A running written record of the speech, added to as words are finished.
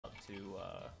to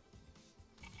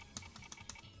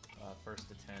first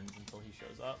to 10s until he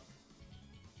shows up.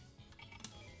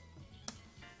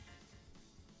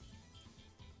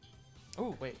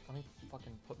 Oh wait, let me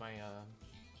fucking put my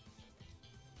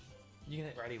You can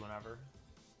hit ready whenever.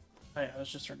 Oh, yeah, I was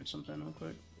just turning something real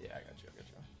quick. Yeah, I got you.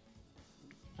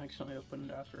 I accidentally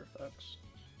opened After Effects.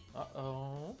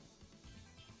 Uh-oh.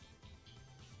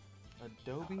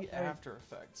 Adobe After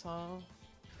Effects, huh?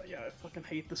 Yeah, I fucking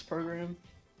hate this program.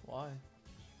 Why?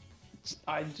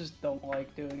 I just don't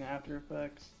like doing After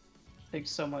Effects. It takes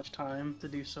so much time to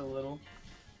do so little.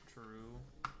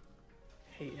 True.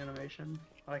 Hate animation.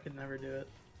 I could never do it.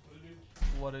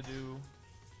 What to do?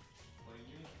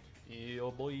 Yeah,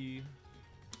 boy.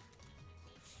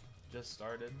 Just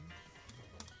started.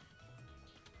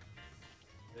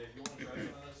 Hey, if you want to try some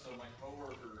of this, so my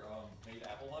coworker made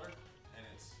apple butter, and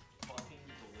it's fucking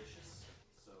delicious.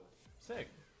 So Sick.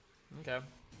 Okay.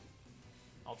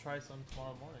 I'll try some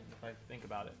tomorrow morning if I think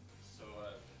about it. So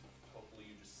hopefully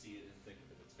you just see it and think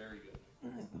of it. It's very good.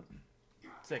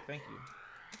 Sick, thank you.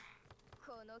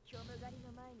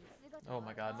 Oh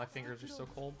my god, my fingers are so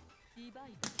cold.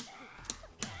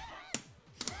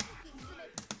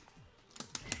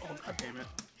 Oh, god damn it.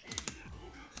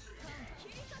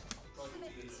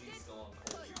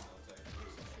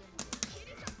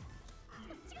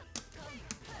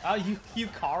 Oh, you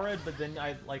Kara'd, but then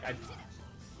I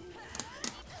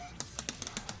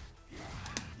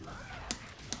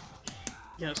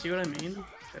Yeah, see what I mean?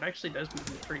 It actually does move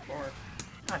me pretty far.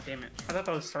 God damn it. I thought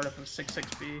that would start up with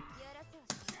 6-6B.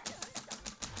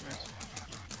 Nice.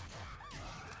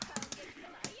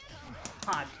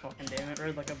 God fucking damn it,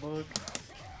 read like a book.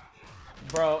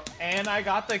 Bro, and I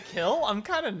got the kill? I'm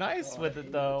kind of nice with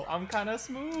it though. I'm kind of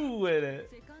smooth with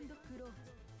it.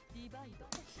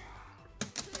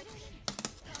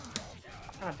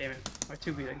 God damn it. My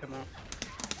 2B didn't come out.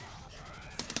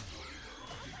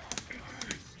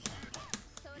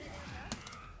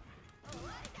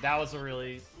 That was a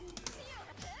really...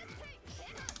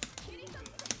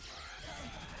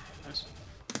 Nice.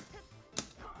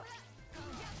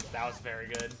 That was very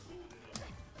good.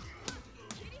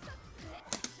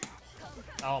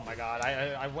 Oh my god,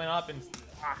 I went up and...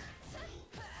 Ah.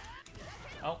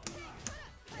 Oh.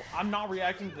 I'm not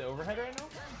reacting to the overhead right now?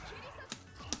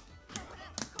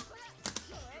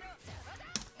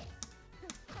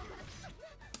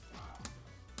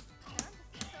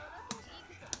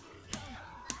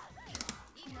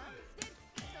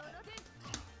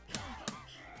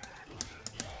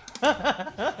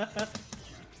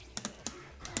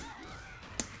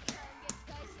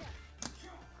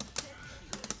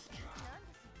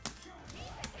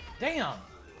 Damn!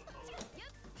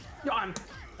 Yo, I'm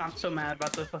so mad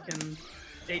about the fucking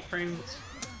 8 frames.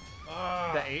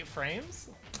 The 8 frames?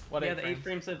 What Yeah, 8 the frames? 8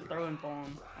 frames of throw and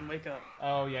bomb and wake up.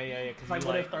 Oh, yeah, because Like, you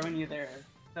would like... have thrown you there.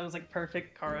 That was like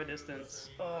perfect Kara distance.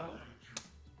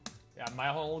 Yeah, my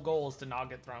whole goal is to not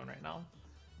get thrown right now.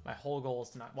 My whole goal is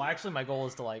to not... Well, actually, my goal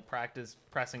is to, like, practice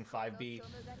pressing 5B,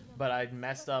 but I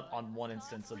messed up on one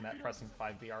instance of pressing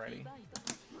 5B already.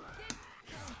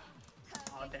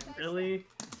 Aw, damn, really?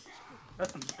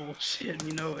 That's some bullshit,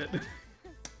 you know it.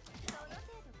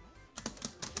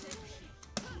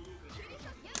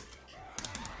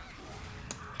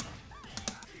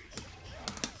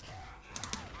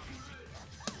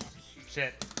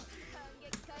 Shit.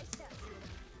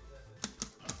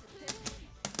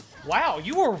 Wow,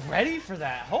 you were ready for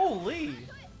that. Holy.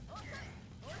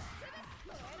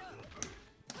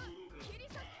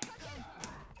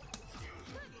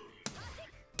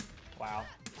 Wow,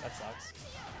 that sucks.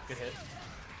 Good hit.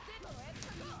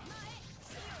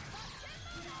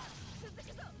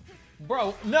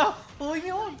 Bro, no! Leave me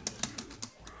alone!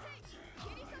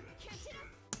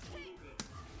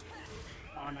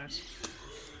 Oh, nice.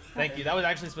 Thank you. That was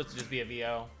actually supposed to just be a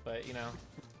VO, but you know.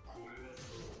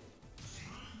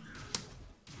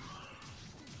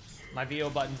 My VO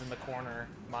button's in the corner,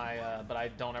 but I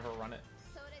don't ever run it.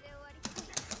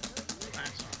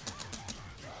 Nice.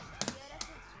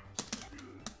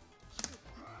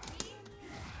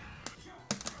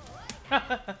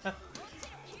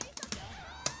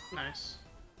 Nice.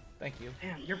 Thank you.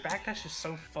 Damn, your backdash is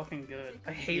so fucking good.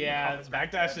 I hate Yeah,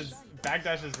 Makaba's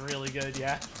backdash is really good,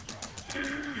 yeah.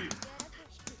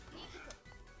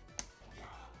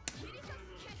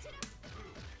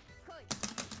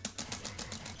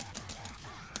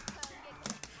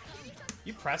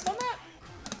 You pressed on that?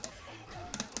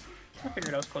 I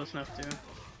figured I was close enough too.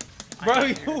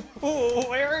 Bro,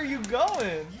 where are you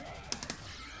going?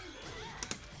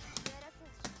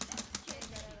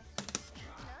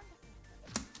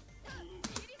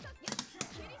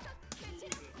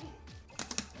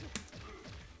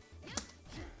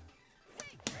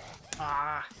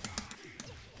 Ah.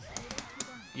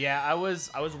 Yeah, I was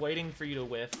waiting for you to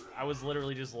whiff. I was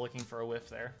literally just looking for a whiff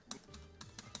there.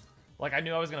 Like, I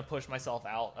knew I was gonna push myself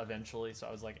out eventually, so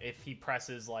I was like, if he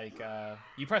presses, like,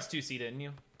 you pressed 2C, didn't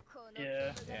you?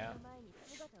 Yeah. Yeah.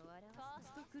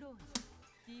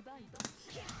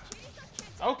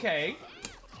 Okay.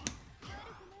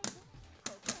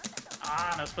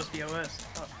 Ah, that was supposed to be OS.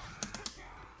 Oh.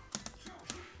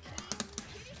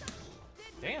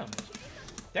 Damn.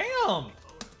 Damn!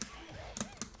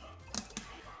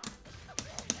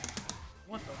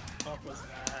 What the fuck was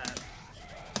that?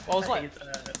 What was I what? hate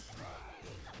that.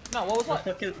 No, what was what?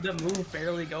 The move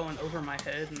barely going over my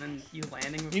head and then you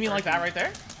landing. You mean like that right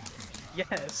there?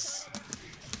 Yes.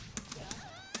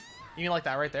 You mean like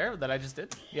that right there that I just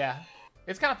did? Yeah.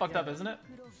 It's kind of fucked up, isn't it?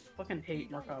 Fucking hate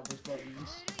Markawa's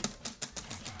buttons.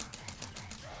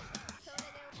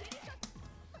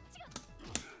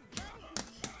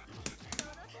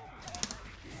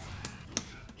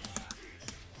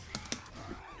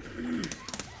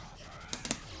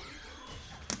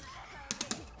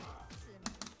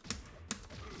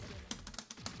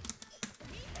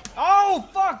 Oh,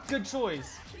 fuck! Good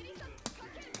choice.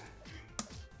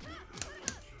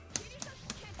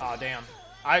 Oh, damn.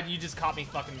 You just caught me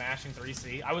fucking mashing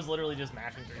 3C. I was literally just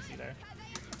mashing 3C there.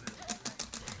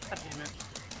 God damn it.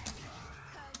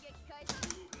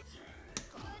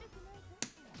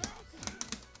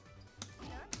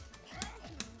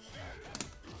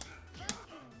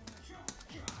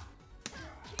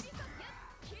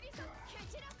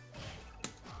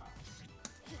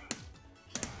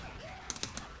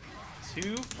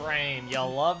 Two frame. You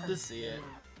love to see it.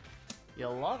 You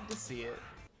love to see it.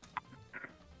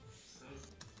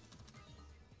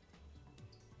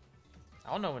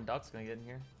 I don't know when Duck's gonna get in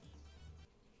here.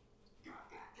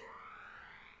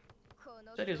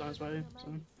 Said he was on his way.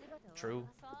 So. True.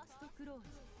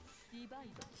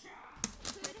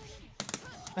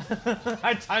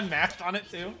 I mashed on it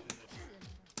too.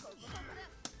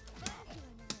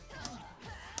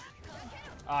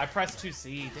 Oh, I pressed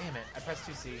 2C. Damn it. I pressed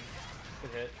 2C.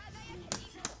 Good hit.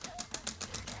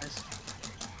 Nice.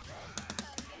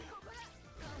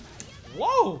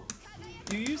 Whoa!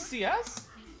 You use CS?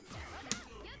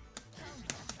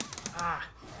 Ah.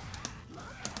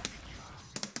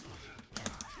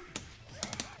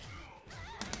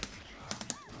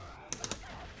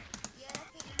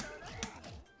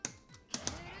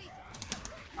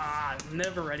 Ah,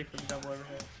 never ready for the double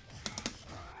overhead.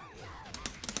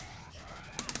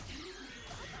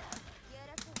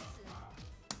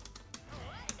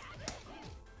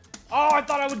 Oh, I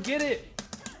thought I would get it!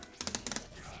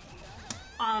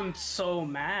 I'm so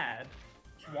mad.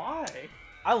 Why?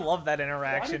 I love that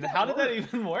interaction. How did that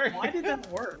even work? Why did that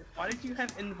work? Why did you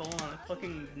have Invul on a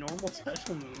fucking normal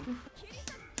special move?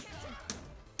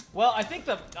 Well, I think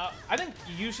I think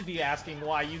you should be asking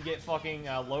why you get fucking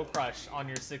low crush on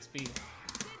your 6B.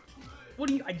 What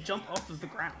do you? I jump off of the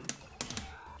ground.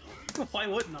 Why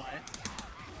wouldn't I?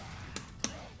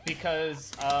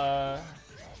 Because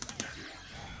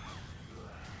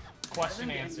question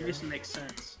answer. This makes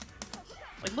sense.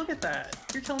 Like, look at that.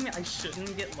 You're telling me I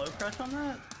shouldn't get low crush on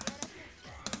that?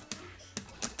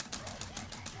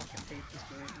 I hate this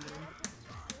game, dude.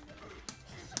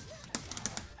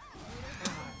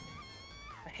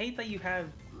 I hate that you have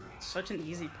such an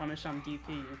easy punish on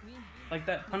DP. Like,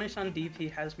 that punish on DP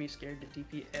has me scared to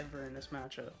DP ever in this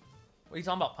matchup. What are you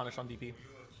talking about, punish on DP?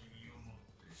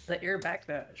 The air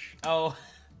backdash. Oh,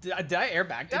 did I air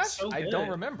backdash? So I good. don't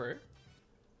remember.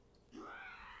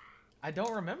 I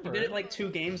don't remember. You did it like 2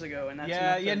 games ago, and that's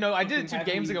yeah, enough to no, I did it fucking 2 have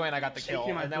games me ago and I got the kill,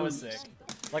 shaking my and that was boots. sick.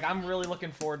 Like, I'm really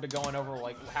looking forward to going over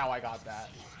like how I got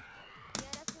that.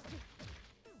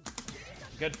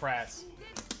 Good press.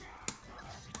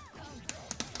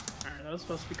 Alright, that was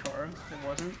supposed to be Kara. It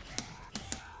wasn't.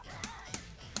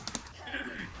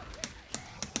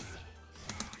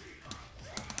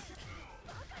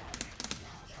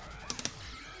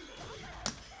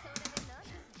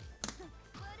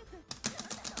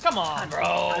 Come on, bro.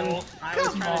 I was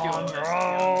Come trying to do on, a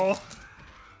best,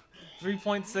 bro.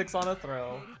 3.6 on a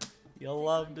throw. You'll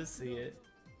love to see it.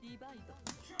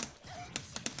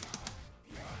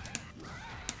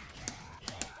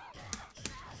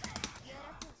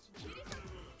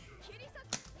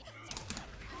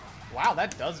 Wow,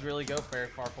 that does really go very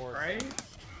far forward. Right?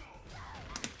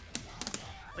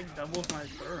 Like doubles my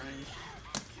throw range.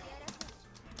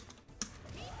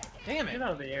 Damn Get it.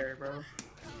 out of the air, bro.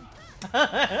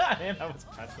 And I was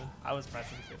pressing. I was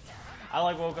pressing too. I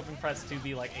like woke up and pressed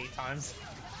 2B like 8 times.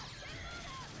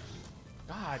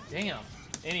 God damn.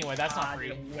 Anyway, that's not I free.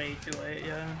 did it way too late,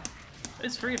 yeah.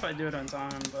 It's free if I do it on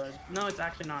time, but no, it's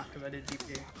actually not because I did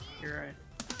DP. You're right.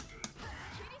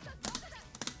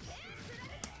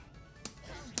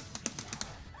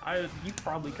 You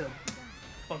probably could have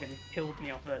fucking killed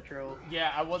me off that drill.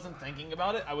 Yeah, I wasn't thinking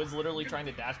about it. I was literally trying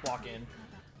to dash block in,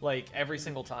 like, every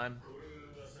single time.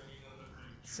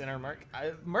 Center Merc.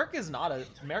 Merc is not a...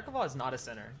 Merkava is not a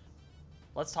center.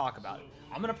 Let's talk about it.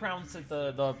 I'm gonna pronounce it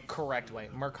the correct way.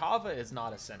 Merkava is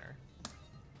not a center.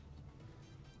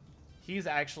 He's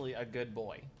actually a good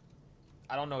boy.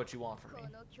 I don't know what you want from me.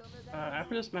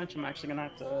 After this match, I'm actually gonna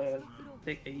have to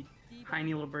take a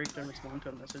tiny little break to respond to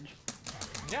a message.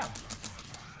 Yeah.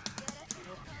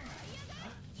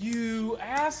 You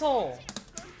asshole!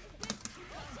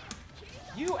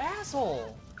 You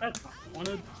asshole! That's not what I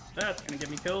wanted. That's gonna get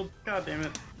me killed. God damn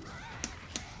it.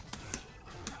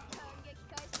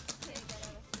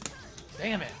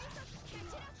 Damn it.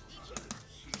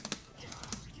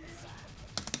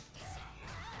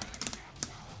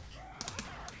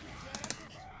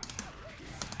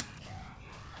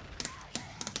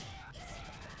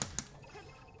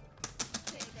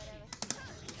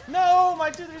 No, my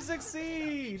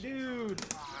 236C, dude.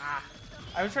 Ah,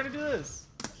 I was trying to do this.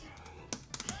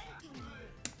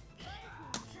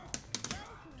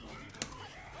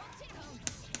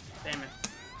 Damn it.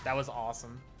 That was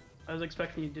awesome. I was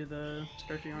expecting you to do the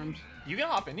stretchy arms. You can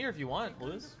hop in here if you want,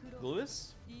 Lewis.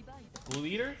 Lewis? Glue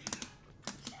Eater?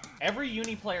 Every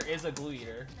uni player is a Glue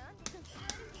Eater.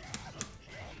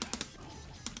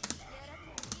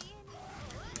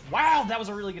 Wow, that was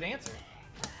a really good answer.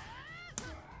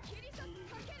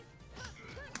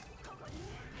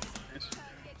 Nice.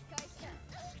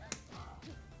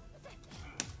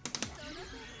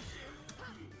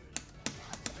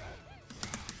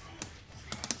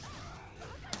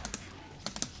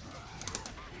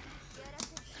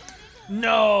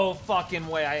 No fucking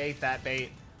way I ate that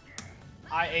bait.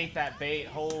 I ate that bait.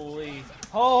 Holy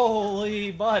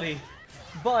buddy.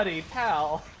 Buddy,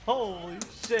 pal. Holy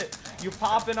shit. You're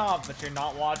popping off, but you're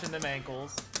not watching them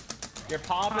ankles. You're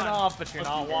popping off, but you're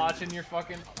not watching your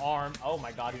fucking arm. Oh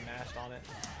my god, he mashed on it.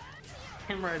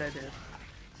 Damn right I did.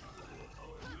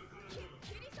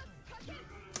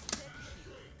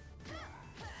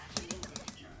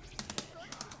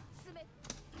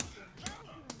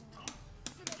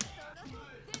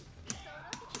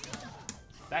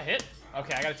 That hit?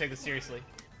 Okay, I gotta take this seriously.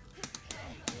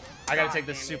 I gotta take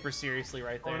this super seriously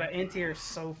right there. Oh, that anti-air is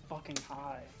so fucking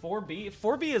high.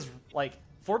 4B is like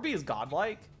 4B is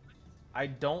godlike. I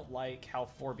don't like how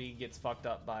 4B gets fucked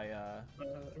up by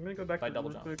I'm gonna go back by to double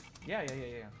real jump. quick. Yeah.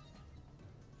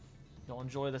 You'll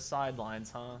enjoy the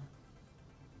sidelines, huh?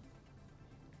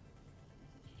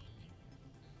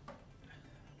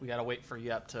 We gotta wait for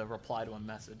Yep to reply to a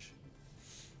message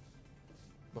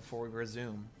before we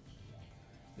resume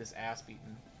this ass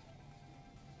beating.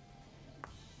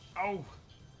 Oh!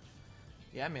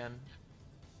 Yeah, man.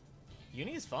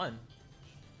 Uni is fun.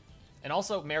 And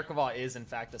also, Merkava is, in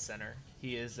fact, a center.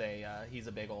 He is he's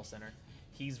a big ol' center.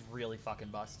 He's really fucking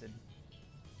busted.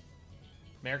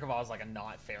 Merkava is like a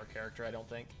not fair character, I don't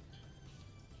think.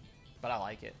 But I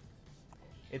like it.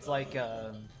 It's like,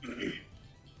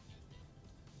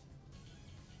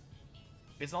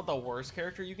 it's not the worst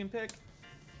character you can pick.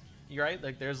 You're right?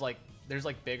 Like, there's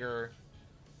bigger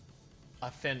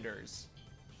offenders.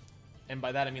 And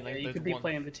by that I mean, like, Yeah, you could be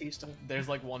playing Batista. There's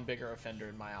like one bigger offender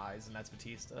in my eyes, and that's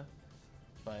Batista.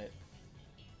 But,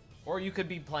 or you could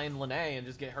be playing Lene and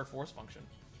just get her force function.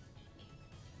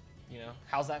 You know,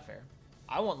 how's that fair?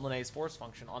 I want Lene's force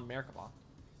function on Merkava.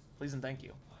 Please and thank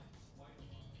you.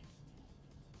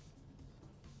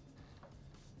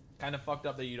 Kind of fucked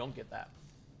up that you don't get that.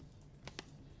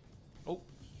 Oh.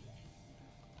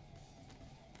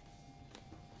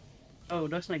 Oh,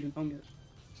 Duck's not even home yet.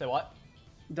 Say what?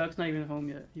 Duck's not even home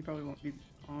yet. He probably won't be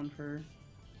on for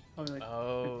probably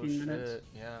like 15 minutes. Shit.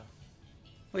 Yeah.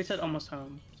 Well, he said almost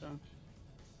home, so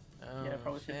Oh, yeah,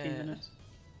 probably 15 shit. minutes.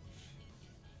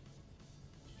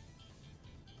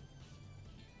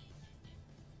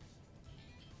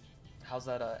 How's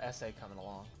that essay coming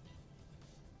along?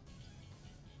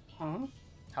 Huh?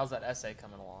 How's that essay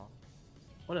coming along?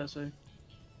 What did I say?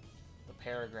 The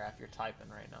paragraph you're typing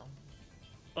right now.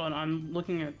 Oh, and I'm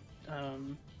looking at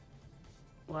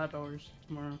lab hours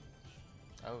tomorrow.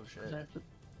 Oh 'Cause shit. I have to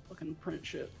fucking print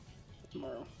shit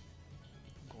tomorrow.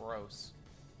 Gross.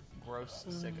 Gross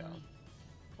sicko.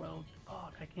 12.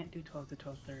 Fuck, I can't do 12 to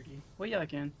 12:30. Well, yeah, I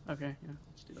can. Okay, yeah,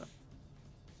 let's do that.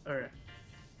 Alright.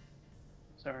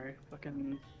 Sorry,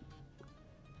 fucking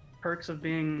perks of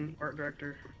being art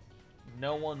director.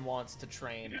 No one wants to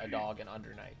train a dog in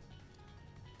Under Night.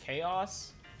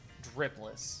 Chaos,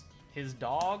 dripless. His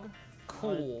dog,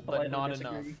 Cool, but politely not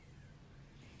disagree. enough.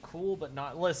 Cool, but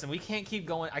not. Listen, we can't keep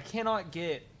going. I cannot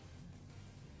get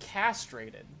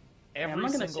castrated every I'm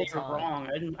not gonna single say you're time.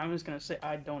 wrong. I'm just gonna say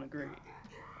I don't agree.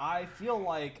 I feel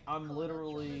like I'm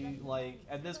literally like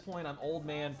at this point I'm old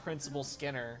man Principal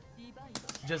Skinner,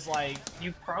 just like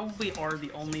You probably are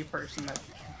the only person that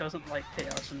doesn't like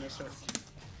chaos in this server.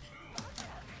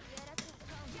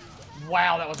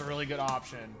 wow, that was a really good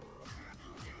option.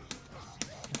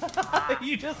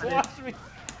 You just watched me.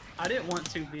 I didn't want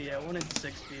 2B. I wanted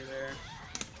 6B there.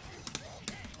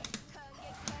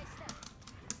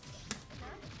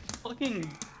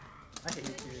 Fucking, I hate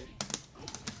you.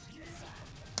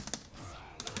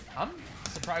 I'm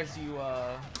surprised you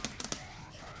I'm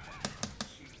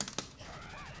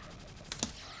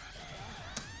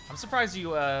surprised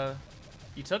you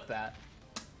you took that.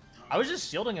 I was just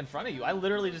shielding in front of you. I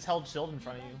literally just held shield in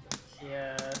front of you.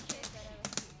 Yeah.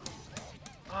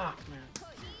 Ah, man.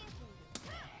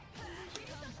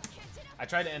 I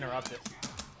tried to interrupt it.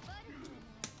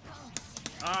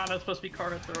 Ah, that's supposed to be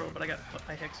Carter throw, but I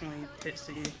accidentally hit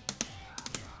C.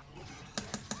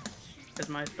 Because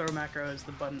my throw macro is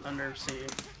the button under C.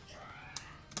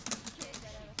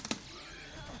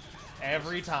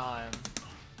 Every time.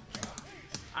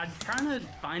 I'm trying to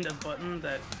find a button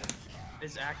that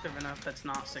is active enough that's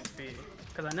not 6B.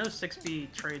 Because I know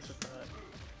 6B trades with that.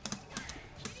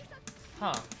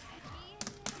 Huh.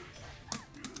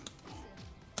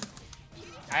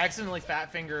 I accidentally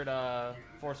fat fingered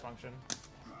force function.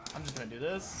 I'm just gonna do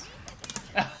this.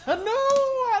 No!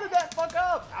 How did that fuck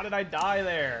up? How did I die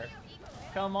there?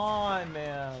 Come on,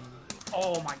 man.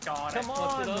 Oh my god, Come I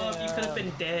fucked it on, up. You man. could have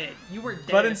been dead. You were dead.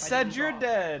 But if I instead didn't you're draw.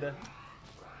 dead.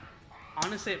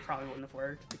 Honestly, it probably wouldn't have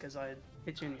worked because I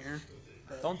hit you in the ear.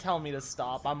 But... Don't tell me to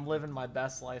stop. I'm living my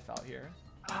best life out here.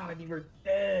 Ah, you were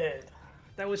dead.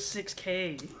 That was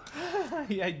 6K.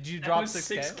 Yeah, did you That drop was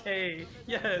 6K? 6K.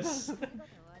 Yes.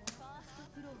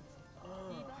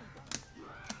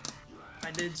 I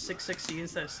did 660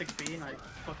 instead of 6B and I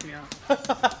fucked me up.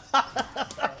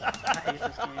 I hate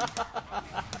this game.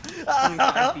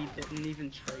 25B didn't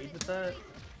even trade with that.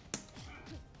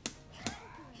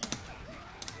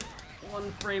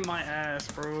 One frame my ass,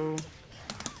 bro.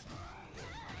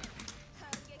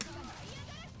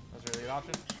 That's a really good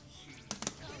option.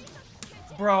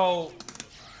 Bro,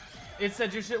 it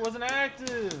said your shit wasn't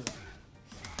active.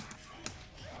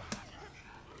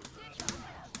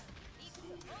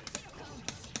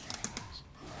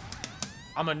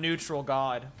 I'm a neutral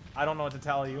god. I don't know what to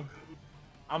tell you.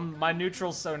 My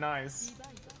neutral's so nice.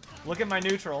 Look at my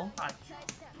neutral.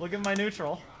 Look at my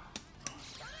neutral.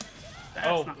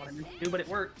 That's not what I meant to do, but it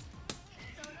worked.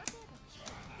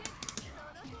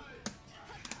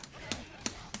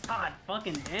 God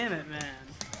fucking damn it, man.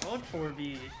 Vote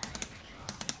 4B.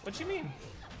 What you mean?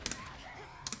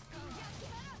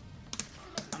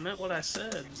 I meant what I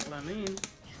said, that's what I mean.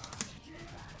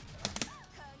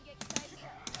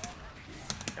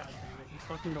 God damn it, you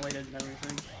fucking related and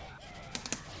everything.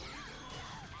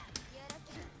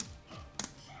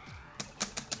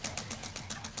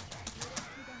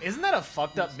 Isn't that a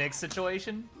fucked up mix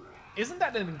situation? Isn't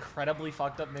that an incredibly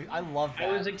fucked up mix? I love that.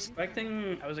 I was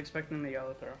expecting the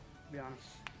yellow throw, to be honest.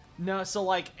 No, so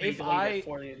like if I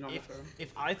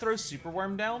throw super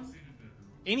worm down,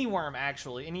 any worm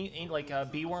actually, any like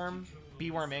B worm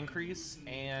increase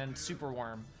and super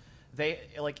worm, they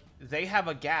have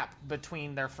a gap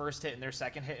between their first hit and their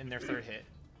second hit and their third hit.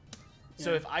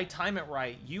 So if I time it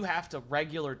right, you have to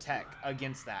regular tech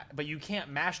against that, but you can't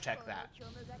mash tech that.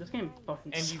 This game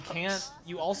fucking And sucks.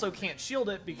 you also can't shield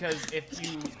it because if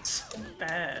you It's so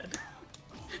bad.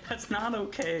 That's not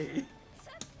okay.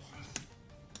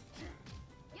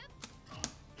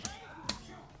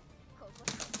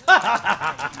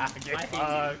 Get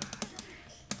fucked.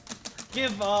 Get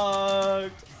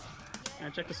fucked. Yeah,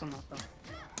 check this one out though.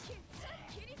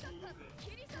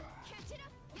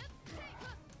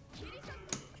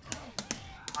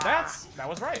 That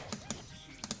was right.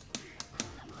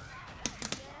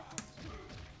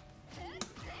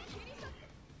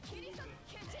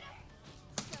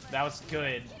 That was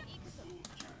good.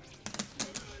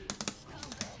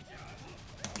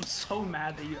 I'm so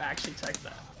mad that you actually teched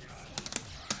that.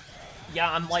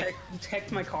 Yeah, I'm like. You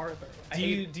teched my car though. Do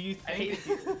you think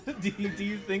do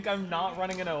you think I'm not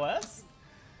running an OS?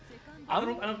 I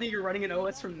don't think you're running an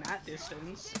OS from that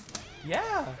distance.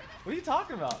 Yeah. What are you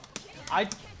talking about? I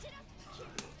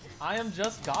am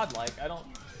just godlike. I don't.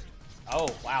 Oh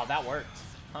wow, that worked.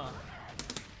 Huh.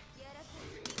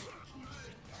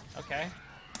 Okay.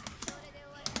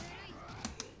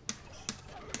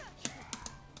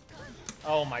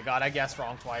 Oh my god, I guessed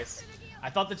wrong twice. I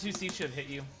thought the 2C should have hit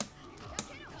you.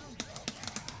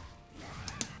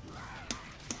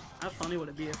 How funny would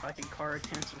it be if I could card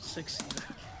cancel 60?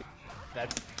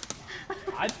 That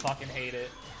I'd fucking hate it.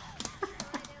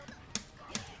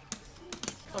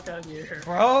 Fuck out of here.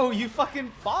 Bro, you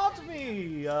fucking bobbed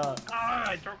me!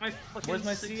 I dropped my fucking Where's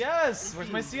my 60. CS? Where's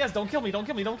my CS? Don't kill me, don't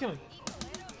kill me, don't kill me.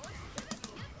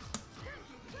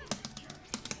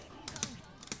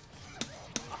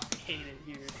 I hate it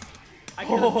here. I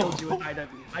could have killed you with IW.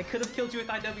 I could have killed you with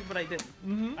IW, but I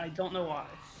didn't. I don't know why.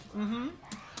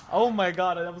 Oh my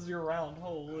god, that was your round.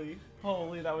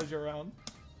 Holy, that was your round.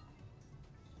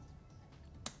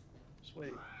 Just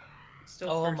wait. It's still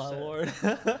Oh first my set.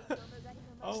 lord.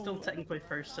 Oh, Still technically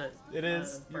first set. it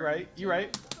is. You're right. You're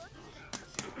right.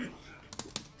 You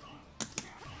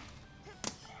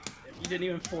didn't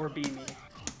even 4B me.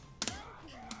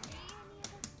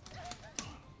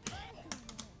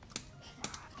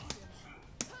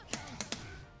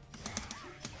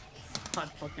 God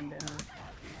fucking damn it.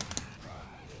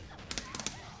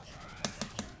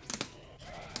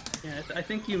 Yeah, I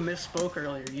think you misspoke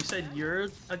earlier. You said you're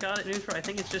a god at neutral. I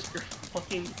think it's just your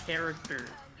fucking character.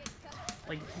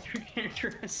 Like, your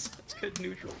character has such good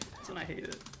neutral, and I hate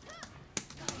it.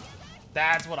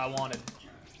 That's what I wanted.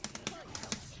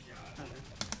 Okay,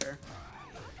 fair.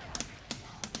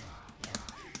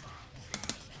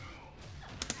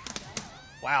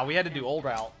 Wow, we had to do old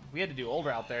route. We had to do old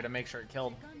route there to make sure it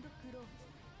killed.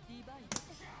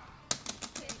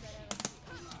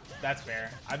 That's fair.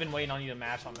 I've been waiting on you to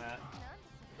match on that.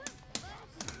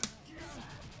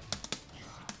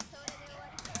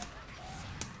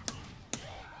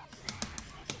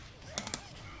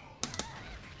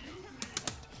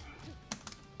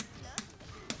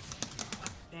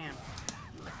 Damn.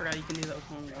 I forgot you can do that with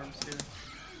home worms too.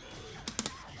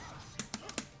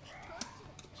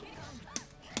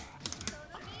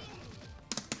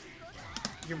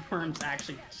 Your worms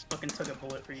actually just fucking took a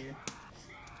bullet for you.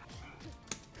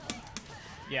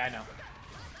 Yeah, I know.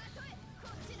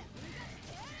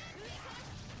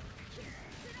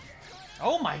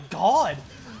 Oh my god!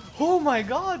 Oh my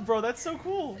god, bro, that's so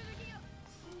cool.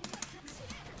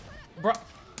 Bro.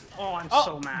 Oh, I'm Oh,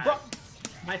 so mad. bro.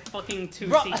 My fucking 2C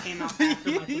Bro. came out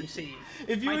after my 3C.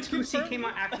 If you My had 2C confirmed- came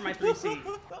out after my 3C.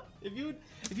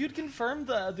 if you'd confirmed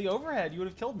the overhead, you would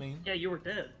have killed me. Yeah, you were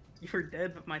dead. You were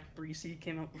dead, but my 3C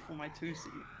came out before my 2C.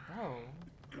 Bro.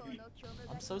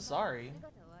 I'm so sorry.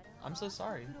 I'm so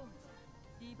sorry.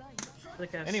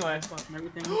 Like I Anyway. sideswiped and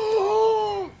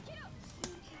everything.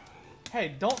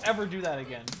 Hey, don't ever do that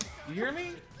again. You hear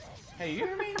me? Hey, you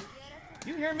hear me?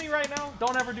 You hear me right now?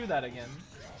 Don't ever do that again.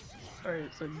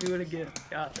 Alright, so do it again.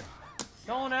 Got it.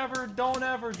 Don't ever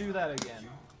do that again.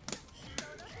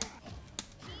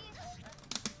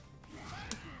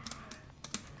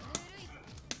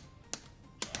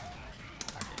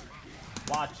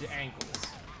 Watch your ankles.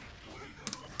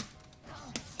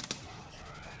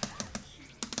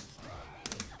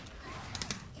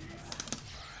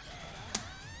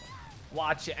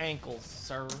 Watch your ankles,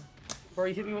 sir. Bro,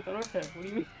 you hit me with an overhead. What do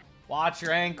you mean? Watch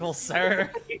your ankles, sir.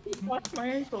 Watch my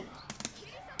ankles.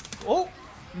 Oh,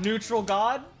 neutral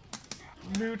god.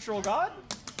 Neutral god.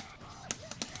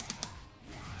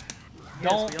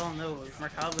 Yes, Don't. we all know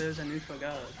Mercado is a neutral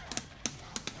god.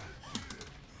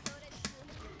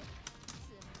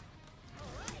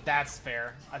 That's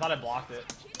fair. I thought I blocked it.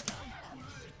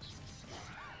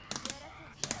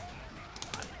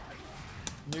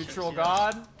 Neutral Yes, yes.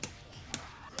 god.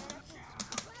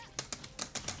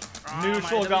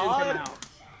 Neutral my god. didn't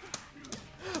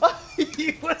come out.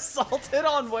 You assaulted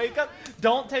on wake up.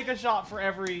 Don't take a shot for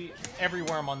every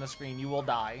worm on the screen. You will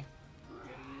die.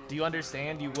 Do you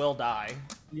understand? You will die.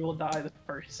 You will die the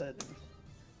first set.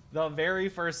 The very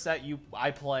first set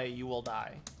I play, you will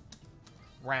die.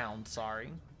 Round, sorry.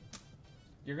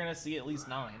 You're gonna see at least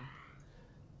 9.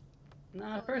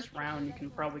 Nah, first round you can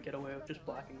probably get away with just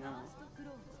blacking out.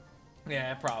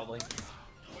 Yeah, probably.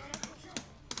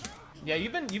 Yeah,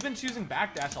 you've been choosing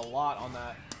backdash a lot on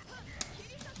that.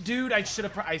 Dude, I should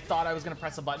have. I thought I was gonna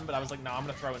press a button, but I was like, no, I'm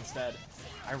gonna throw instead.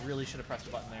 I really should have pressed a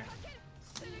button there.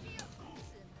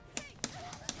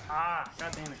 Ah,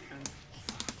 god damn it, man.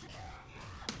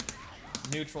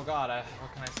 Neutral god.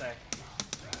 What can I say?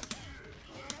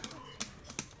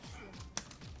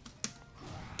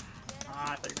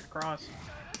 Ah, I thought you were cross.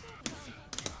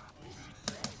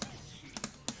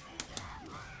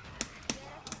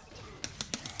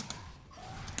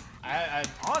 I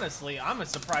honestly, I'm as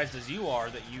surprised as you are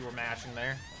that you were mashing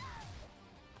there.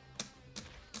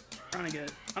 Trying to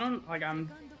get. I don't like.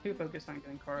 I'm too focused on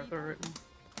getting card through it.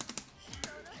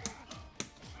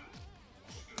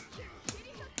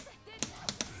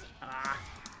 Ah,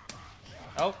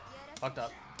 Oh, fucked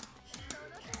up.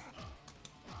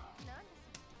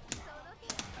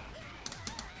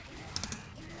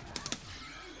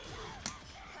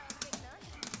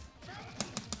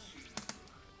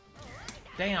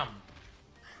 Damn.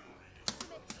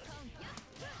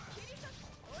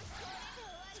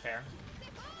 It's fair.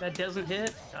 That doesn't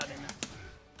hit. God damn it.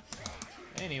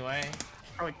 Anyway.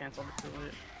 Probably canceled it too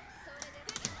late.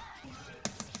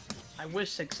 I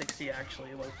wish 660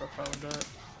 actually like profound that.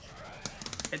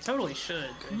 It totally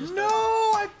should. It just No,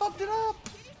 I fucked it up.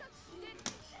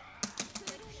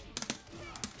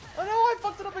 Oh no, I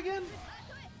fucked it up again.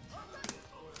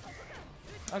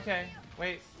 Okay,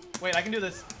 wait, I can do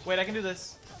this. Wait, I can do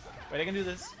this. Wait, I can do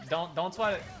this. Don't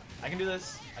sweat it. I can do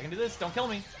this. I can do this. Don't kill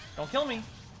me. Don't kill me.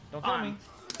 Don't kill me.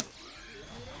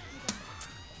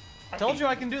 I told you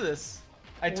I can do this.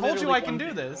 I told you I can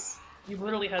do this. You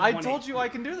literally had. I told you I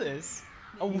can do this.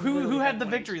 Oh, who had the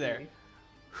victory there?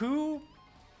 Who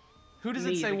does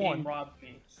it say won?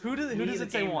 Who does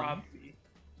it say won?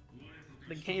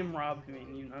 The game robbed me,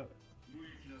 you know.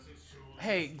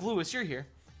 Hey, Gluis, you're here.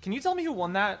 Can you tell me who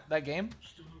won that game?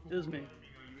 It was me.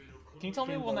 Can you tell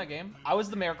me who won that game? I was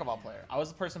the Merkabah player. I was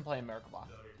the person playing Merkabah.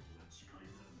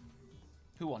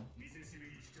 Who won?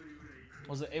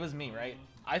 Was it? It was me, right?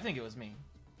 I think it was me.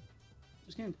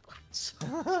 This game.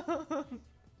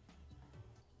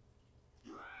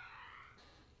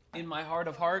 In my heart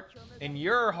of heart, in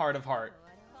your heart of heart,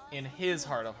 in his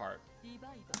heart of heart,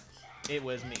 it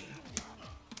was me.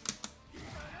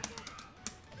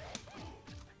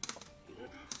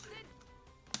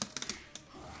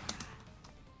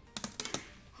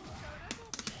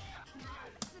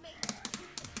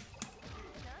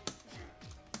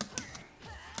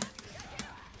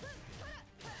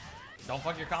 Don't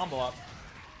fuck your combo up.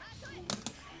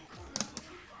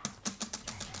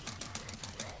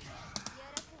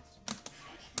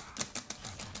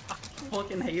 I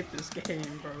fucking hate this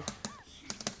game, bro.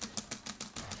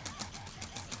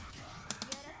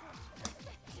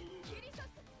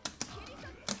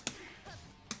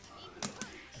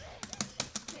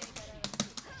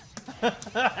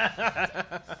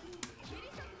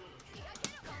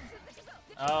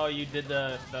 Oh, you did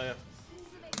the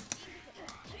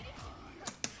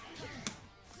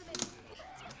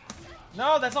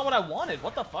No, that's not what I wanted.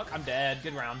 What the fuck? I'm dead.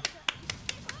 Good round.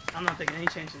 I'm not taking any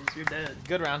chances. You're dead.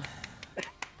 Good round.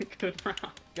 Good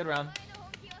round. Good round.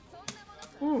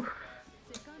 Ooh.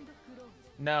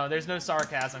 No, there's no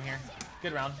sarcasm here.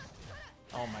 Good round.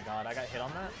 Oh my god, I got hit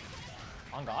on that?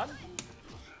 On God?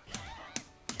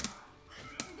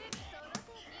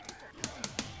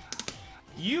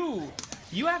 You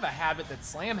have a habit that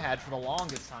Slam had for the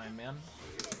longest time, man.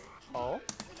 Oh?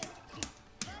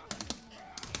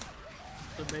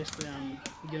 So basically, I'm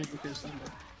getting confused.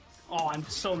 Oh, I'm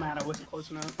so mad I wasn't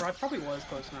close enough. Or I probably was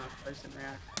close enough. I just didn't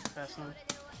react fast enough.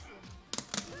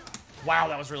 Wow,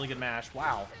 that was really good mash.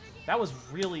 Wow. That was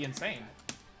really insane.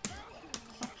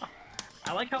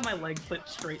 I like how my leg clipped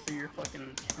straight through your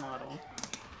fucking model.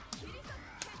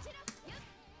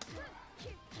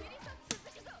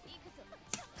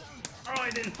 Oh, I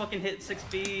didn't fucking hit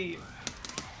 6B.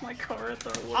 My car at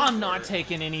the I'm not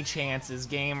taking any chances,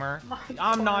 gamer.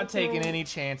 I'm not taking any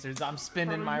chances. I'm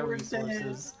spending my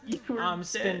resources. I'm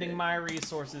spending my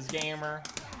resources, gamer.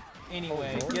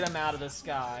 Anyway, get him out of the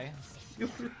sky. You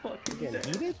were fucking dead.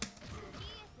 He did?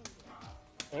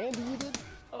 And he did?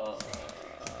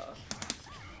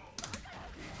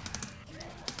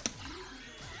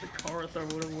 The car throw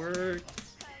would have worked.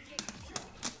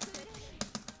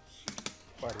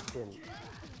 But it didn't.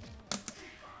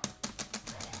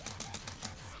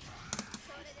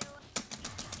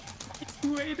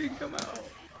 Wait, didn't come out.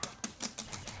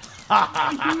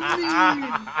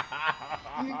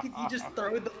 You just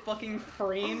throw the fucking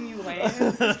frame you land.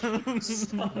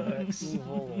 Sucks.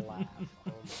 Evil laugh.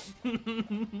 Oh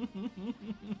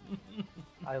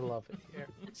I love it here.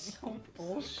 It's so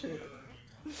bullshit.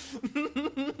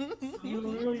 You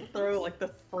literally throw like the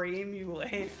frame you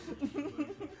land.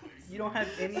 You don't have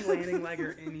any landing leg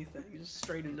or anything. You just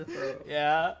straight into throw.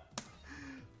 Yeah.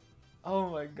 Oh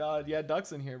my god. Yeah,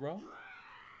 Duck's in here, bro.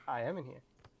 I am in here.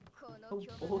 So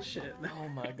bullshit. Oh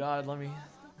my god, let me...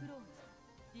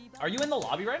 Are you in the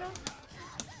lobby right now?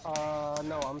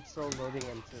 No, I'm still loading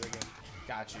into the game.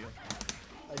 Got you.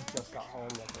 I just got home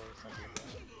like a second ago.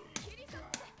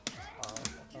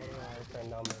 I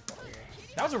turned on my phone.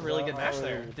 That was a really good match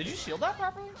there. Did you shield that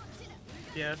properly?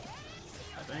 Yeah,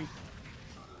 I think.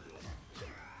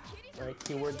 Right,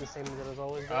 keyword the same as it has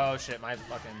always been. Oh shit, my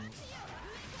fucking...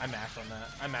 I mashed on that.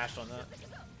 I mashed on that.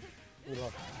 We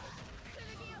love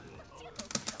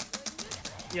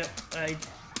Yep, I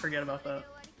forget about that.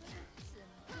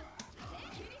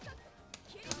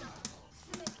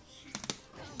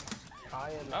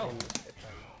 I am Oh. in this shit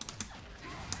right now.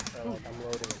 So like I'm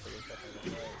loading into this shit right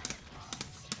now.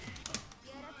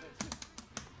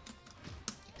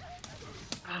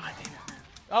 Ah, damn it, man.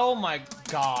 Oh my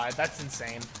god, that's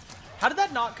insane. How did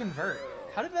that not convert?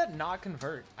 How did that not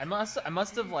convert? I must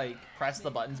have like pressed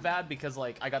the buttons bad because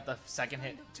like I got the second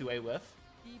hit to a whiff.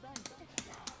 You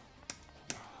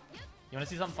wanna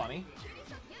see something funny?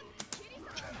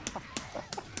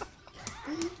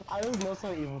 I was know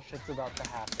some evil shit's about to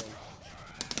happen.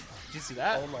 Did you see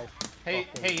that? Oh my. Hey,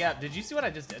 yeah, did you see what I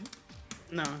just did?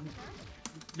 No.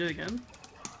 Do it again.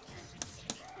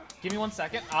 Give me 1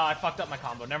 second. Ah, I fucked up my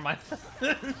combo. Never mind.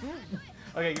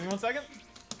 Okay, give me 1 second.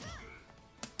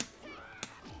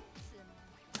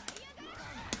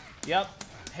 Yep.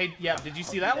 Hey, yeah, did you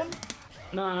see that one?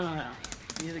 No.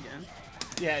 Do it again.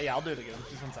 Yeah, I'll do it again.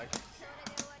 Just 1 second.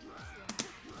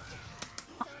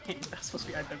 That's supposed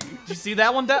to be IW. Did you see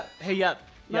that one, Hey, yeah.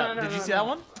 No, Did you see that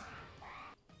one?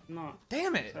 No.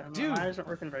 Damn it, Sorry, dude. my eyes aren't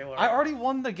working very well. I already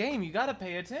won the game. You gotta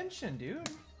pay attention, dude.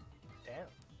 Damn.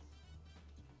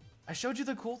 I showed you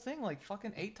the cool thing like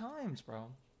fucking 8 times, bro.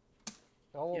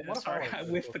 Oh, Yeah, what if sorry, I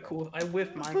whiffed I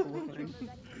whiffed my cool thing.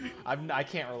 I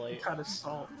can't relate. Got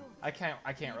assault. I can't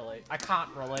relate. I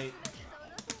can't relate.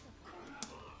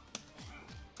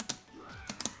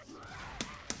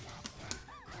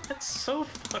 That's so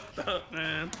fucked up,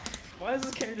 man. Why is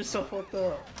this character so fucked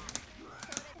up?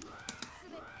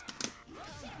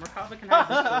 Merkava can have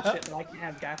this bullshit, but I can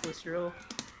have gapless drill.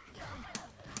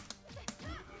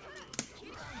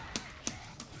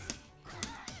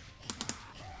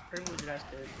 Privilege ass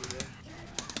character,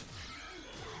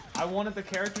 I wanted the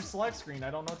character select screen. I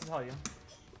don't know what to tell you.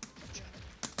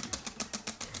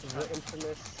 The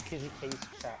infamous Kizzy Case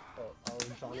chat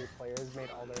of Johnny players made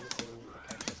all their decisions with the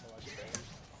character select screen.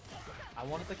 I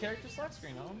wanted the character select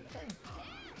screen. I don't know what to tell you.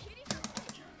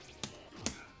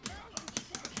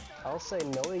 I'll say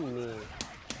knowing me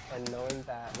and knowing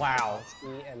that Wow.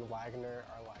 Kowalski and Wagner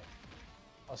are like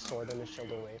a sword and a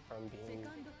shield away from being.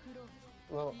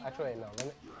 Well, actually, no.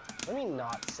 Let me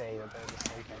not say that they're the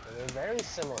same character. They're very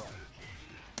similar.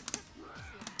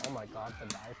 Oh my god, the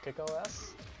dive kick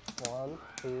OS. 1,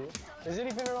 2. Is it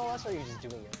even an OS or are you just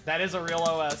doing it? That is a real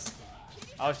OS.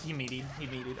 Oh, he meated.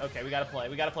 Okay, we gotta play.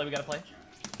 We gotta play. We gotta play.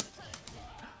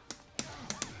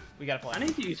 I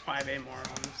need to use 5A more,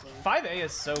 honestly. 5A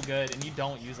is so good, and you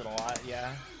don't use it a lot.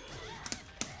 Yeah.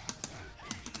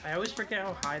 I always forget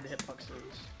how high the hitbox is.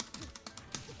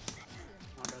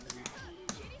 Oh, God, damn.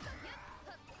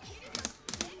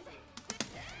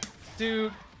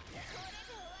 Dude,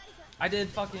 I did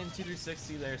fucking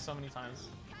 2-360 there so many times.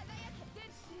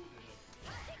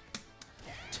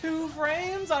 2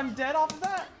 frames? I'm dead off of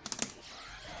that?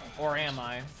 Or am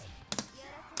I?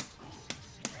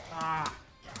 Ah!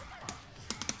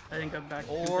 I think I'm back.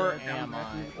 Or down am back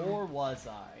I? in the- Or was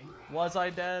I? Was I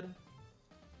dead?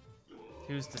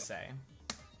 Who's to say?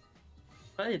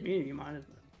 If I had muted, you might have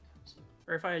been.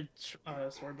 Or if I had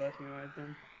sword buff, you might have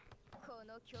been.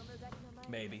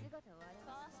 Maybe.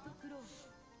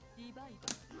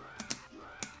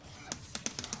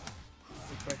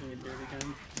 Looks like you do it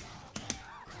again.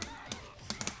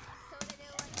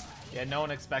 Yeah, no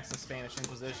one expects the Spanish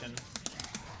Inquisition.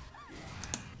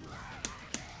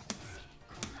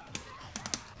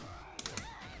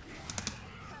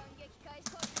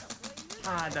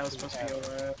 Ah, that was supposed to be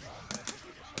over.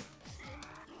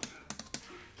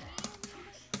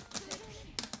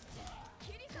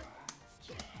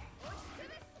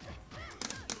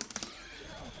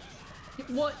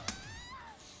 What?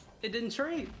 It didn't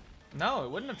trade. No,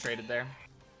 it wouldn't have traded there.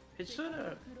 It should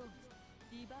have.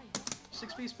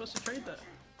 6B is supposed to trade that.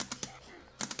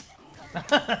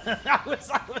 that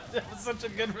was such a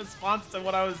good response to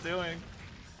what I was doing.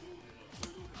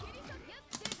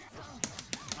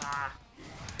 Ah.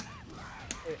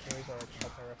 Here's our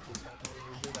FP set.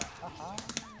 We do that. Haha.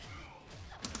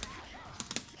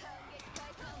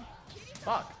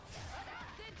 Fuck.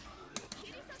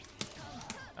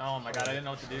 Oh my god, I didn't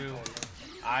know what to do.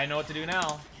 I know what to do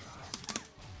now.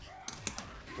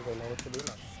 Do they know what to do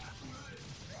now?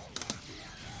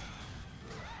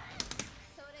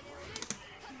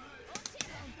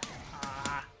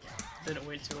 Ah. Did it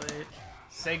way too late.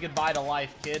 Say goodbye to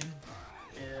life, kid.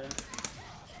 Yeah.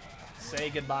 Say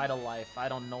goodbye to life. I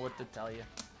don't know what to tell you.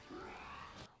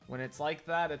 When it's like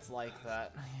that, it's like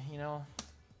that. You know?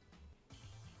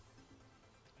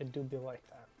 It do be like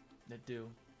that. They do.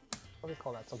 What do we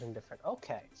call that? Something different.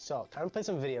 Okay, so time to play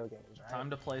some video games, right? Time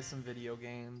to play some video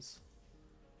games.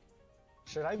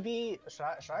 Should I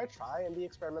try and be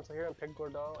experimental here and pick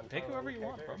Gordeau and Pick whoever you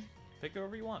want, bro. Pick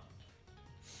whoever you want.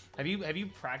 Have you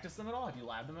practiced them at all? Have you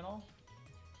labbed them at all?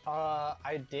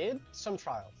 I did some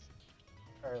trials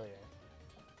earlier.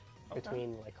 Okay.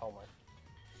 Between like homework.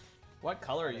 What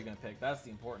color are you gonna pick? That's the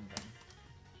important thing.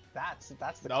 That's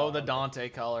the Oh, color. the Dante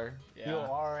color. Yeah. You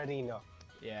already know.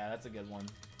 Yeah, that's a good one.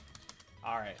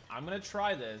 Alright, I'm gonna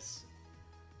try this.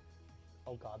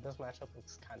 Oh god, this matchup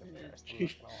looks kind of embarrassing.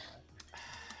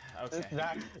 I'm not gonna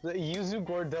lie. Okay. The Yuzu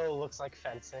Gordeau looks like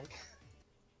fencing.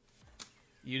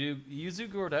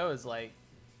 Yuzu Gordeau is like,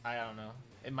 I don't know.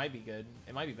 It might be good.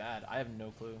 It might be bad. I have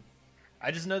no clue. I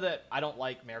just know that I don't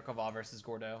like Merkava versus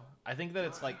Gordeau. I think that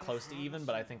it's like close to even,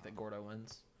 but I think that Gordeau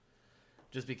wins.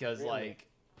 Just because Really? like,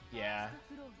 yeah.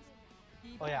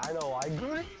 Oh yeah, I know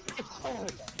why.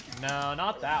 No,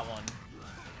 not that one.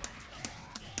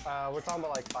 We're talking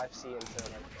about like 5C into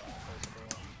like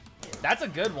first That's a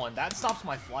good one. That stops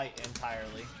my flight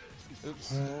entirely.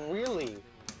 Oops. Really?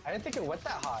 I didn't think it went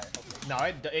that high. Okay.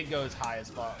 No, it goes high as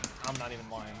fuck. I'm not even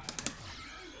lying.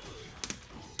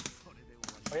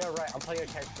 Oh yeah, right. I'm playing a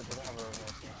character that doesn't have a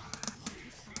reverse.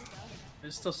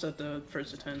 It's still set the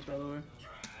first to 10s, by the way.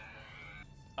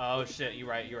 Oh shit, you're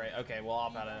right. Okay, we'll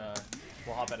hop out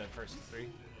at first to 3.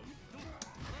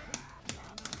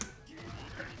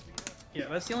 Yeah,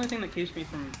 that's the only thing that keeps me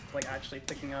from like actually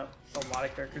picking up a lot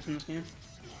of characters in this game.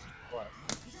 What?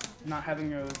 Not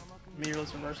having a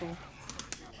mirrorless reversal.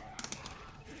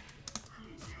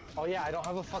 Oh yeah, I don't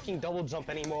have a fucking double jump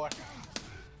anymore.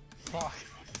 Fuck.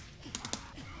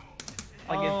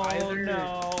 Like Oh if either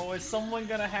no, is someone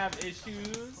gonna have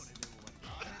issues?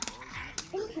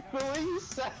 The way you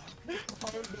said,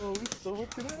 oh no,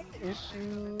 someone's gonna have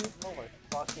issues. Oh my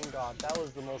fucking god, that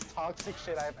was the most toxic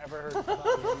shit I've ever heard come out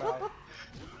of your mouth.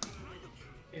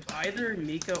 if either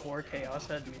Mika or Chaos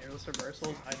had mirrorless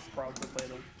reversals, I'd probably play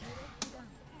them.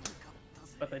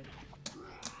 But they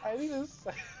I just.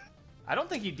 I don't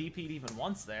think he DP'd even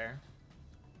once there.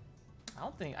 I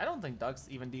don't think Duck's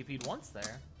even DP'd once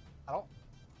there. I don't.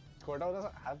 Gordeau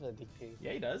doesn't have the DP.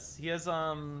 Yeah, he does. He has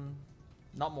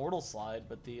not Mortal Slide,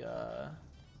 but the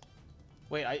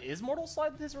wait, is Mortal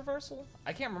Slide his reversal?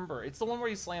 I can't remember. It's the one where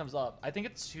he slams up. I think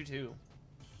it's 2-2.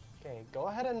 Okay, go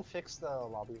ahead and fix the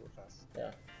lobby with us.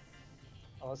 Yeah.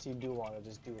 Unless you do want to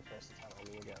just do it first time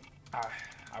on me again.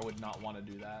 I would not want to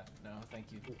do that. No, thank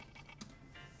you.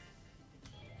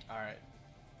 All right.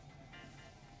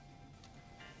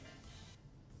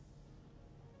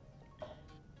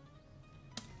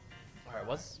 All right,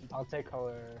 what's... Dante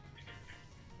color.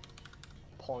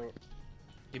 Point.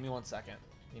 Give me 1 second.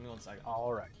 Give me 1 second.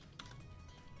 Alright.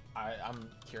 I'm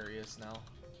curious now.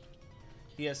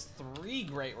 He has 3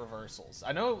 great reversals.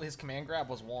 I know his command grab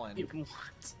was 1. what?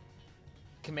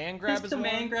 Command grab His is 1.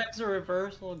 command grab's a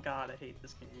reversal. God, I hate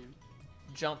this game.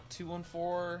 Jump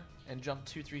 2-1-4 and jump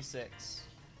 2-3-6.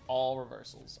 All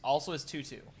reversals. Also his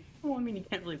 2-2. Well, I mean, you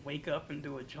can't really wake up and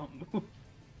do a jump move.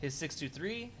 His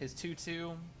 6-2-3, his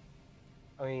 2-2,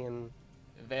 I mean,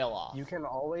 veil off. you can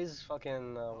always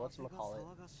fucking, whatchamacallit?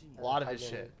 A lot of his Type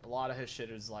in- shit. A lot of his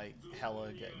shit is like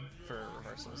hella good for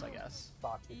reversals, I guess.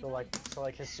 Fuck, so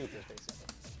like his supers basically.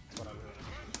 That's what I'm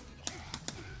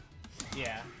doing.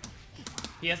 Yeah.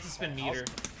 He has to spin meter.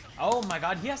 Oh my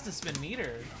god, he has to spin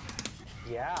meter.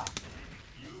 Yeah.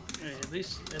 Hey, at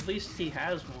least he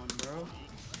has one, bro.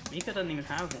 Mika doesn't even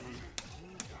have one.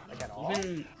 Like at all?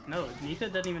 No, Mika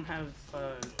doesn't even have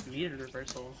meter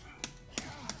reversal.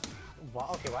 Wow,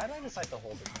 okay, why did I decide to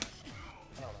hold it?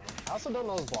 I don't know. I also don't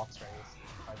know his block strings.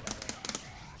 Like that.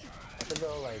 I could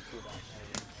go like do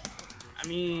that. I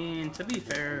mean, to be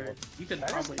fair, you could Did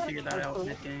I probably just figure that out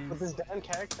mid game. with this damn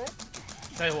character?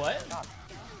 Say what? God.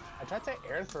 I tried to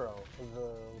air throw the.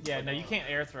 Yeah, no, you can't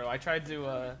air throw. I tried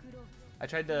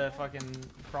to fucking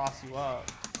cross you up,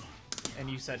 and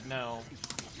you said no.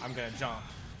 I'm gonna jump.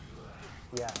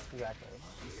 Yeah, exactly.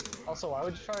 Also, why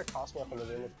would you try to cross walk in the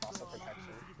game with cross-up protection?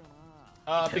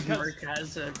 Because Because Merc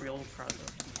has a real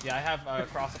crossover. yeah, I have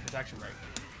cross-up protection break.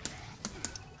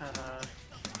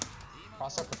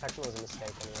 Cross-up protection was a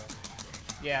mistake anyway.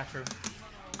 Yeah, true.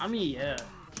 I mean, yeah,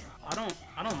 I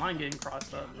don't mind getting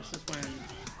crossed up. It's just when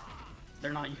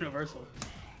they're not universal.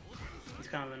 It's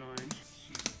kind of annoying.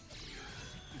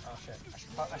 Oh shit.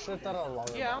 I should have done a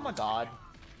longer Yeah, one. I'm a god.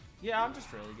 Yeah, I'm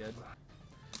just really good.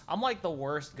 I'm like the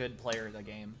worst good player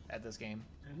at this game.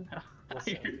 I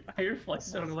hear Flex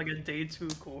sounded like a day 2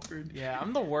 chord. Yeah,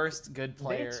 I'm the worst good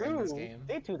player in this game.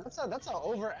 Day 2, that's an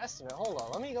overestimate. Hold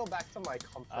on, let me go back to my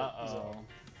comfort zone.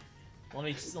 Let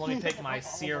me pick my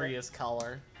serious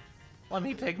color. Let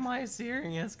me pick my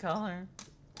serious color.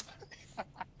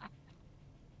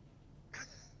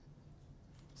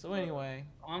 So anyway,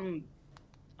 I'm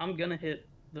gonna hit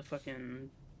the fucking.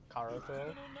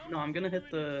 Karuto. No, I'm gonna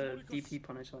hit the DP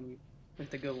punish on you, like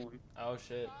the good one. oh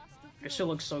shit. It should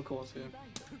look so cool too,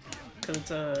 cause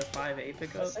it's a 5-8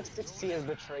 pickup. 660 has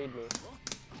betrayed me.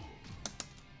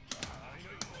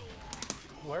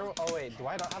 Where? Oh wait, do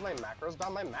I not have my macros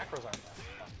down? My macros aren't down.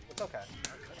 Oh, it's okay.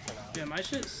 For now. Yeah, my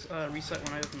shit's reset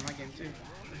when I open my game too.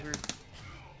 It's weird.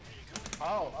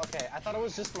 Oh, okay. I thought it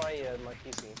was just my my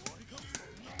PC.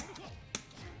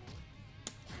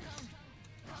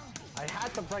 I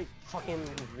had the right fucking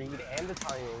read and the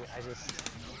timing. I just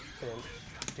couldn't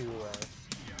do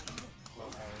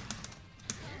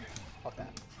fuck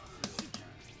that.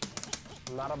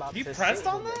 I'm not about You to pressed sit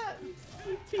on with that?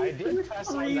 it. I did press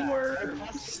on Three that. words. I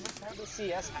pressed before the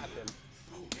CS happened.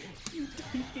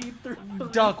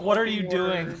 Duck, what are you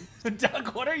doing?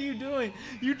 Duck, what are you doing?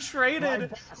 You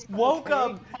traded, woke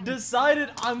up, decided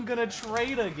I'm gonna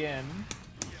trade again.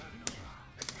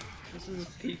 This is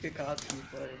peak Akatsuki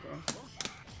play, bro.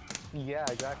 Yeah,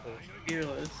 exactly.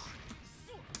 Fearless.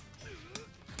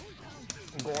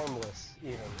 Gormless,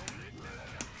 even.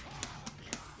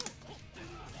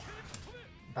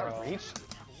 Out of reach?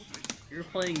 You're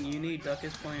playing Uni, Duck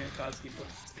is playing Akatsuki play.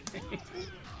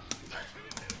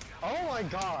 Oh my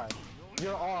god!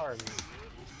 Your arms.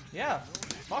 Yeah,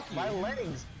 fuck you. My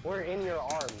legs were in your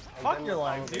arms. And Fuck then your the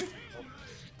legs, arms- dude.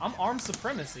 I'm arm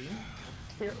supremacy.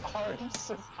 Your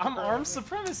arms. I'm arm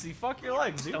supremacy. Fuck your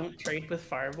legs, dude. Don't trade with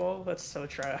Fireball? That's so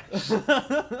trash.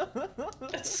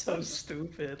 That's so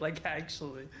stupid. Like,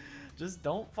 actually. Just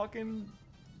don't fucking.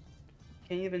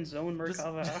 Can't even zone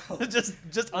Merkava out. just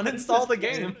uninstall the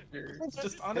game. It's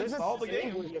Just There's a uninstall the thing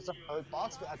game. where there's a hurt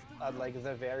box at like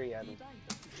the very end,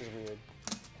 which is weird.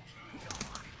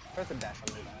 Press the dash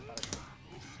on that.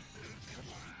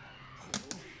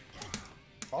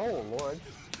 Oh lord.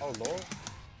 Oh lord.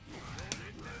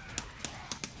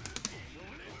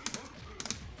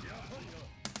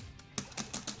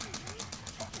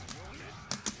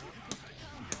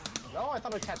 No, I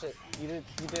thought I'd catch it. You did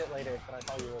it later, but I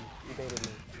thought you would. You baited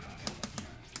me.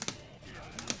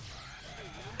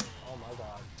 Oh my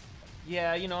god.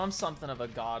 Yeah, you know, I'm something of a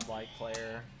godlike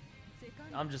player.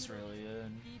 I'm just really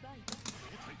good.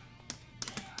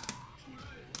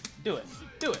 Do it.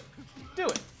 Do it. Do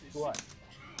it. What?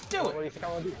 Do What do it. you think I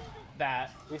want to do?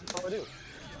 That. What do you think I want to do?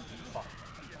 Fuck.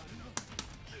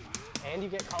 And you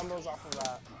get combos off of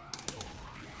that.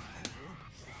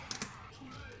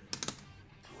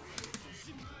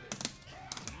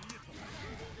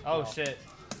 Oh No. shit.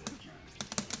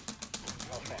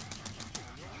 Okay.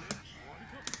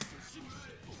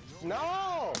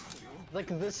 No! Like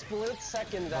the split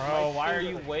second that Bro, my why are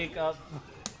finger- you wake up?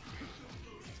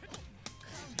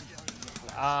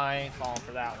 I ain't falling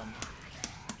for that one.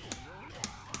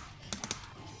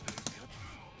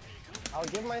 I'll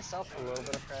give myself a little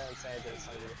bit of credit and say I did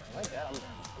something different. Like that,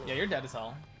 I'm Yeah, you're dead as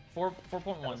hell.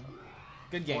 4.1.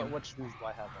 Good game. Which do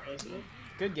I have?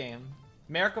 Good game.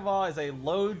 Merkava is a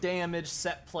low damage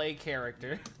set play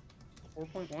character.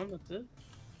 4.1, that's it?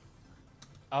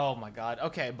 Oh my god.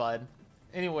 Okay, bud.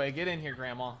 Anyway, get in here,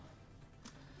 Grandma.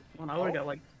 Well, I would've got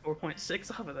like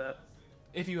 4.6 off of that.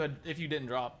 If you didn't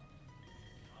drop.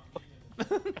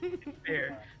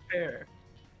 Fair. Fair.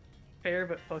 Fair,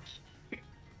 but fuck you.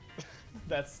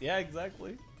 That's yeah,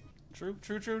 exactly. True.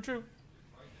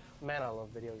 Man, I love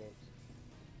video games.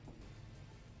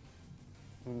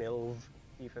 Milv,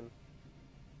 even.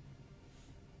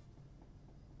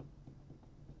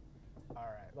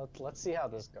 Alright, let's see how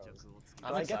this goes.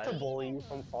 I'm Do I get to excited. bully you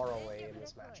from far away in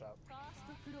this matchup?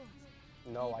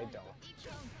 No, I don't.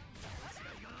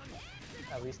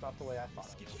 At least not the way I thought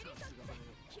I would.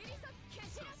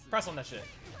 Press on that shit.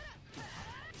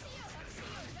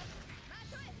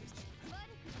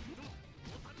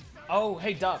 Oh,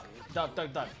 hey, Duck. Duck.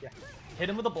 Yeah. Hit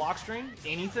him with a block string,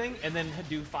 anything, and then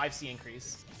do 5C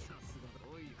increase.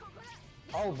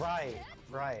 Oh, right.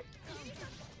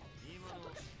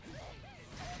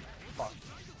 Fuck.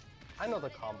 I know the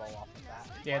combo off of that.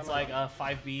 Yeah, it's Why am like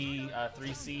I a 5B,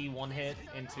 3C, one hit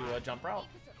into a jump route.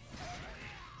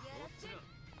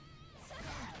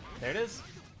 There it is.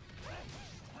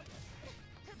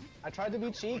 I tried to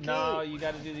be cheeky. No, you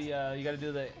gotta do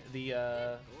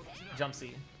the jump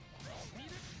C.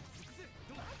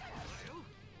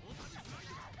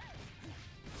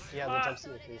 Yeah, the jump C,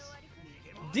 please.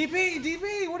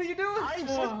 DP, what are you doing? I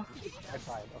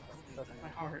tried. Okay. My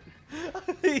heart.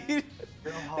 It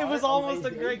was almost a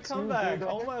Amazing. great comeback.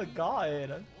 Oh my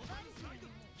god.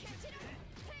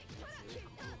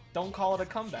 Don't call it a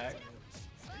comeback.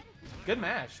 Good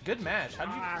match.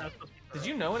 How'd you? Did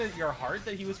you know in your heart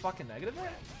that he was fucking negative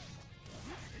there?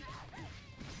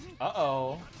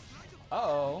 Uh-oh.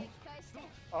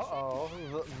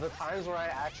 The times where I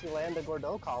actually land a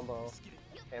Gordeau combo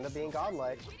end up being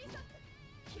godlike.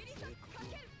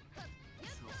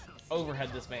 Overhead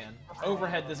this man.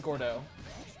 Overhead this Gordeau.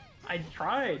 I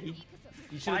tried.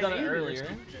 You should have done it 580 or earlier.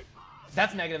 something.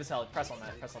 That's negative as hell. Press on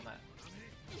that. Press on that.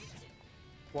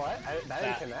 What? That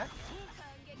didn't connect?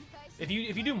 If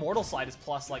you do Mortal Slide, it's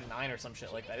plus like 9 or some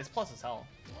shit like that. It's plus as hell.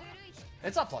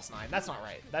 It's not plus 9. That's not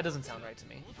right. That doesn't sound right to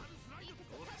me.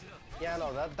 Yeah,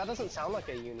 no, that doesn't sound like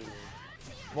a uni move.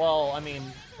 Well, I mean,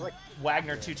 Like,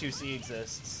 Wagner 22C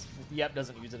exists. Yep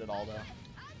doesn't use it at all though.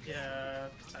 Yeah,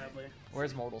 sadly.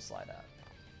 Where's Mortal Slide at?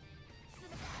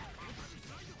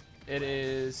 It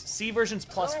is C version's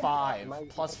plus 5.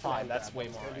 Plus 5. That's way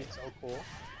more right. So cool.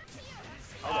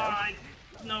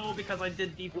 No, because I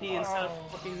did DP instead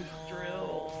of fucking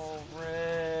drill. Oh,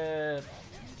 rip.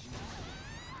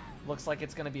 Looks like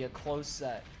it's gonna be a close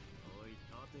set.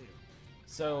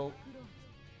 So,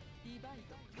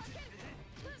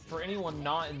 for anyone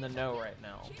not in the know right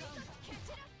now,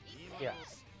 Yes.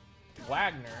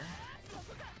 Wagner,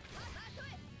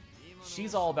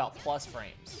 she's all about plus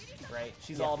frames, right?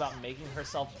 She's all about making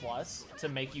herself plus to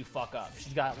make you fuck up.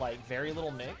 She's got like very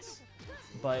little mix,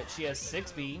 but she has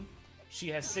 6B. She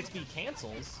has 6B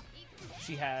cancels.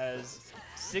 She has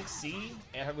 6C,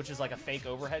 which is like a fake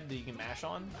overhead that you can mash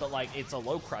on, but like it's a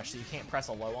low crush, so you can't press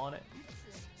a low on it.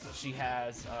 She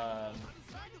has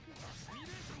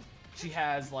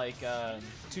like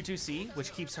 22C,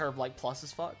 which keeps her like plus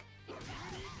as fuck.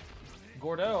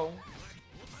 Gordeau,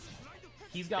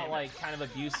 he's got like kind of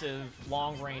abusive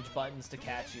long range buttons to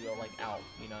catch you like out,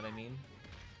 you know what I mean?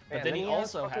 But then he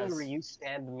also has Ryu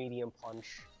stand medium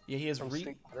punch. Yeah, he has from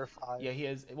Street Fighter 5. Yeah, he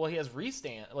has. Well, he has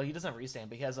restand. Well, he doesn't have restand,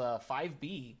 but he has a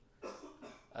 5B.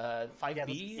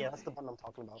 5B. Yeah, that's the button I'm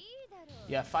talking about.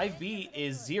 Yeah, 5B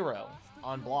is 0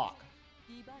 on block.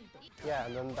 Yeah,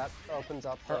 and then that opens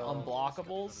up her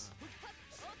unblockables.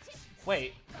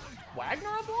 Wait, Wagner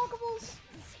unblockables?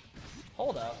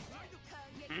 Hold up.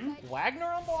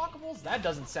 Wagner unblockables? That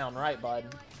doesn't sound right, bud.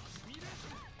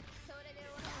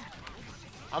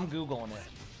 I'm googling it.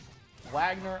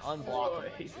 Wagner unblockable. Oh, I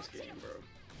hate this game,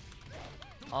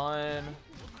 bro.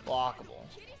 Unblockable.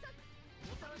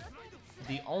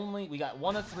 We got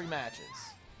 1 of 3 matches.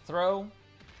 Throw,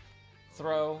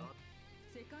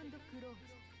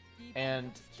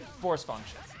 and force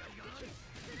function.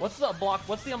 What's the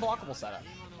unblockable setup?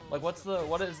 Like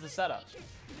what is the setup?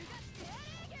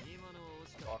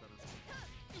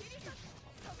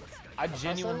 I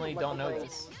genuinely don't know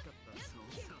this.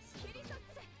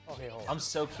 Okay, hold on. I'm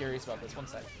so curious about this. 1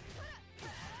 sec.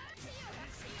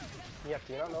 Yeah,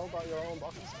 do you not know about your own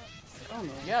unblockable setup? I don't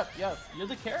know. Yep. You're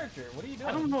the character. What are you doing?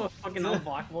 I don't know a fucking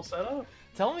unblockable setup.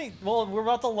 Tell me. Well, we're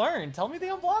about to learn. Tell me the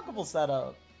unblockable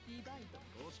setup.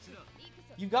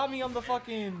 You got me on the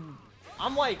fucking.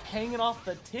 I'm like hanging off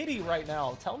the titty right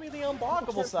now. Tell me the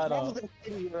unblockable setup. The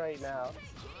titty right now.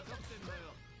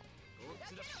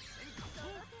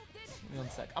 Give me 1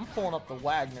 sec. I'm pulling up the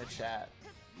Wagner chat.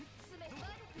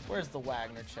 Where's the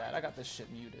Wagner chat? I got this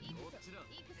shit muted.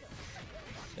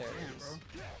 There it is.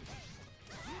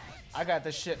 I got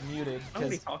this shit muted I'm gonna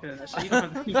be because talking to that shit. You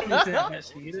don't have to have that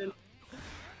shit muted.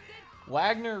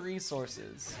 Wagner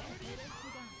resources.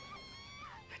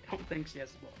 I don't think she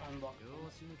has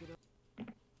unblockable.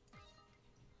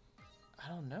 I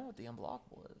don't know what the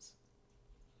unblockable is.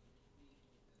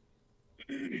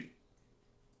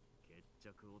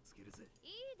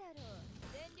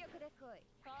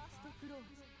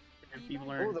 And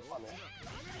people are. Oh, the funnel.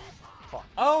 Fuck.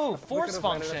 Oh, force could've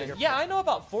ran it at a function. bigger Yeah, I know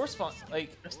about force function.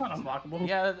 Like, That's not unblockable.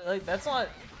 yeah, like that's not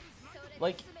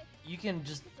like you can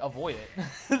just avoid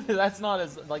it. That's not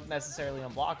as like necessarily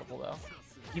unblockable though.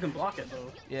 You can block it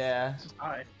though. Yeah, It's just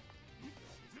high.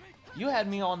 you had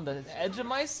me on the edge of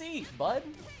my seat, bud.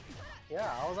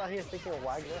 Yeah, I was out here thinking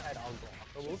Wagner had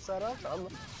unblockable setups. I'm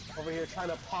over here trying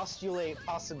to postulate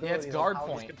possibilities. Yeah, it's guard of how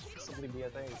point. This could possibly be a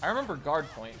thing. I remember guard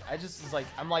point. I just was like,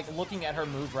 I'm like looking at her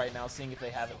move right now, seeing if they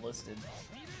have it listed.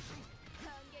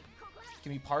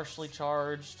 Can be partially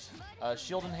charged,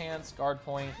 shield enhanced, guard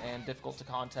point, and difficult to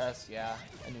contest. Yeah,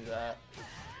 I knew that.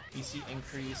 BC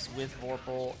increase with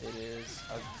Vorpal. It is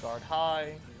a guard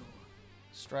high,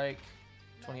 strike,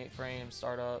 28 frames,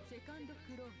 startup.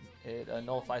 It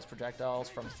nullifies projectiles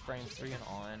from frames 3 and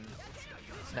on.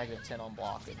 It's negative 10 on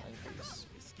block and increase.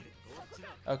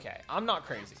 Okay, I'm not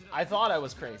crazy. I thought I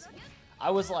was crazy.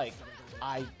 I was like,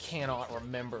 I cannot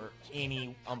remember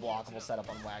any unblockable setup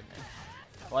on Wagner.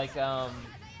 Like,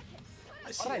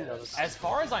 as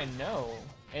far as I know,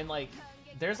 and like,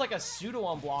 there's like a pseudo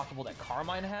unblockable that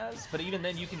Carmine has, but even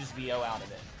then you can just VO out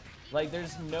of it. Like,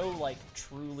 there's no like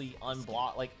truly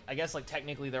unblock. Like, I guess like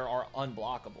technically there are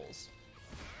unblockables.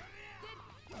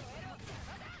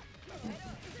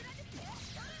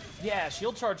 Yeah,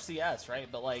 shield charge CS, right?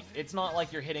 But like, it's not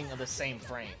like you're hitting the same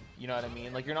frame. You know what I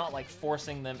mean? Like, you're not like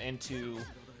forcing them into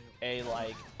a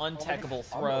like untechable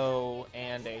throw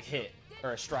and a hit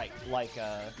or a strike like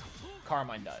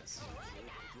Carmine does.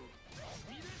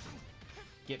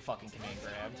 Get fucking command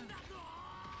grabbed.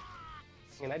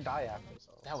 I mean, I die after, so.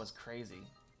 That was crazy.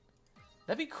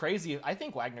 That'd be crazy. I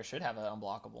think Wagner should have an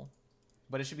unblockable,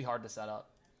 but it should be hard to set up.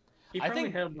 He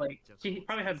probably had like he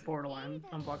probably had borderline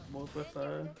unblockables with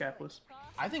capless.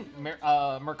 I think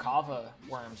Merkava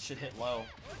worms should hit low.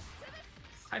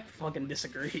 I fucking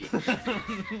disagree.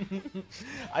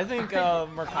 I think I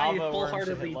Merkava worms should hit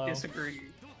wholeheartedly low. disagree.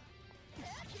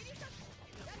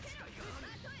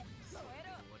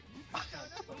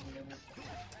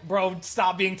 Bro,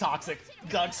 stop being toxic.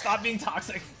 Doug, stop being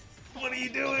toxic. What are you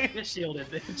doing? Get shielded,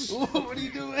 bitch. What are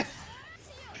you doing?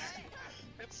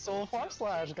 It's Soul Force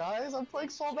Slash, guys. I'm playing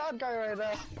Soul Bad Guy right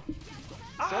now.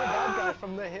 Soul Bad Guy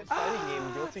from the hit fighting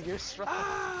game, Guilty Gear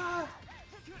Strive.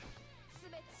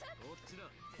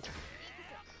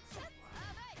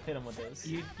 Hit him with this.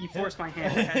 You forced my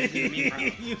hand. I had to do the meme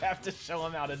route. You have to show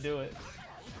him how to do it.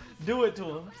 Do it to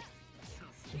him.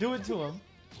 Do it to him.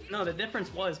 No, the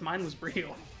difference was mine was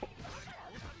real.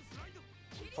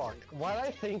 Fuck. Why did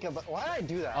I think about? Why did I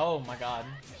do that? Oh my god.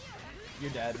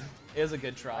 You're dead. It was a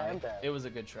good try. I am dead. It was a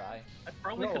good try. I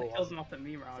probably No, could it have killed him off the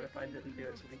meme route if I didn't do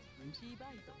it so many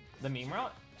times. The meme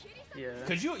route? Yeah.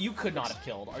 Cause you could not have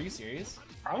killed. Are you serious?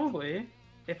 Probably.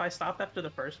 If I stopped after the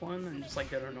first one and just like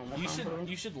did a normal combo.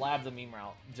 You should lab the meme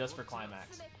route just for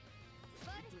climax.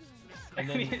 I And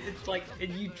then mean, it's like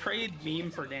you trade meme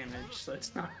for damage, so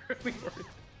it's not really worth it.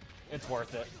 it's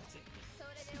worth it.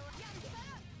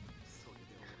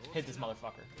 Hit this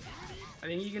motherfucker. I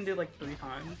think you can do like 3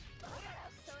 times.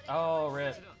 Oh,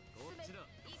 rip.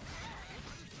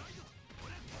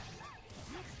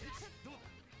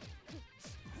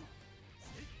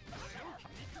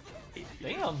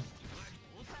 Damn.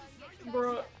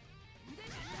 Bruh.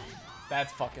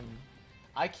 That's fucking...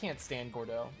 I can't stand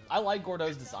Gordeau. I like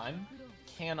Gordeau's design.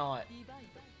 Cannot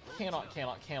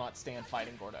stand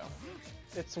fighting Gordeau.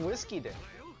 It's whiskey dick.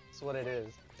 That's what it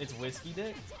is. It's whiskey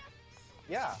dick?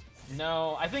 Yeah.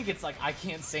 No, I think it's like I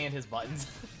can't stand his buttons.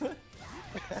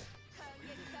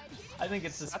 I think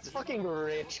it's just... That's fucking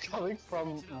rich coming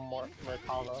from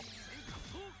Merkava.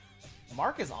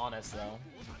 Mark is honest, though.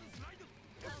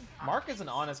 Mark is an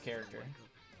honest character.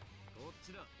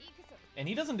 And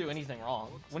he doesn't do anything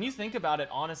wrong. When you think about it,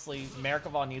 honestly,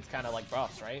 Merkava needs kind of like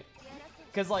buffs, right?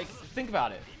 Because, like, think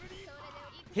about it.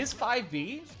 His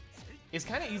 5B is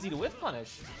kind of easy to whiff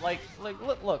punish. Like,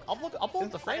 look, I'll pull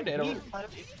up the frame data.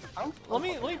 Let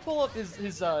me pull up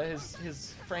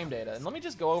his frame data, and let me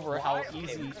just go over how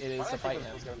easy it is to fight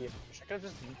him. I could have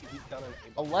just done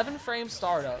it. 11 frame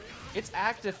startup. It's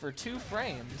active for 2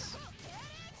 frames,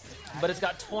 but it's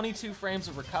got 22 frames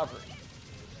of recovery.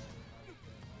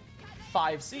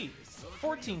 5 Cs.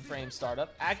 14 frame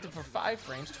startup, active for 5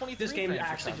 frames, 23 This game frames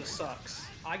actually recovery. just sucks.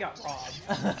 I got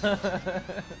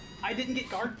robbed. I didn't get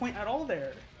guard point at all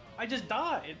there. I just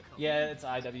died. Yeah, it's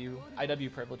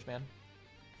IW privilege, man.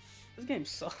 This game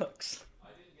sucks.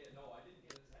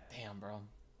 Damn, bro.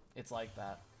 It's like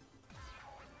that.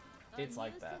 It's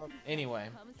like that. Anyway,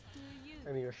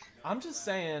 Anyway. I'm just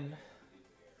saying,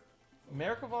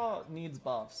 Merkava needs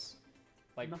buffs.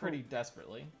 Like, No. pretty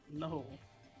desperately. No.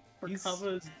 He's-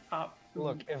 Merkava's top.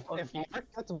 Look, if Mark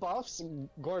gets buffs,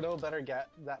 Gordeau better get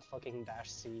that fucking dash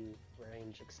C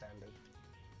range extended.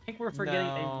 I think we're forgetting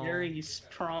No. a very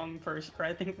strong person.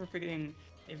 I think we're forgetting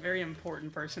a very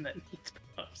important person that needs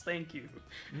buffs. Thank you.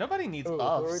 Nobody needs Who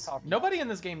are we buffs. talking Nobody in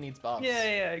this game needs buffs.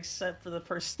 Yeah, except for the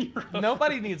person. you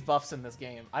Nobody needs buffs in this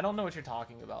game. I don't know what you're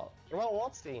talking about. What about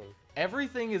Waldstein?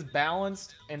 Everything is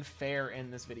balanced and fair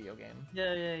in this video game.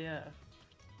 Yeah.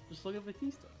 Just look at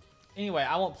Batista. Anyway,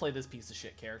 I won't play this piece of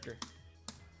shit character.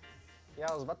 Yeah,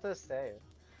 I was about to say.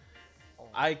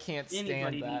 I can't stand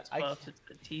Anybody that. needs buffs, it's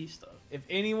Batista. If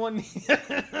anyone...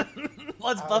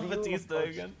 Let's How buff do you Batista approach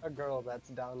again. A girl that's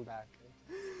down back.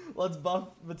 Let's buff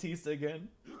Batista again.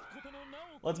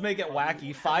 Let's make it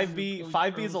wacky.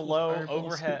 5B is a low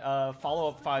overhead.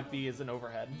 Follow-up 5B is an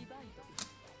overhead.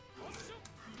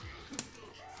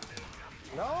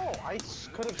 No, I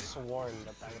could have sworn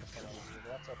that would have been on the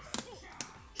That's okay.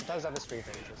 It does have a street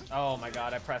ranges. Oh my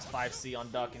god, I pressed 5C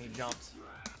on Duck and he jumped.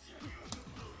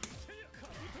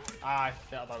 Ah, I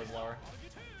thought it was lower.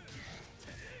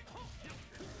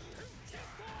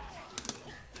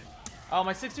 Oh,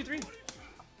 my 623.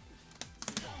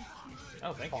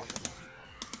 Oh, thank you.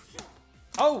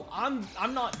 Oh,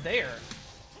 I'm not there.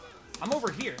 I'm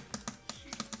over here.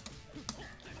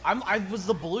 I was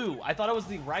the blue. I thought I was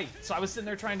the right. So I was sitting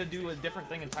there trying to do a different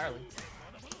thing entirely.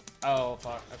 Oh,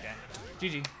 fuck. Okay.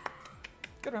 GG.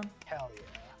 Good round. Hell yeah.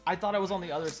 I thought I was on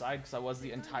the other side because I was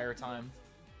the entire time.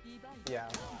 Yeah.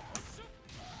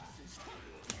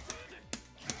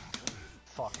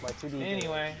 Fuck, my 2D.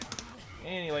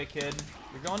 Anyway, kid,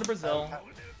 you're going to Brazil.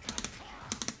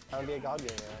 Time to be a god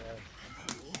gamer. Yeah.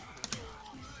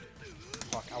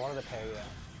 Fuck, I wanted to parry that.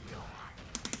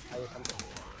 How you come to?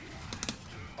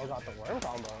 Oh god, the worm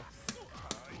combo.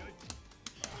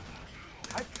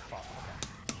 Fuck, okay.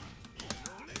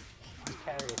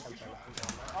 Parry attempts are not.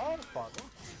 Oh fuck.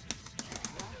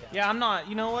 Yeah, I'm not.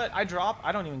 You know what? I drop.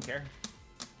 I don't even care.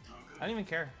 I don't even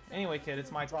care. Anyway, kid, it's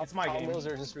my game. Combos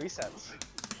are just resets.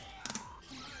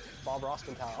 Bob Ross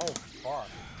can tell. Oh fuck.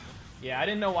 Yeah, I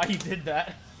didn't know why he did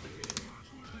that.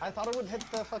 I thought it would hit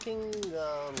the fucking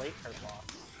late card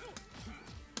box.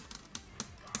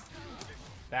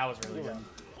 That was really good.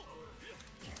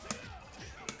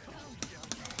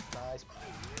 Nice.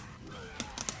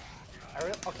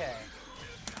 Okay.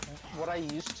 What I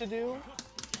used to do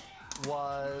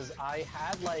was I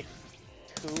had like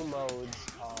 2 modes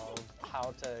of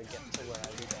how to get to where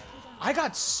I began. I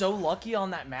got so lucky on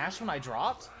that mash when I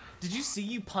dropped. Did you see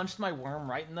you punched my worm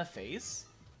right in the face?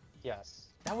 Yes.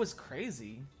 That was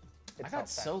crazy. I got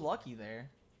so lucky there.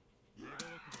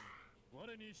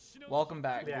 Welcome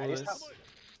back, Lewis.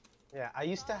 Yeah, I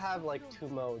used to have like 2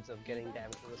 modes of getting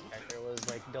damage to this character. It was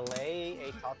like delay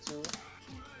a Tatsu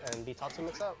and Bitatsu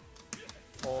mix up,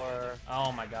 or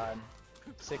oh my god,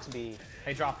 6B.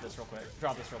 Hey, drop this real quick.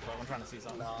 Drop this real quick. I'm trying to see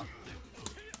something. Nah.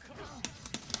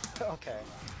 Okay.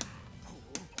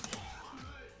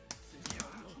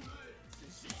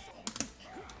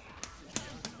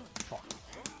 Fuck.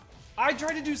 I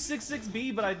tried to do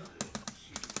 6-6B, but I.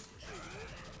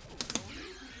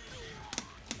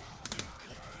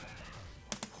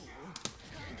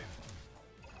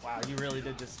 Wow, you really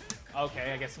did just...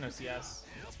 Okay, I guess no CS.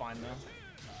 It's fine, though.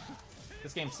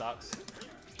 This game sucks.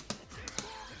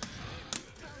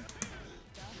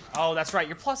 Oh, that's right.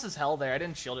 Your plus is hell there. I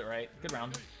didn't shield it right. Good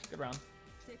round. Good round.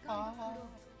 Oh,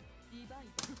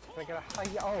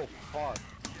 fuck.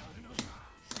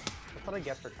 That's what I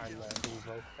get for trying to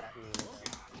invoke that meme.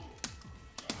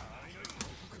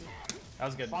 That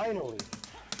was good. Finally!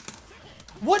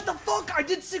 What the fuck? I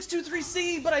did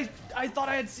 623C, but I thought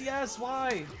I had CS.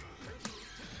 Why?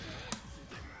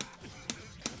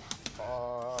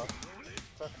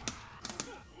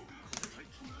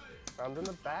 Round in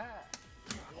the back.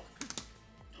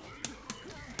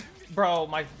 Bro,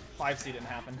 my 5C didn't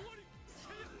happen.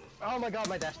 Oh my god,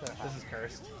 my dash didn't happen. This is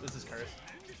cursed. This is cursed.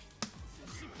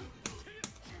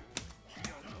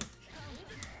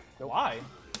 Nope. Why?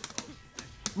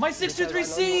 My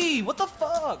 623C! What the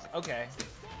fuck? Okay.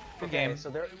 Good game. So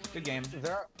there, good game.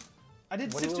 I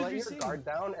did 623C. When you let your guard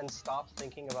down and stop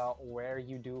thinking about where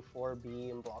you do 4B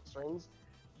and block strings,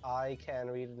 I can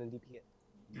read it and DP it.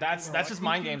 That's just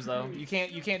mind games though. You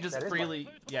can't just freely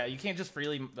you can't just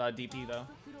freely DP though.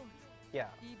 Yeah.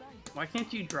 Why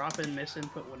can't you drop and miss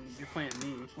input when you're playing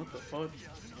me? What the fuck?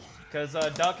 Because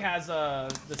Duck has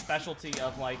the specialty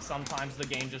of like sometimes the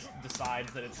game just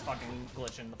decides that it's fucking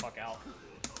glitching the fuck out.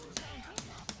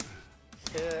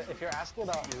 If you're asking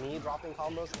about me dropping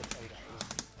combos, it's MJ.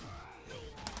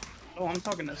 Oh, I'm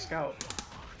talking to Scout.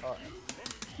 Alright.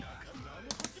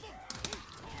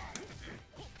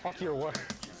 Fuck your work.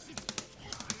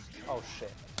 Oh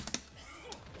shit.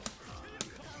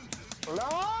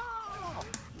 No!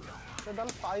 They're done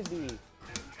 5B.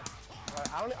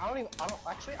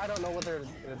 I don't know whether it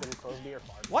would have been close B or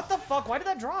far. What the fuck? Why did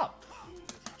that drop?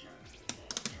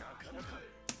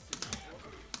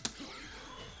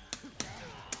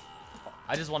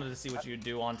 I just wanted to see what you'd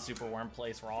do on Super Worm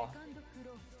Place Raw.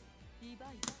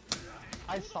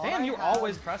 I thought Damn, you're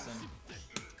always pressing.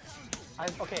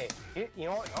 Okay, you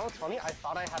know what's funny? I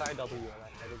thought I had IW and I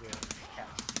tried to do it. Yeah.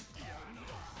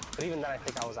 But even then, I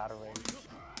think I was out of range.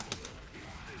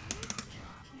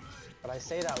 But I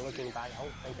say that looking back, I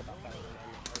don't think about that.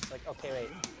 It's like, okay, wait,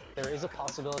 there is a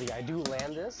possibility I do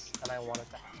land this, and I want it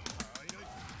to happen.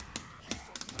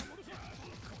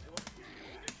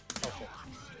 Oh shit.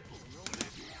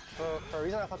 For a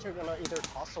reason, I thought you were gonna either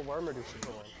toss a worm or do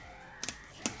super worm.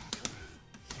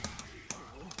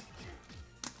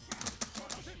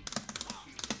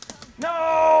 No!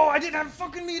 I didn't have a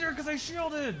fucking meter because I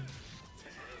shielded!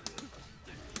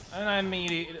 And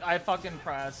I fucking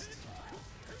pressed.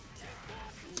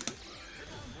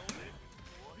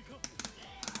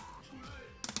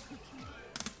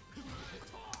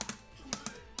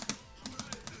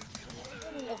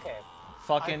 Okay.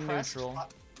 Fucking neutral.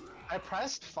 I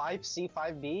pressed 5C,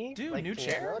 5B. Dude, like new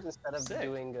chair? instead of Sick.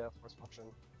 doing force function.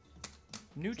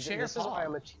 New So chair. this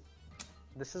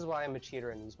is why I'm a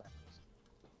cheater and use macros.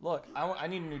 Look, I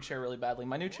need a new chair really badly.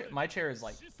 My chair is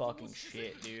like fucking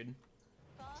shit, dude.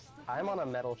 I'm on a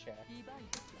metal chair.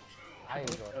 I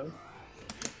enjoy it.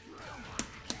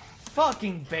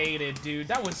 Fucking baited, dude.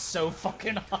 That was so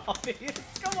fucking obvious.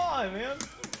 Come on, man.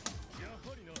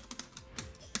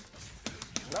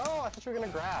 No, I thought you were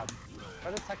gonna grab.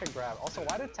 Why did Tekka grab? Also,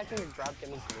 why did Tekka grab get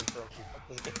me to neutral? Fuck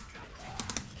this game.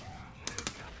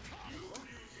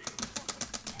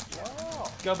 No.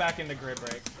 Go back into grid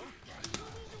break.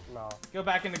 No. Go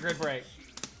back into grid break.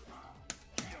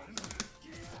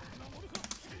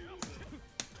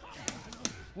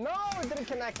 No, it didn't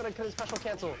connect, but I couldn't special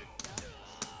cancel.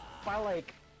 By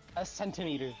like a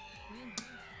centimeter.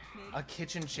 A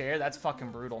kitchen chair? That's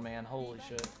fucking brutal, man. Holy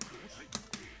shit.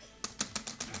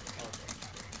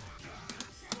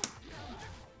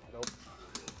 Nope.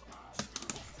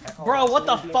 Bro, what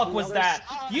the fuck was that?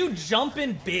 You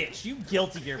jumping bitch. You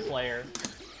Guilty Gear player.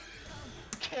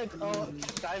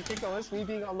 Dive kick OS me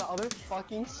being on the other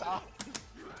fucking side.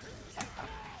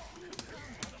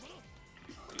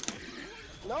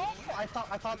 No, I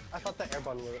thought the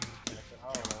airborne was connected.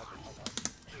 I don't know what the fuck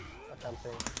I was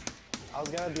attempting. I was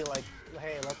gonna be like,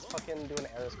 hey, let's fucking do an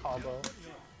Ares combo.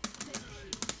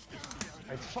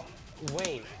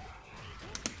 Wait.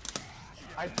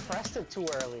 I pressed it too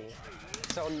early.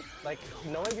 So, like,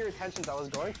 knowing your intentions, I was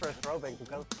going for a throwback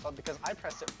because I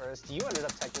pressed it first. You ended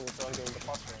up technically throwing getting the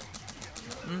plus range.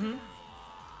 Mm-hmm.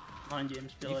 Mind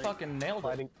games be You like... fucking nailed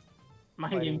it.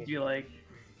 Mind games be like...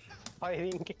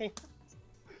 Fighting games.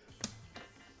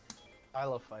 I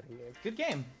love fighting games. Good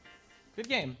game. Good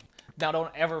game. Now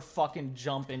don't ever fucking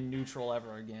jump in neutral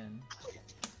ever again.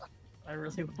 I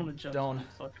really want to jump Don't. in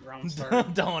fucking round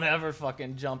start. Don't ever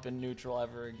fucking jump in neutral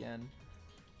ever again.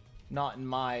 Not in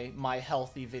my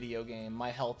healthy video game.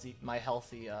 My healthy I'm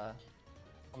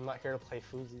not here to play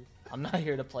foosies. I'm not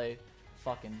here to play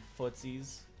fucking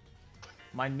footsies.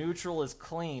 My neutral is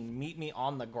clean. Meet me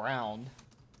on the ground.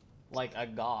 Like a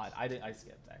god. I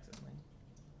skipped access me.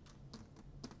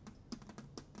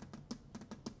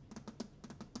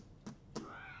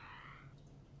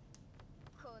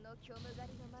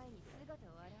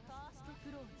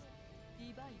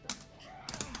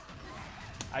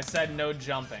 I said no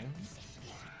jumping.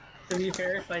 To be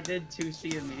fair, if I did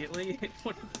 2C immediately, it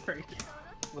would have break.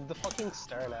 With the fucking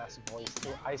stern ass voice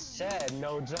too. I said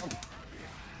no jump.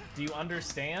 Do you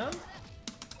understand?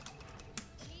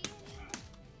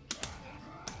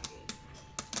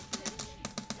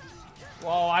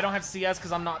 Whoa, I don't have CS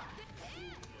because I'm not...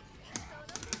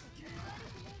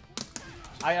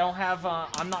 I don't have,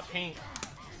 I'm not pink.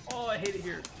 Oh, I hate it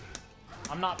here.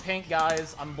 I'm not pink,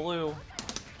 guys. I'm blue.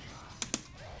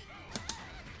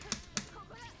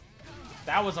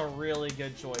 That was a really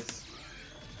good choice.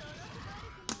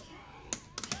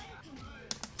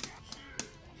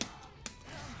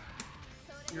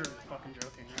 You're fucking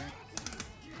joking, right?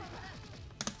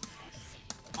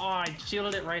 Oh, I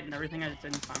shielded it right and everything. I just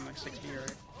didn't time like 6 feet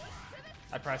right.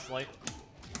 I pressed late.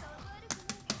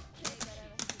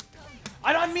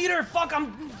 I don't meet her! Fuck,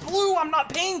 I'm blue! I'm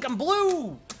not pink! I'm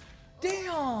blue!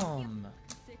 Damn!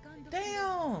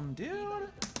 Damn, dude!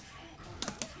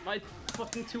 My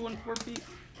fucking 214 feet.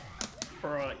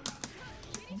 Bro.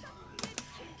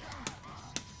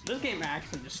 This game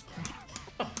actually just...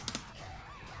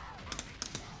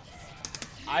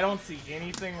 I don't see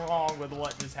anything wrong with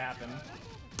what just happened.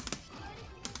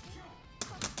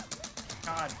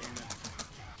 God damn it.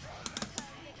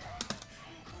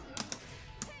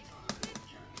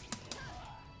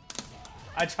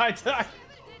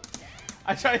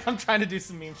 I'm trying to do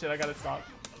some meme shit. I gotta stop.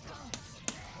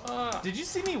 Did you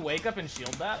see me wake up and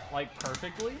shield that, like,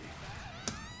 perfectly?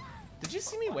 Did you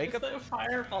see me wake up? The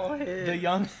fireball hit. The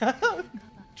young...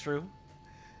 True.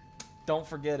 Don't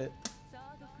forget it.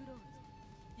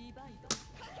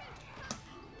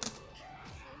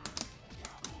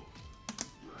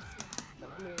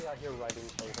 I'm out here writing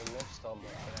code and there's still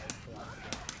more that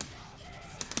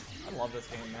I love this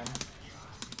game, man.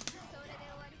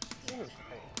 This is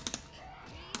great.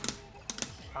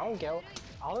 I don't get.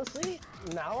 Honestly,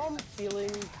 now I'm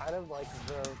feeling kind of like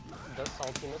the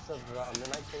saltiness of the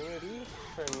Undernight community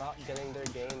for not getting their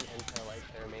game into like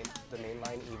the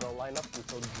mainline Evo lineup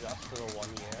until just for the 1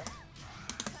 year,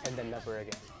 and then never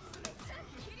again.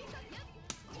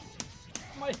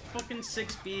 My fucking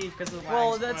 6B because of lag.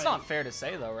 Well, that's not fair to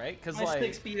say though, right? Because my like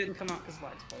 6B didn't come out because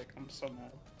lag spike. I'm so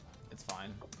mad. it's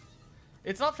fine.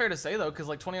 It's not fair to say though, because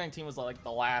like 2019 was like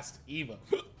the last Evo.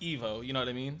 Evo, you know what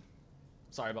I mean?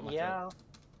 Sorry about my throat.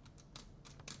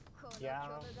 Yeah.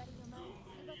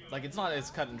 Like it's not as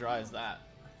cut and dry as that.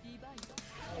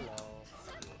 I know.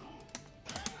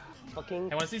 fucking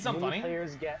Hey, wanna see something many funny?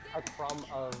 players get a crumb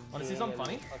of Wanna see being something in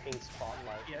funny? fucking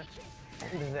spotlight. Yeah.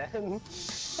 And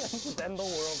then the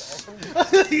world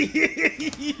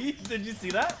ends. Did you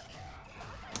see that?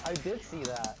 I did see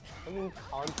that. I mean,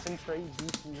 concentrate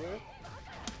defeater.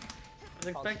 I was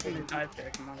expecting a dive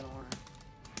pick, I'm not gonna lie.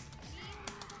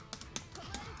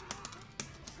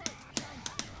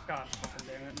 God fucking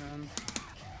damn it, man.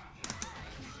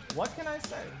 What can I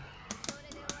say?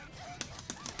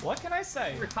 What can I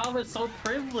say? Rikawa's so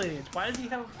privileged. Why does he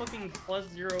have a fucking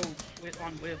 +0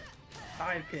 on whip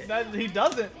dive pick? That he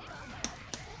doesn't.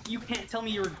 You can't tell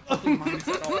me you're fucking minus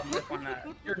at all on whip on that.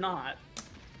 You're not.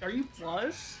 Are you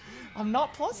plus? I'm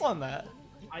not plus on that.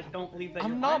 I don't believe that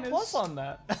you're I'm not minus. plus on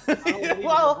that. don't believe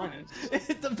Well, you're minus.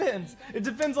 it depends. It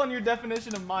depends on your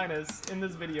definition of minus in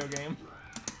this video game.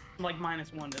 I'm like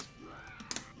 -1 is.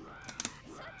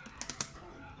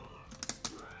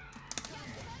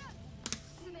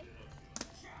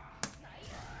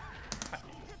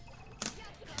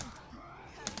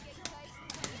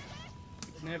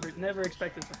 Never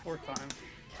expected the 4th time.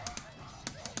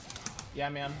 Yeah,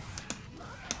 man.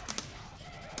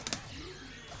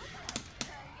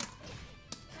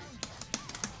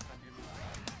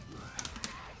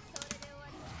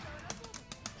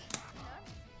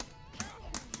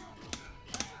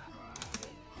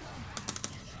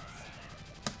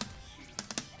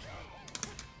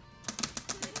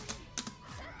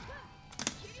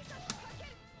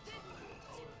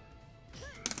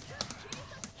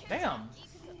 Damn.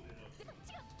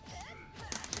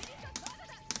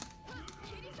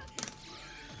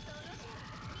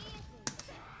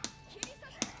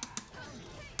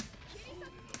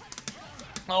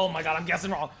 Oh my god, I'm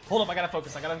guessing wrong. Hold up, I gotta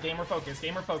focus. I gotta gamer focus.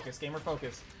 Gamer focus. Gamer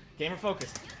focus. Gamer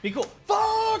focus. Be cool.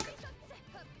 Fuck!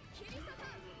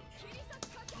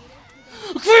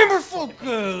 Gamer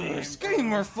focus!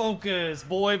 Gamer focus!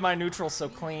 Boy, my neutral's so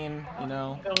clean, you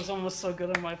know. That was almost so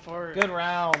good on my part. Good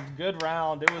round. Good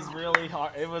round. It was really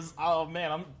hard. It was, oh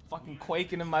man, I'm fucking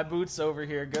quaking in my boots over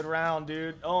here. Good round,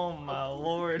 dude. Oh my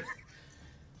lord.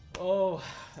 Oh,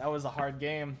 that was a hard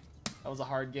game. That was a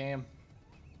hard game.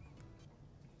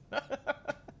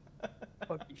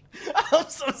 Fuck you. I'm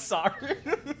so sorry.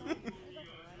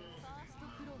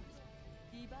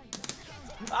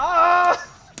 Ah!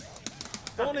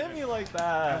 Don't hit me like I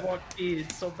that. walked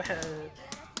speed so bad.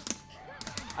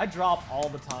 I drop all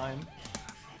the time.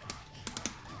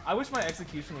 I wish my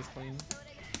execution was clean.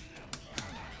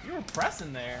 You were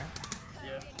pressing there.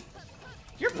 Yeah.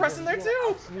 You're pressing there too.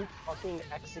 Absolute fucking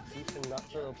execution, not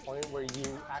to the point where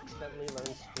you accidentally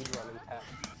learn speedrunning tech.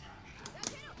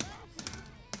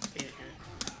 Hate it here.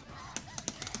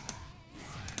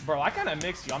 Bro, I kind of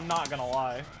mixed you. I'm not gonna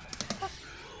lie.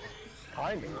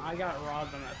 Kinda. I got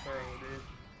robbed on that throw, dude.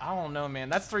 I don't know, man.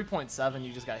 That's 3.7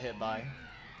 you just got hit by.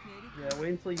 Yeah,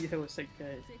 wait until you hit with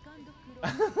 6K.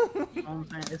 I'm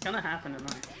saying, it's gonna happen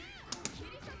tonight.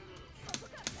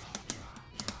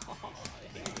 Oh,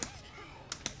 I hate it.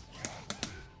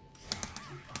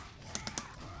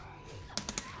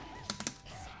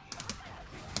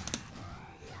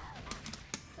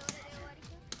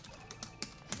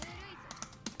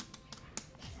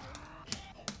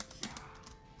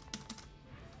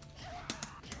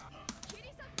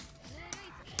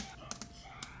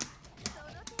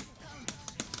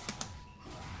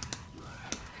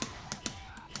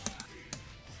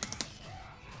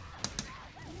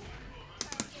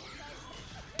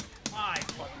 I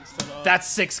fucking stood up. That's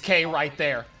 6K right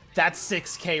there. That's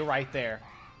 6K right there.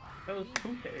 That was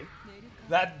 2K.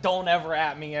 That don't ever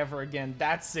at me ever again.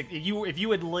 That's sick. If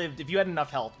you had lived, if you had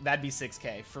enough health, that'd be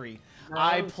 6K free. No,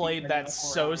 I I was played keeping that it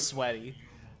so around. sweaty.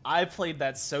 I played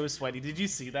that so sweaty. Did you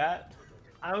see that?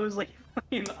 I was like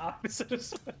in the opposite of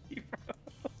sweaty, bro.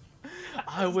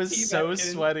 I was so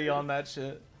sweaty on that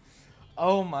shit.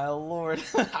 Oh my lord.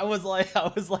 I was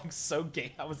like so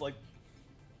gay. I was like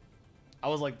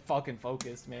fucking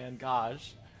focused, man.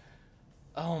 Gosh.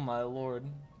 Oh my lord.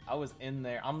 I was in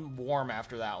there. I'm warm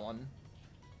after that one.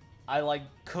 I like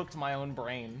cooked my own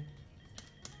brain.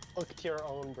 Look to your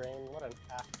own brain. What an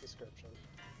apt description.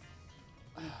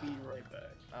 I'll be right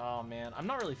back. Oh man, I'm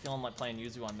not really feeling like playing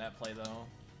Yuzu on net play though.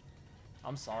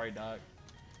 I'm sorry, Duck.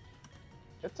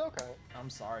 It's okay. I'm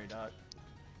sorry, Duck.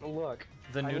 Look,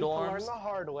 The I need noodle to learn arms. the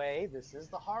hard way. This is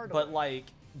the hard way. But like,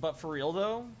 but for real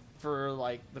though, for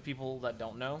like the people that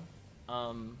don't know,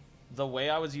 the way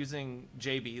I was using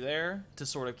JB there to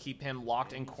sort of keep him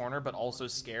locked in corner, but also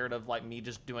scared of like me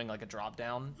just doing like a drop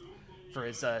down for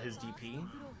his DP.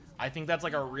 I think that's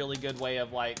like a really good way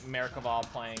of like Merkava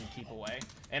playing keep away,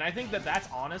 and I think that that's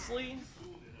honestly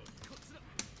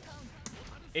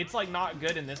it's like not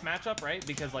good in this matchup, right?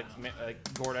 Because like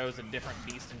Gordo is a different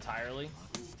beast entirely.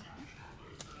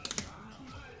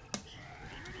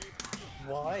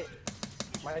 What?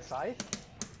 My scythe?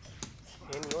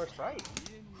 In your strike?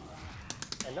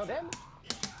 And no damage?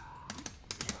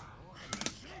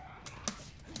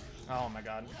 Oh my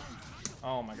god.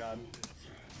 Oh my god.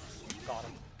 Got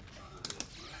him.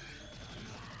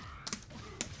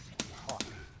 Fuck.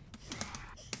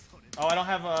 Oh, I don't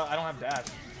have dash.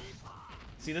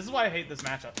 See, this is why I hate this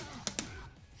matchup.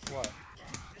 What?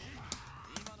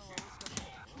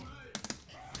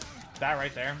 That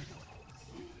right there.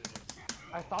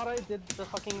 I thought I did the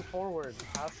fucking forward.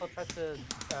 I also tried to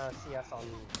CS on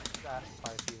that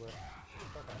fire keyword.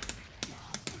 Okay.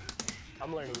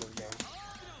 I'm learning this game.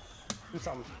 Do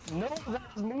something. No, that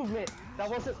was movement. That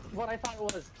wasn't what I thought it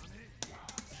was.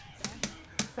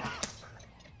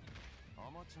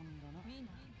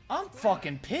 I'm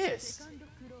fucking pissed.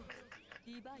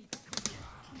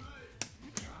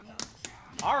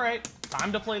 Alright,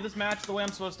 time to play this match the way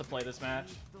I'm supposed to play this match.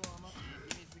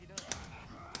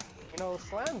 You know,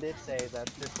 Slam did say that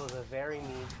this was a very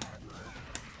neat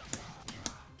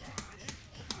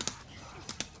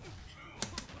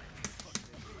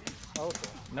okay.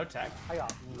 No tech. I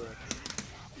got licked.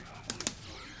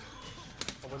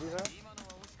 What was he there?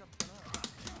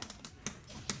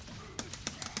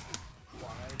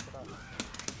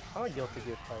 I'm a Guilty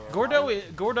Gear player.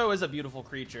 Gordo is a beautiful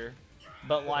creature,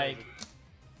 but like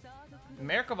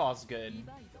Merkavah's good.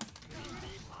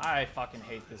 I fucking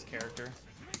hate this character.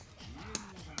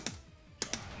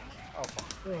 Oh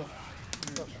fuck. Okay.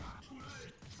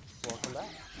 Welcome back.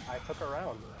 I took a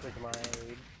round with my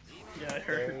Yeah, I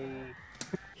heard.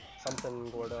 something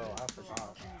Gordo. I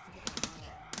forgot.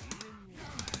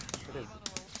 It is.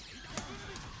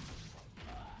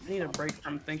 I need a break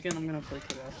from thinking. I'm gonna play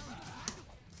today.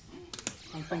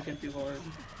 I'm thinking too hard.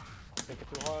 Thinking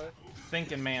too hard.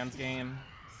 Thinking man's game.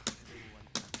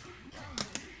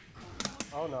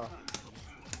 Oh no.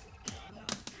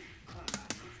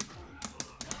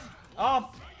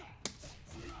 Oh!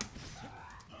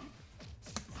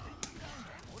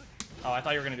 Oh, I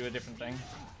thought you were gonna do a different thing.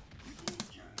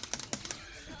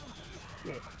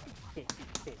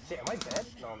 Shit, am I dead?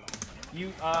 No, I'm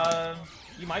not.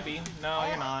 You might be. No,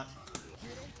 you're not.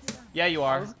 Yeah, you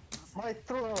are. My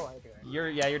throw.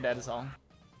 You're dead as hell.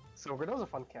 So Gordo's a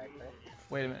fun character.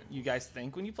 Wait a minute. You guys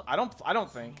think when you play? I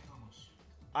don't think.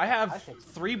 I have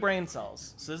 3 brain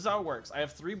cells. So this is how it works. I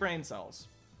have 3 brain cells.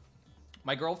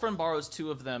 My girlfriend borrows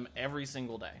 2 of them every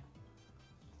single day.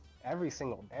 Every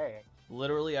single day.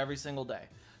 Literally every single day.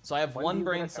 So I have When do one you get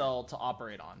brain a turn? cell to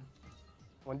operate on.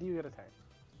 When do you get a turn?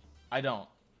 I don't.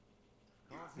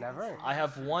 Never. I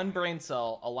have 1 brain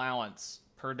cell allowance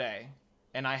per day.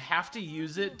 And I have to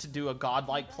use it to do a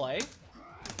godlike play.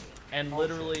 And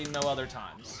literally no other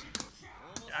times.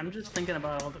 I'm just thinking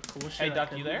about all the cool shit. Hey, I Duck,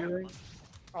 could you be there? doing.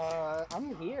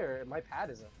 I'm here. My pad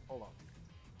isn't. Hold on.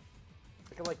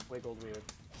 It like wiggled weird.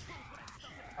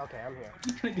 Okay, I'm here.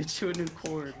 I'm gonna get you a new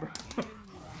cord, bro.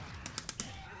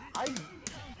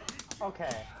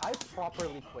 Okay, I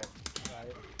properly quit,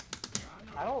 right?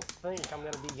 I don't think I'm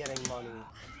gonna be getting money.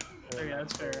 Oh, yeah,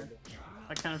 that's fair.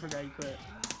 I kind of forgot you quit.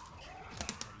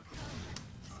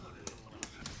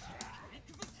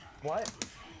 What?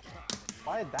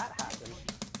 Why did that happen?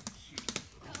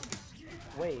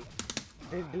 Wait,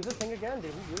 did do the thing again?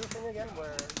 Did we do the thing again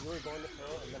where you were going to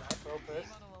throw and then I throw first?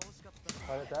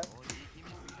 Why did that?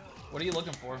 What are you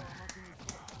looking for?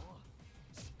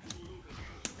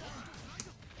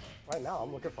 Right now,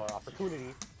 I'm looking for an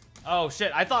opportunity. Oh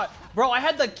shit, I thought... Bro, I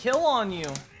had the kill on you!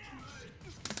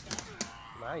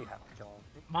 Now you have to kill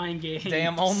him. Mind game.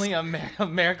 Damn, only a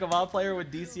Merkavah player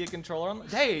with DC a controller on...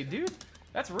 Hey, dude,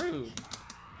 that's rude.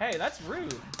 Hey, that's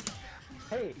rude.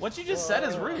 Hey, What you just said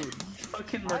is rude.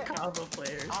 Fucking Merkava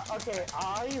players. Okay,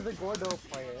 I, the Gordo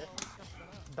player,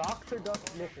 Dr.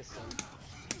 Ducknificent,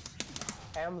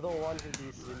 am the one who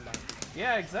DC'd my.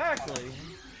 Yeah, exactly.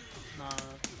 Nah.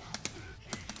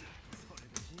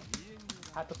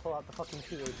 Had to pull out the fucking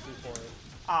PhD for it.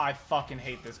 I fucking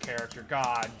hate this character.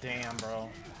 God damn, bro.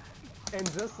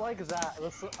 And just like that,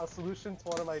 a solution to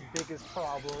one of my biggest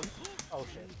problems. Oh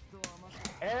shit.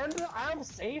 And I'm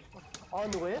safe on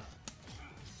whiff.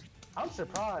 I'm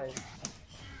surprised.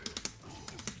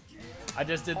 I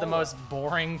just did the most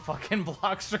boring fucking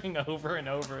block string over and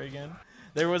over again.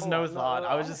 There was no thought.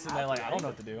 I was just sitting there like, I don't know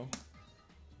what to do.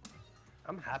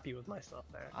 I'm happy with myself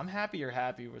there. I'm happy you're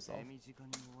happy with yourself.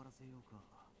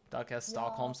 Duck has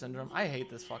Stockholm Syndrome. I hate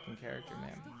this fucking character,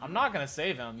 man. I'm not gonna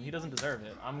save him. He doesn't deserve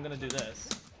it. I'm gonna do this.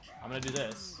 I'm gonna do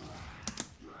this.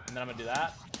 And then I'm gonna do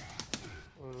that.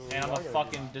 And and I'm gonna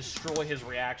fucking destroy his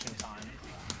reaction time.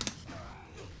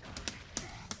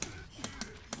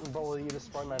 But will you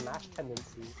destroy my match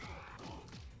tendency?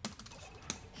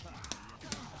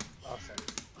 Oh, sorry.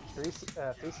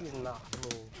 3C's not the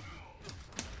move.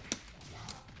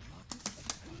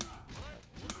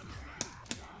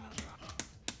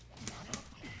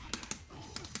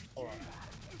 Hold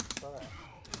on.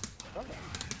 Okay.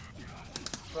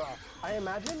 Bro, I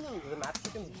imagine the match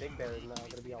against Big Bear is now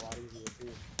gonna be a lot easier too.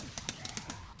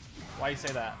 Why you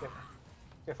say that?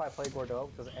 If I play Gordeau,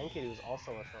 because Enkidu is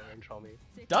also a short range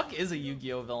homie. Duck is a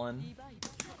Yu-Gi-Oh villain.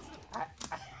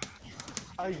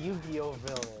 A Yu-Gi-Oh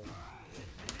villain.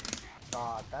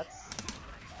 God, that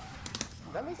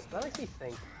makes me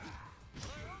think.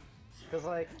 Cause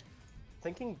like,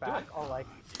 thinking back on like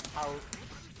how.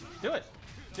 Do it.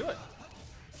 Do it.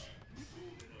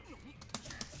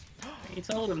 He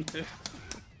told him to.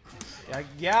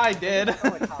 Yeah, I did.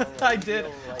 I did.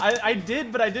 Like, I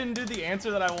did, but I didn't do the answer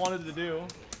that I wanted to do.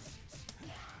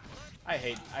 I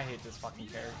hate this fucking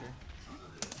character.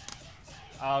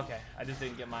 Oh, okay. I just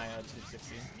didn't get my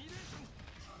 260.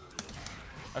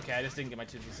 Okay, I just didn't get my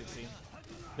 260.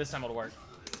 This time it'll work.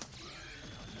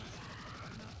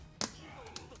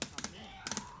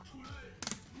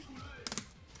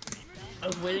 I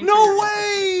was waiting. No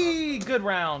way! Good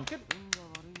round.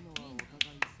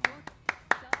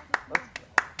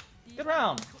 Good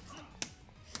round.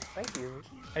 Thank you.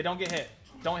 Hey, don't get hit.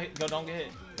 Don't hit. Don't get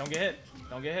hit. Don't get hit.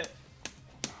 Don't get hit.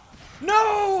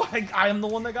 No! I am the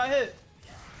one that got hit.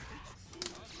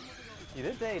 You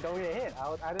did say don't get hit.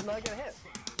 I did not get hit.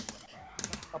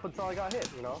 Up until I got hit,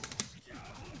 you know?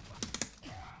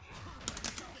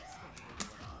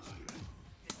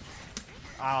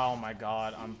 Oh my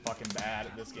god, I'm fucking bad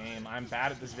at this game. I'm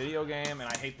bad at this video game, and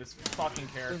I hate this fucking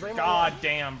character. Rainbow God Light.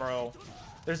 damn, bro.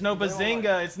 There's no Bazinga.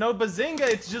 Light. It's no Bazinga.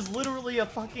 It's just literally a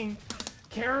fucking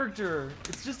character.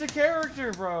 It's just a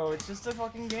character, bro. It's just a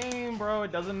fucking game, bro.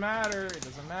 It doesn't matter. It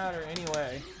doesn't matter.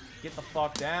 Anyway, get the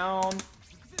fuck down.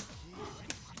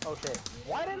 Okay.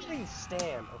 Why didn't he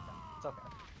stand? Okay, it's okay.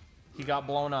 He got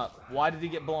blown up. Why did he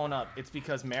get blown up? It's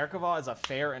because Merkava is a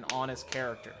fair and honest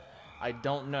character. I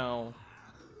don't know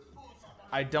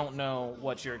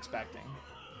what you're expecting.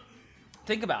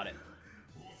 Think about it.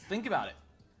 Think about it.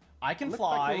 I can I'm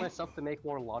fly. expecting myself to make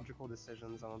more logical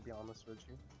decisions, I'm gonna be honest with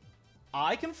you.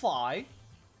 I can fly.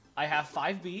 I have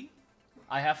 5B.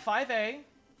 I have 5A.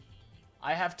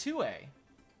 I have 2A.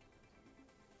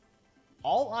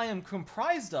 All I am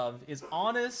comprised of is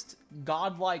honest,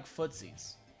 godlike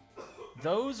footsies.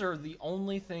 Those are the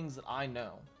only things that I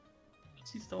know.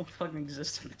 These don't fucking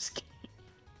exist in this game.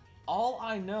 All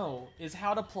I know is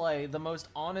how to play the most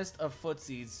honest of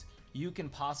footsies you can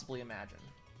possibly imagine.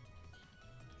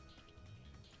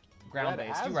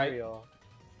 Ground-based, you right?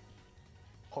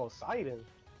 Poseidon.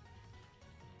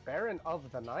 Baron of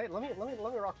the Night? Let me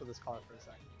rock with this color for a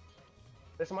second.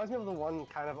 This reminds me of the one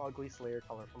kind of ugly Slayer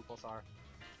color from Pulsar.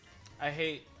 I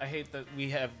hate that we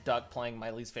have Duck playing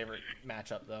my least favorite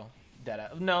matchup though.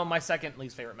 No, my second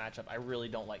least favorite matchup. I really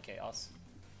don't like Chaos.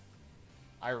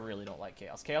 I really don't like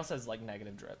Chaos. Chaos has like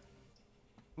negative drip.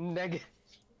 Negative.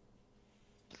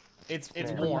 It's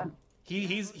Man. warm.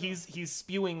 He's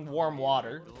spewing warm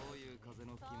water.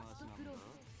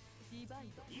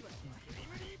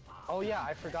 Oh yeah,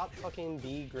 I forgot fucking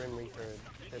the Grim Reaper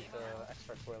did the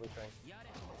extra swirly thing.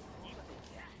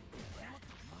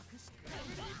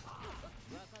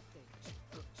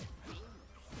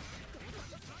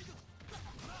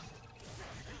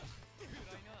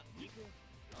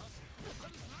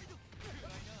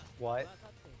 What?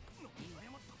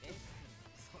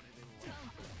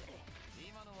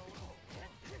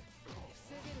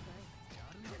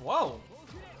 Whoa.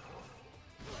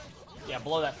 Yeah,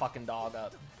 blow that fucking dog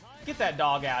up. Get that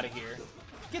dog out of here.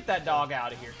 Get that dog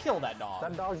out of here. Kill that dog.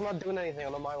 That dog's not doing anything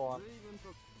on my wall.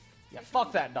 Yeah,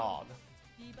 fuck that dog.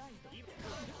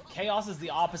 Chaos is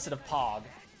the opposite of Pog.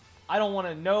 I don't want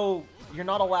to know. You're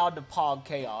not allowed to Pog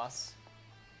Chaos.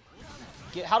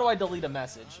 How do I delete a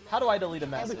message? How do I delete a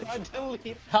message?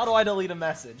 How do I delete a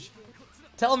message?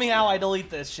 Tell me how I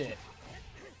delete this shit.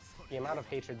 The amount of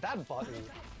hatred. That button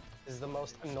is the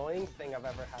most annoying thing I've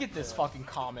ever had. Get this fucking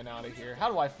comment out of here.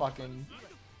 How do I fucking...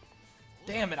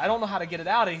 Damn it, I don't know how to get it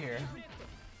out of here.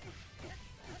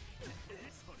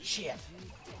 Shit.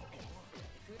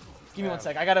 Give me 1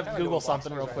 sec. I gotta Google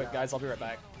something real quick, guys. I'll be right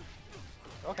back.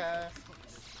 Okay.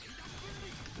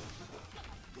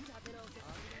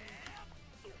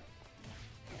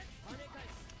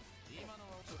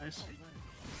 Nice.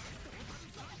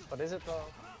 What is it though?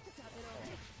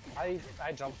 I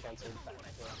jump canceled that.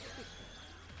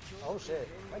 Oh shit.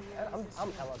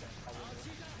 I'm hella dead.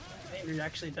 you're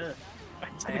actually dead. I I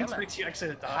didn't am expect you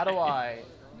actually to die. How do I?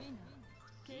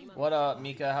 What up,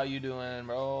 Mika? How you doing,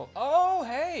 bro? Oh,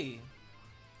 hey.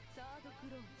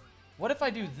 What if I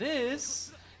do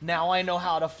this? Now I know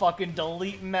how to fucking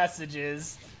delete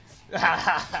messages.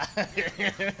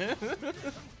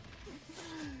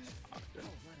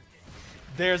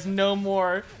 There's no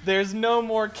more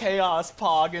chaos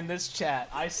pog in this chat.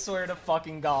 I swear to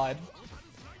fucking God.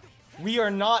 We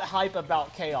are not hype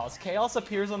about chaos. Chaos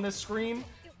appears on this screen,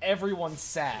 everyone's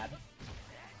sad.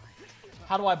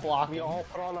 How do I block We him? all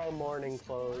put on our morning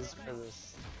clothes for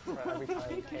this, for every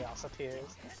time chaos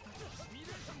appears.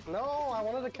 No, I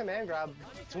wanted a command grab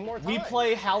 2 more times. We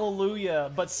play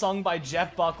Hallelujah, but sung by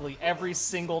Jeff Buckley every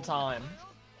single time.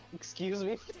 Excuse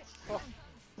me? What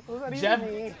does that Jeff,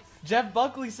 even mean? Jeff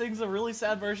Buckley sings a really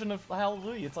sad version of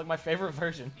Hallelujah. It's like my favorite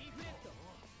version.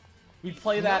 We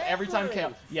play that every time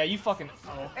chaos. Yeah, you fucking.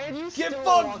 And you Get still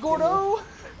fucked, walk Gordo!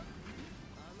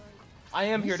 I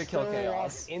am in- here to kill you still walk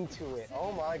chaos. into it.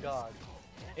 Oh my god.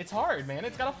 It's hard, man.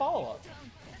 It's got a follow up.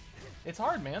 It's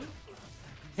hard, man.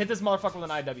 Hit this motherfucker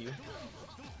with an IW.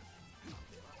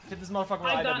 Hit this motherfucker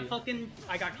with an IW.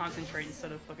 I got concentrate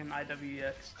instead of fucking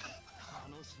IWX.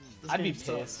 This I'd be game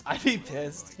sucks. pissed. I'd be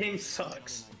pissed. This game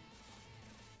sucks.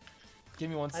 Give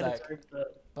me 1 I sec. deserve that.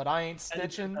 But I ain't I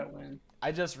deserve snitching. that win.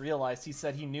 I just realized he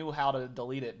said he knew how to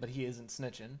delete it, but he isn't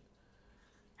snitching.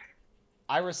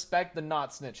 I respect the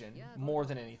not snitching more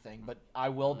than anything, but I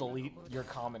will delete your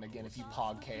comment again if you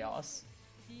pog chaos.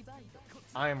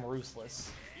 I am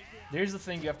ruthless. Here's the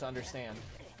thing you have to understand.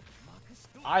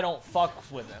 I don't fuck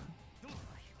with him.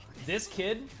 This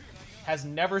kid has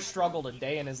never struggled a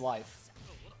day in his life.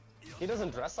 He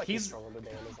doesn't dress like He's- he's struggled a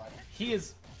day in his life. He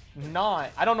is not.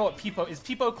 I don't know what Peepo is.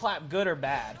 Peepo clap good or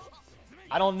bad?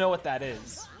 I don't know what that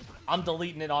is. I'm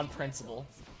deleting it on principle.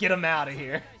 Get him out of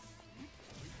here.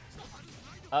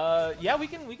 Yeah, we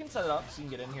can set it up so you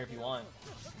can get in here if you want.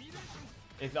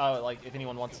 If if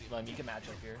anyone wants, you can match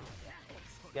up here.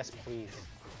 Yes, please.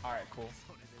 All right, cool.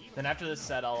 Then after this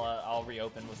set, I'll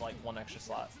reopen with like 1 extra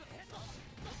slot.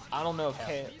 I don't know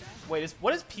if wait,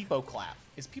 what is Peepo clap?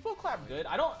 Is Peepo clap good?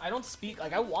 I don't speak,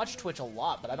 like I watch Twitch a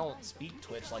lot, but I don't speak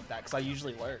Twitch like that because I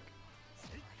usually lurk.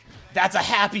 That's a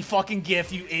happy fucking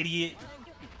GIF, you idiot.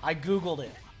 I googled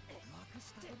it.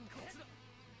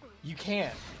 You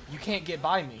can't get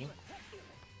by me.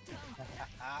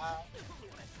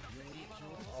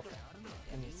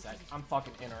 Give me a sec. I'm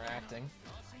fucking interacting.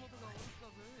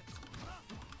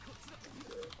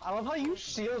 I love how you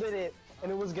shielded it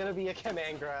and it was gonna be a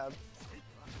command grab.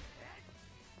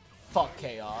 Fuck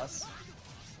Chaos.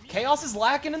 Chaos is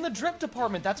lacking in the drip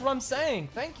department, that's what I'm saying.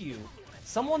 Thank you.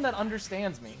 Someone that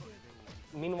understands me.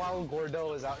 Meanwhile,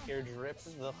 Gordo is out here dripped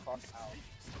the fuck out.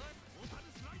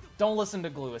 Don't listen to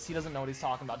Gluis, he doesn't know what he's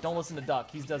talking about. Don't listen to Duck,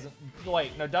 he doesn't.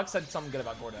 Wait, no, Duck said something good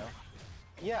about Gordo.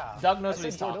 Yeah. Doug knows I what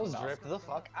he's said talking Gordo's about. dripped the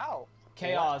fuck out.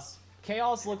 Chaos.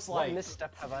 Chaos looks What like.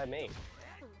 misstep have I made?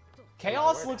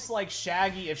 Chaos looks like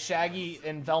Shaggy if Shaggy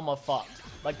and Velma fucked.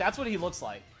 Like, that's what he looks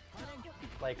like.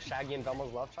 Like Shaggy and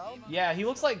Velma's love child? Yeah, he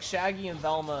looks like Shaggy and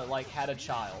Velma, like, had a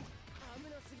child.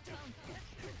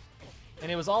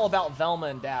 And it was all about Velma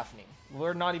and Daphne.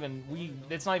 We're not even,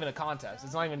 it's not even a contest.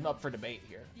 It's not even up for debate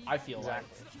here. I feel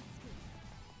Exactly.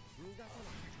 like.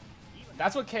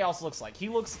 That's what Chaos looks like. He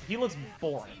looks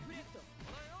boring.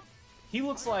 He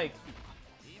looks like...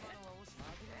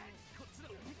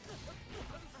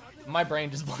 My brain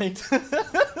just blinked.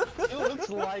 It looks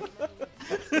like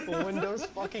Windows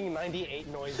fucking 98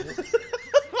 noises.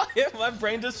 My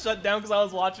brain just shut down because I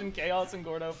was watching Chaos and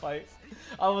Gordo fight.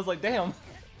 I was like, damn,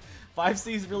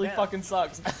 5Cs really Yeah. fucking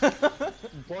sucks.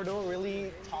 Gordo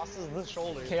really tosses the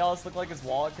shoulders. Chaos looked like his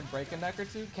wallet could break a neck or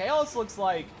two. Chaos looks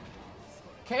like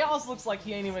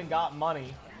he ain't even got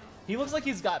money. He looks like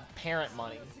he's got parent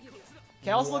money.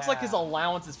 Chaos looks like his Yeah.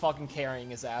 allowance is fucking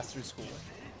carrying his ass through school.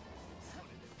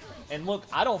 And look,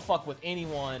 I don't fuck with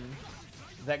anyone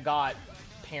that got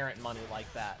parent money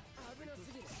like that.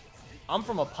 I'm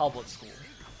from a public school.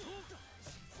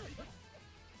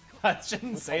 I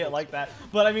shouldn't say it like that.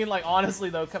 But I mean, like, honestly,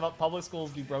 though, public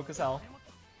schools be broke as hell.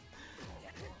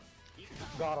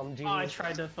 Got him, Oh, I genius.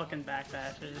 tried to fucking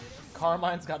backdash it.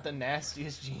 Carmine's got the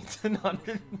nastiest jeans in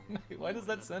 100. Why does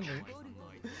that send me?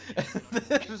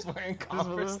 Just wearing This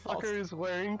Converse. motherfucker is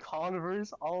wearing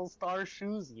Converse All-Star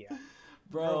shoes? Yeah.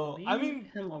 Bro, leave I mean,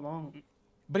 him alone.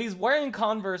 but he's wearing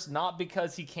Converse not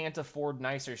because he can't afford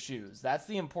nicer shoes. That's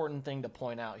the important thing to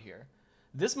point out here.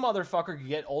 This motherfucker could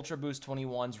get Ultra Boost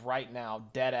 21s right now,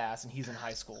 dead ass, and he's in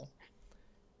high school.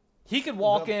 He could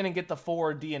walk in and get the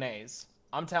 4 DNAs.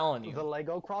 I'm telling you. The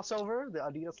Lego crossover, the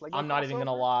Adidas Lego. I'm not even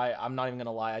gonna crossover? lie. I'm not even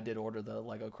gonna lie. I did order the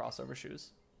Lego crossover shoes.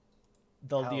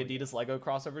 The Hell yeah. Adidas Lego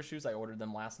crossover shoes. I ordered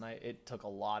them last night. It took a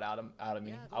lot out of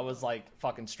me. I was like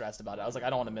fucking stressed about it. I was like, I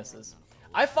don't want to miss this.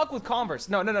 I fuck with Converse.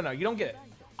 No. You don't get it.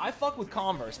 I fuck with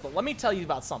Converse, but let me tell you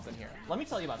about something here.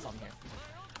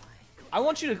 I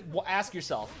want you to ask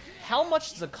yourself, how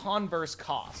much does a Converse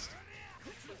cost?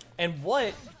 And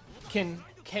what can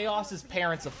Chaos's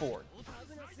parents afford?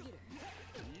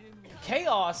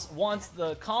 Chaos wants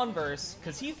the Converse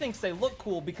because he thinks they look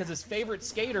cool because his favorite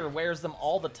skater wears them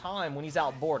all the time when he's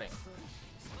out boarding.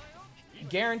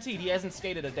 Guaranteed, he hasn't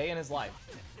skated a day in his life.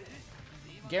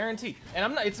 Guaranteed. And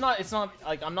I'm not. It's not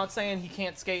like I'm not saying he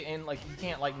can't skate and like he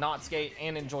can't like not skate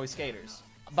and enjoy skaters.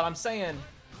 But I'm saying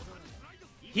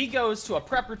he goes to a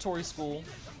preparatory school.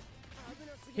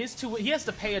 He has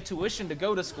to pay a tuition to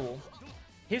go to school.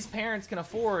 His parents can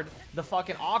afford the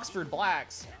fucking Oxford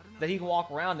Blacks that he can walk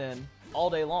around in all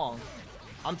day long.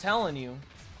 I'm telling you.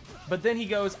 But then he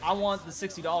goes, I want the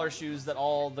 $60 shoes that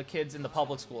all the kids in the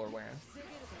public school are wearing.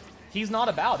 He's not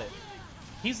about it.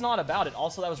 He's not about it.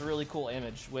 Also, that was a really cool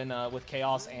image when with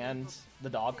Chaos and the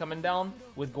dog coming down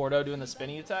with Gordo doing the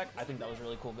spinny attack. I think that was a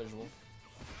really cool visual.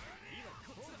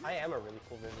 I am a really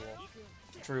cool visual.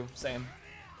 True, same.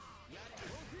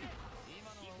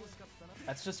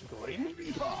 That's just great.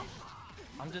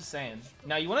 I'm just saying.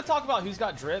 Now, you want to talk about who's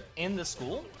got drip in the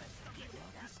school?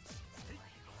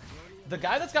 The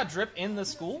guy that's got drip in the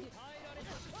school?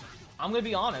 I'm gonna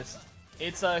be honest.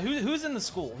 It's who's in the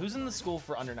school? Who's in the school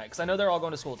for Under Night? Because I know they're all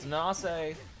going to school. It's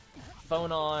Nase,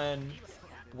 Phonon,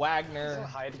 Wagner. Doesn't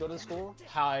Hyde go to school?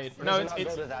 Hyde. Or No, does he not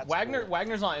it's go to that Wagner. school?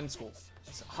 Wagner's not in school.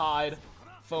 It's Hyde,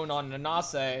 Phonon,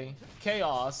 Nanase,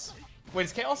 Chaos. Wait,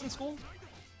 is Chaos in school?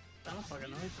 I don't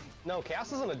fucking know. No,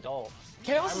 Chaos is an adult.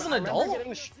 Chaos is an adult?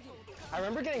 I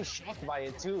remember getting shocked by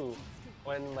it too,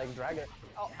 when like Dragon.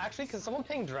 Oh, actually, can someone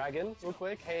ping Dragon real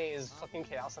quick? Hey, is fucking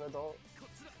Chaos an adult?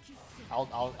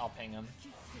 I'll ping him.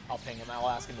 I'll ping him. I'll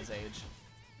ask him his age.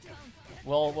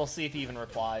 We'll see if he even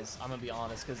replies. I'm gonna be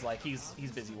honest, cause like he's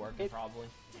busy working probably.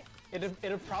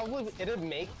 It'd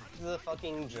make the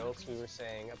fucking jokes we were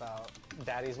saying about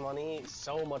Daddy's money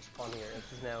so much funnier if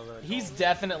he's now an adult. He's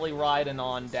definitely riding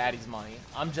on Daddy's money.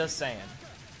 I'm just saying.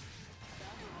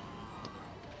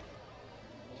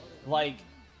 Like,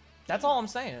 that's all I'm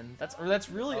saying. That's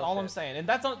really all I'm saying. And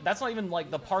that's not even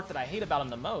like the part that I hate about him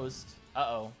the most.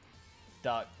 Uh-oh.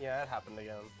 Duck. Yeah, that happened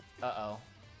again. Uh-oh.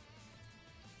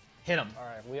 Hit him. All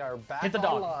right, we are back Hit the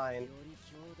dog. online.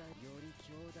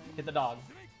 Hit the dog.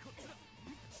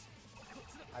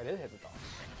 I did hit the dog.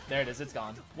 There it is. It's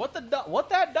gone. What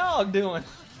that dog doing?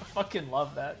 I fucking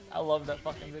love that. I love that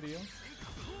fucking video.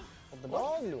 What the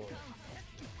dog doing?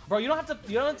 Bro, you don't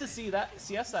have to see that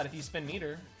CS that if you spin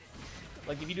meter.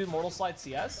 Like if you do Mortal Slide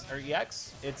CS or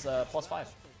EX, it's +5.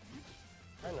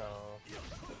 I know.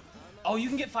 Oh, you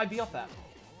can get 5B off that.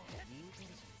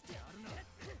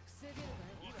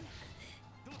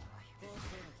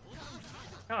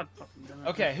 God fucking damn it.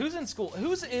 Okay, who's in school?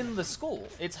 Who's in the school?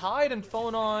 It's Hyde and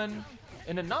Phonon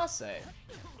and Anase.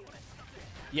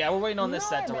 Yeah, we're waiting on this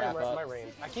set to wrap up. My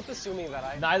range. I keep assuming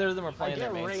that Neither of them are I playing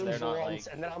their get mates, so they're range not once,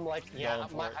 like. and then I'm like, yeah, going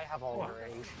for it. I have all my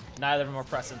range. Neither of them are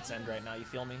pressing send right now. You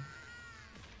feel me?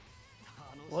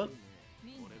 What?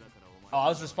 Oh, I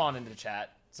was responding to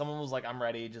chat. Someone was like, "I'm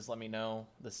ready. Just let me know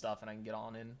the stuff, and I can get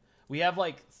on in." We have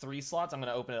like 3 slots. I'm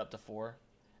gonna open it up to 4,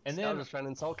 and I'm then just trying to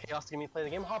insult Chaos to get me to play the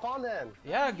game. Hop on then.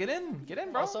 yeah, get in,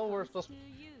 bro. Also, we're supposed to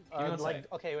gonna say? like,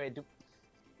 okay, wait.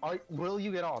 Will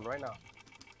you get on right now?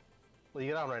 Will you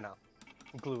get on right now?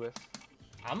 Glue it.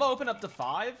 I'm gonna open up to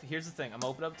 5. Here's the thing. I'm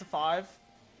open up to 5.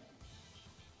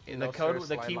 And No, the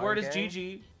sir, keyword is Slime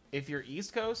GG. If you're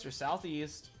East Coast or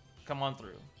Southeast, come on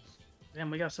through. Damn,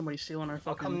 we got somebody stealing our I'll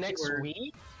fucking come next keyword.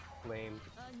 week. Lame.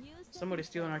 Somebody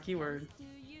stealing our keyword.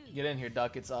 Get in here,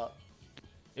 Duck. It's up.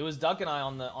 It was Duck and I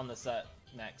on the set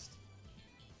next.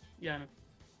 Yeah, I know.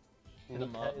 Hit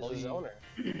him up, Mika is boy. the owner.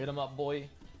 Hit him up, boy.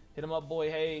 Hit him up,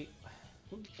 boy. Hey,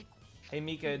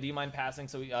 Mika, do you mind passing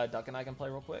so Duck and I can play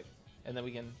real quick, and then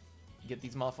we can get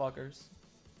these motherfuckers.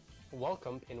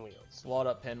 Welcome, Pinwheels. What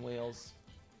up, Pinwheels?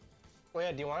 Oh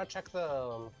yeah, do you want to check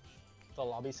the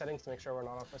lobby settings to make sure we're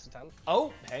not on first to 10?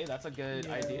 Oh, hey, that's a good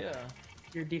Yeah. idea.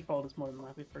 Your default is more than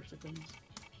likely first seconds.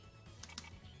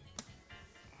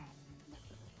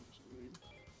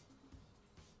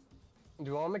 Do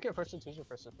you want to make it first to 2s or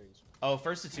first to 3s? Oh,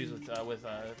 first to choose with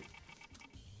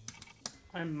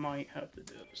I might have to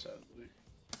do it, sadly.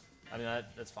 I mean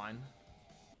that's fine.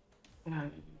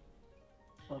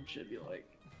 Club should be like.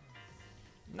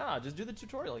 Nah, just do the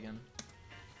tutorial again.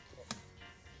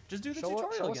 Just do the Show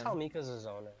tutorial us again. how Mika's a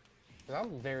zoner.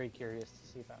 I'm very curious to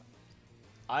see that.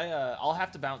 I'll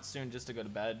have to bounce soon just to go to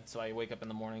bed, so I wake up in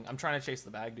the morning. I'm trying to chase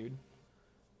the bag, dude.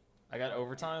 I got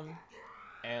overtime,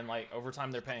 and like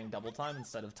overtime they're paying double time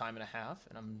instead of time and a half,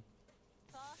 and I'm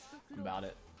about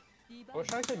it. I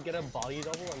wish I could get a body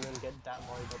double and then get that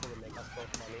body double to make us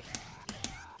both money.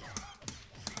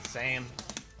 Same.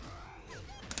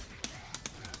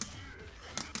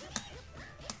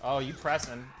 Oh, you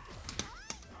pressing.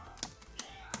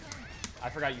 I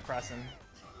forgot you pressing.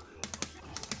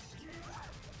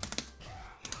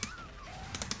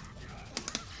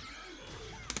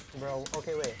 Bro,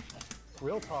 okay, wait.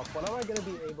 Real talk, when am I gonna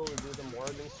be able to do the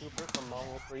Morrigan Super from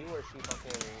Marvel 3 where she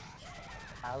fucking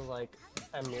has like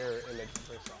a mirror image of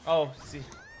herself? Oh, see.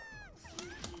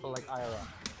 But like IRL.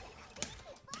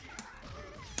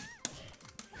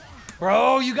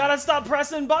 Bro, you gotta stop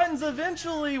pressing buttons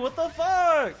eventually. What the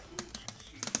fuck?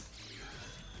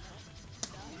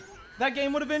 That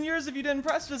game would have been yours if you didn't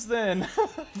press just then.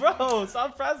 Bro,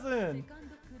 stop pressing.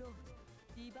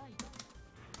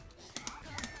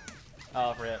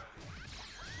 Oh, rip.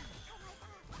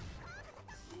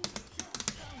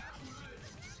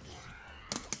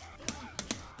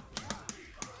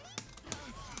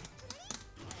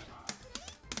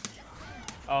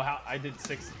 Oh, how I did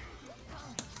 6.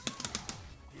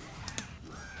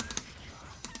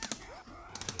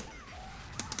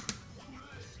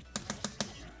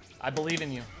 I believe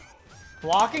in you.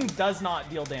 Blocking does not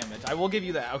deal damage. I will give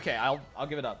you that. Okay, I'll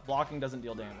give it up. Blocking doesn't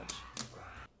deal damage.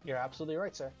 You're absolutely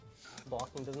right, sir.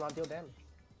 Blocking does not deal damage.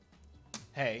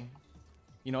 Hey,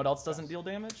 you know what else doesn't deal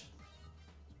damage?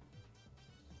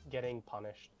 Getting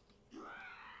punished.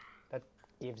 That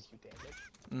gives you damage.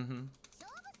 Mm-hmm.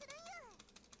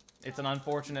 It's an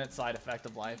unfortunate side effect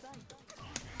of life.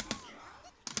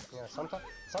 Yeah,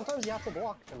 sometimes you have to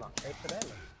block to not take the damage.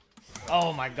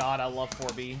 Oh my god, I love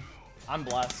 4B. I'm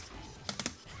blessed.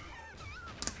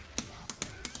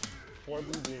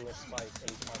 4B being a spice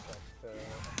in Project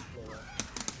Mirror.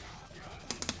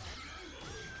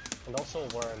 And also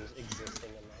worms existing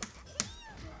in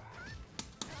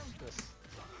like this.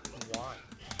 Why?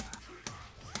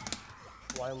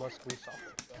 Why must we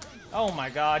suffer? Oh my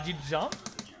god, you jump?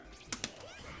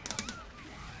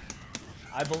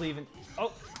 I believe in...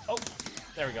 Oh,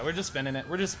 there we go. We're just spinning it.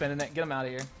 We're just spinning it. Get him out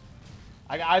of here.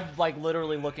 I'm like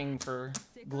literally looking for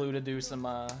glue to do some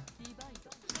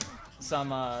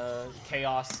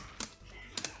chaos.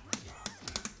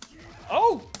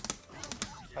 Oh!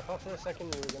 I thought for a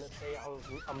second you were gonna say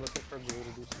I'm looking for glue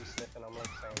to do some sniff, and I'm like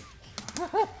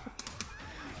saying.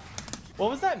 What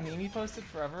was that meme you posted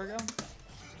forever ago?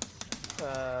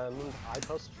 I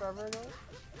posted forever ago?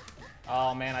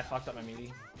 Oh man, I fucked up my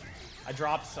meaty. I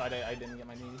dropped, so I didn't get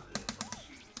my meaty.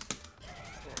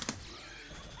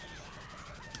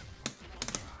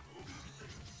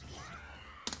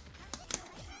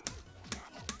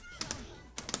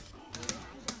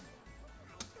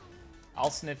 I'll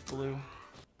sniff glue.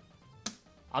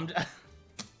 I'm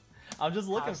just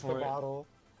looking Pass for the it. Bottle.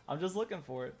 I'm just looking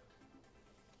for it.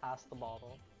 Pass the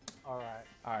bottle. Alright.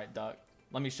 Alright, Duck.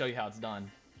 Let me show you how it's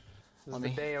done. This is the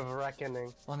day of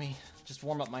reckoning. Let me just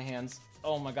warm up my hands.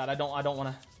 Oh my god, I don't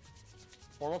wanna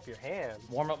Warm up your hands.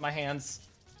 warm up my hands.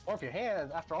 Warm up your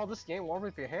hands. After all this game, warm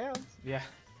up your hands. Yeah.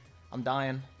 I'm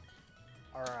dying.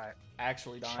 Alright.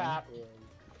 Actually dying. Chat room.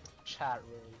 Chat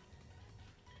room.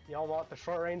 Y'all want the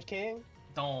short range king?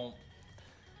 Don't.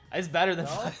 It's better than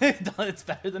No? it's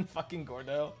better than fucking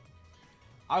Gordo.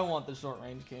 I want the short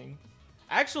range king.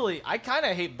 Actually, I kind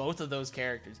of hate both of those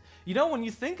characters. You know, when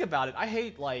you think about it, I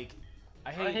hate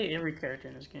every character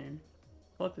in this game.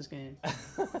 Fuck this game.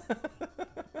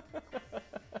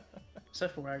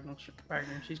 Except for Wagner.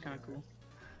 She's kind of cool.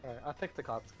 Alright, I'll take the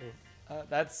cops king.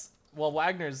 Well,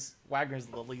 Wagner's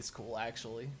the least cool,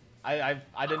 actually. I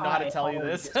didn't know how to tell you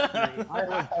this. Do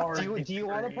you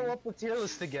want to pull up the tier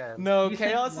list again? No, You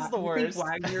Chaos think is the worst.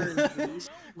 Wagner is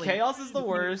least, like, Chaos is the you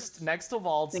worst, next to think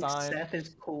Waldstein. Seth is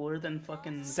cooler than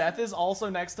fucking. Seth is also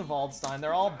next to Waldstein.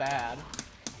 They're all bad.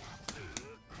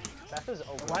 Seth is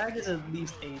over. Wag is at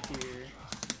least A tier.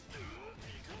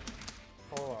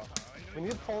 Hold on. We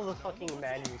need to pull the fucking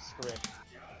manuscript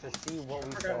to see what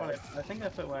we forgot what said. I think I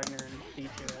put Wagner in D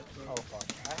tier actually. Oh fuck.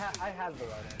 I had the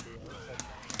right idea. It's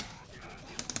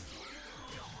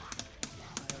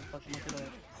Fucking look at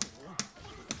that.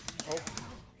 oh.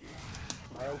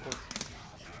 My ankles.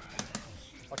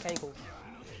 My cankles.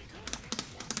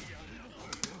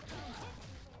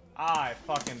 I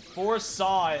fucking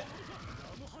foresaw it.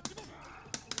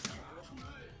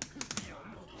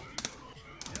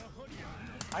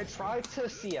 I tried to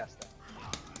CS that.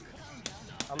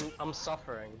 I'm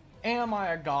suffering. Am I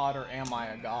a god or am I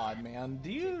a god, man?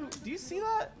 Do you see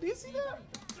that? Do you see that?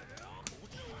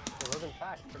 It was in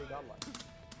fact pretty godlike.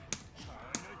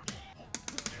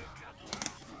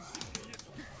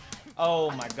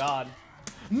 Oh my god.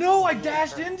 No, I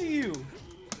dashed into you!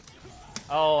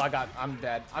 Oh, I'm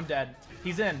dead. I'm dead.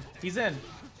 He's in. He's in.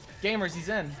 Gamers, he's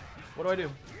in. What do I do?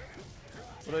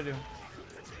 What do I do?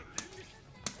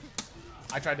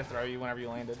 I tried to throw you whenever you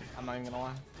landed. I'm not even gonna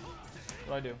lie.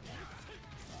 What do I do?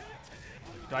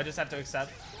 Do I just have to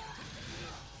accept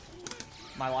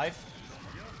my life?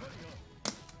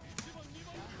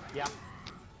 Yeah.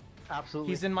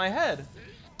 Absolutely. He's in my head.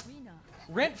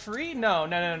 Rent free? No.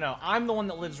 I'm the one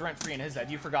that lives rent free in his head.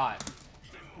 You forgot.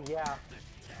 Yeah.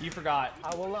 You forgot.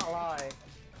 I will not lie.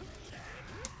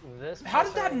 This. How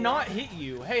did that person- not hit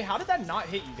you? Hey, how did that not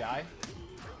hit you, guy?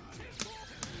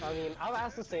 I mean, I've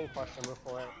asked the same question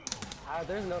before.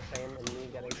 There's no shame in me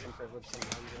getting some privilege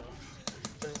sometimes, you know.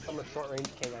 This is from a short-range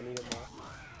king, I need it more.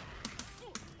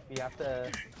 We have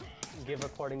to give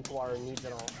according to our needs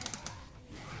and all.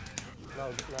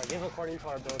 No, give according to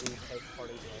our abilities, take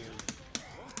according to our needs.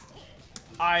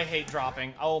 I hate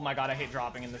dropping. Oh my god, I hate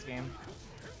dropping in this game.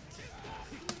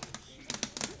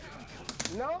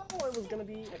 No, it was gonna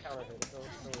be a counter hit. It was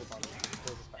really fun. It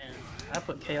was a Man, I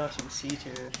put Chaos in C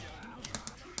tier.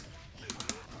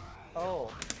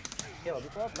 Oh. Caleb, you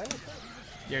go up 90.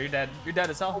 Yeah, you're dead. You're dead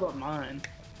as Hold hell. up mine.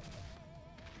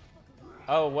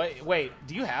 Oh wait.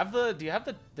 Do you have the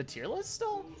tier list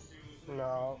still?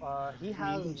 No, he You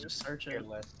has can just search tier it.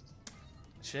 list.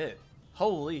 Shit.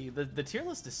 Holy, the tier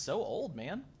list is so old,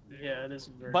 man. Yeah, it is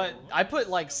very But old. I put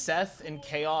like Seth and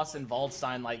Chaos and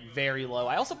Waldstein like very low.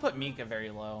 I also put Mika very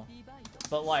low.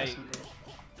 But like,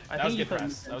 that was you good put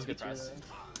press. Mika That was in good C tier, press. though.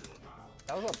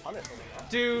 That was a punish for me, though.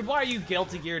 Dude, why are you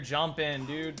Guilty Gear jumping,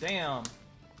 dude? Damn.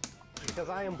 Because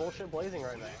I am bullshit blazing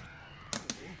right now.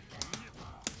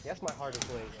 Yes, my heart is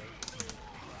blazing.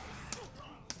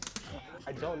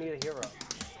 I don't need a hero.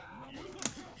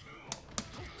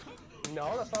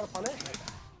 No, that's not a punish.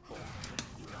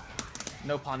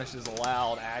 No punish is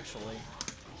allowed, actually.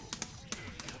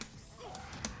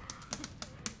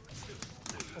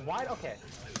 Why? Okay.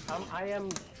 I am,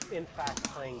 in fact,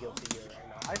 playing Guilty Gear right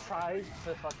now. I tried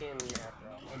to fucking air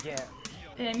throw again.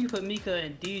 Damn, you put Mika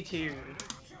in D tier.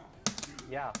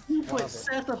 Yeah. You I put love it.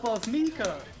 Seth above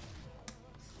Mika.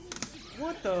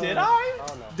 What the? Did I?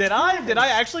 Oh no. Did I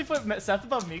actually put Seth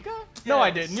above Mika? No, I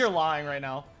Yes. didn't. You're lying right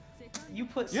now. You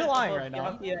put You're Seth lying above right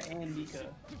now. Yakuya and Mika.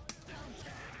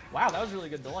 Wow, that was really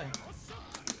good delay.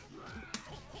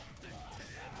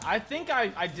 I think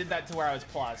I did that to where I was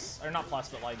plus. Or not plus,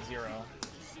 but like 0.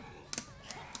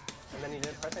 And then you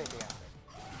didn't press anything after.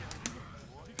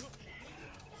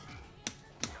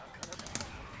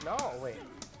 No, wait.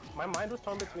 My mind was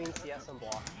torn between CS and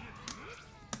block.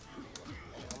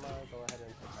 I'm gonna go ahead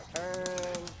and take my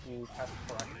turn. You press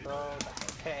the correct throw, that's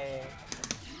okay.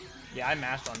 Yeah, I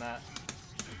mashed on that.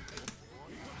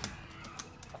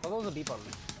 I thought there was a beep on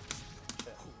me.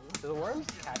 Shit. Do the worms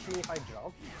catch me if I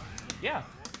jump? Yeah.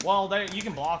 Well, you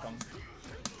can block them.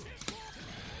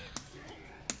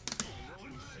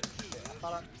 Shit, I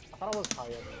thought I was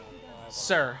higher.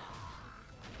 Sir.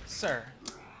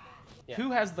 Yeah.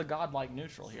 Who has the godlike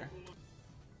neutral here?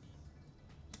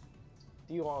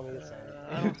 Do you want me to say?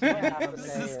 I don't I have to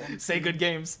say it. Say good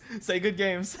games. Say good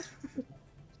games.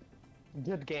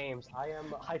 Good games. I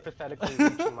am hypothetically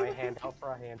reaching my hand out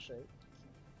for a handshake.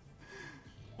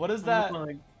 What is that?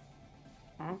 Like,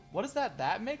 huh? What is that?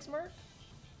 That makes Merc?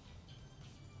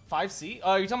 5C?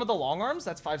 Oh, you're talking about the long arms?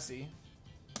 That's 5C.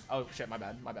 Oh shit, my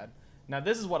bad. Now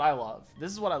this is what I love.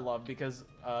 This is what I love because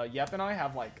Yep and I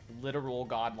have like literal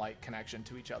godlike connection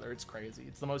to each other. It's crazy.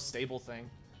 It's the most stable thing.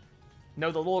 No,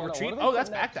 the little No, retreat. what are Oh, they that's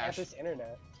putting at backdash. Campus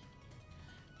internet.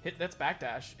 That's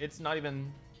backdash. It's not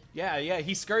even. Yeah.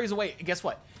 He scurries away. Guess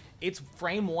what? It's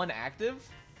frame 1 active,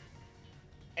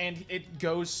 and it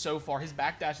goes so far. His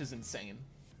backdash is insane,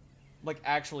 like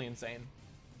actually insane.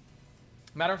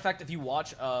 Matter of fact, if you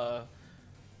watch Crow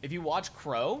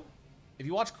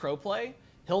play,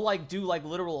 he'll like do like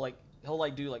literal like he'll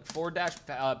like do like forward dash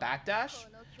backdash,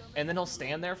 and then he'll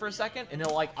stand there for a second, and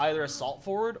he'll like either assault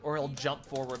forward or he'll jump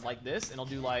forward like this, and he'll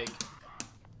do like.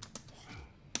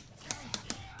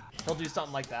 He'll do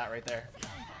something like that right there.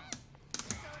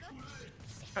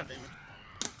 God damn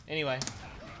it. Anyway.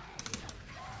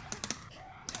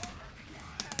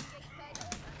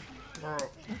 Bro.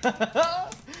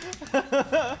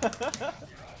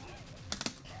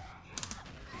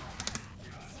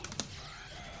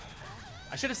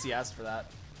 I should have CS'd for that.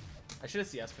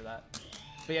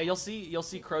 But yeah, you'll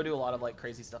see Crow do a lot of like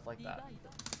crazy stuff like that.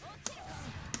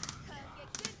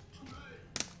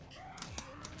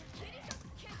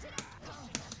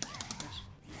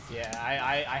 Yeah,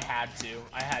 I had to.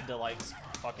 I had to like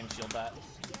fucking shield that.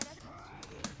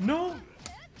 No.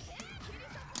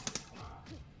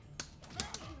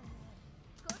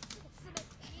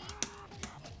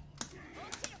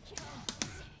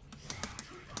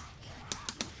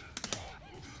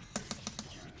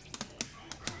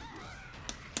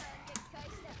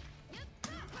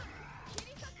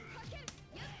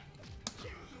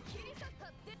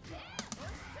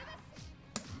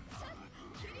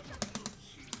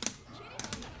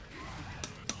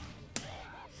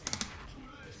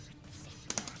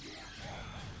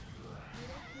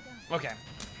 Okay.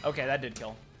 Okay, that did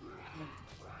kill.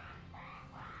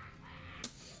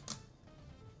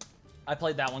 I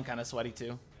played that one kind of sweaty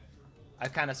too. I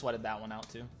kind of sweated that one out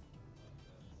too.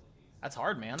 That's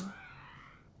hard, man.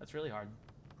 That's really hard.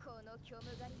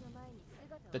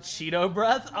 The Cheeto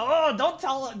breath? Oh,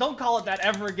 don't call it that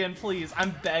ever again, please.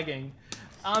 I'm begging.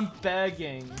 I'm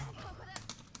begging.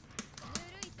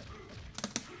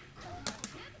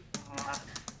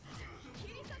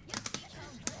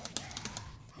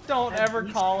 Don't ever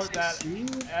call it that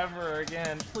ever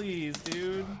again, please,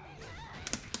 dude.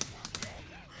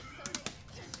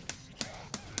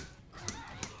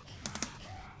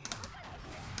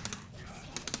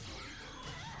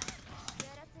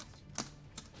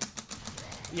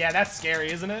 Yeah, that's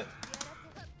scary, isn't it?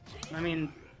 I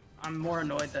mean, I'm more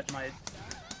annoyed that my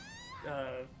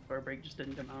bar break just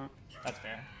didn't come out. That's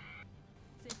fair.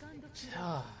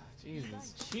 Oh,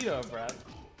 Jesus, Cheeto breath.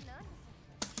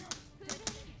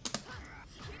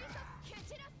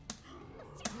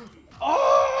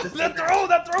 Oh,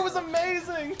 that throw was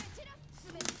amazing.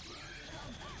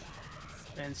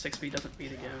 And 6B doesn't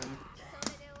beat again.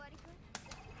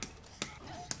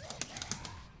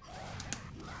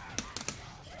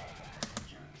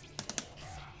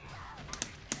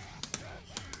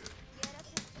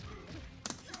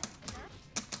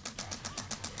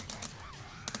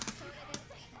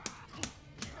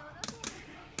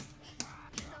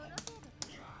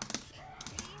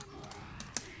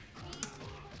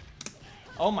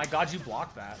 Oh my god, you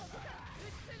blocked that.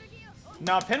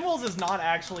 Now, Pinwheels is not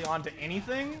actually onto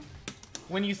anything.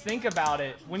 When you think about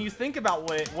it, when you think about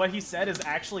what he said is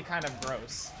actually kind of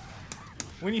gross.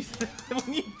 When you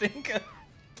think of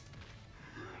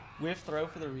whiff throw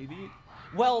for the rebeat.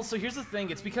 Well, so here's the thing.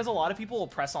 It's because a lot of people will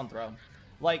press on throw.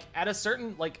 Like at a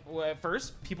certain at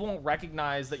first, people won't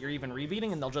recognize that you're even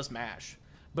rebeating and they'll just mash.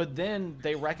 But then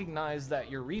they recognize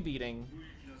that you're rebeating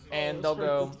and they'll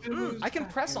go, I can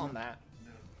press on that.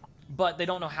 But they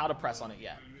don't know how to press on it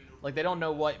yet. Like, they don't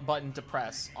know what button to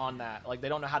press on that. Like, they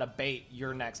don't know how to bait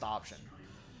your next option.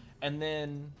 And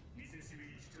then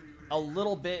a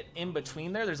little bit in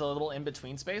between there's a little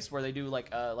in-between space where they do,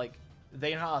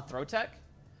 they know how to throw tech,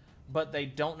 but they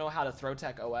don't know how to throw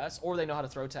tech OS, or they know how to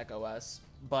throw tech OS,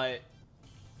 but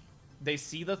they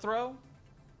see the throw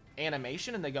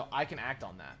animation and they go, I can act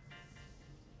on that.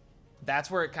 That's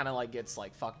where it kind of, gets,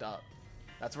 fucked up.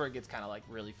 That's where it gets kind of,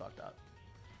 really fucked up.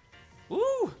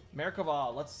 Woo!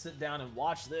 Merkava, let's sit down and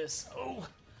watch this. Oh,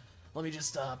 let me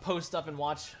just post up and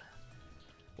watch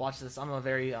this. I'm a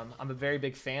very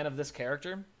big fan of this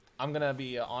character. I'm gonna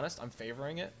be honest. I'm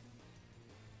favoring it.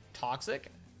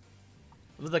 Toxic.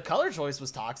 The color choice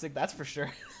was toxic. That's for sure.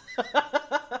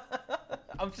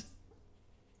 I'm just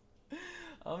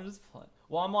playing.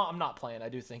 Well, I'm not playing. I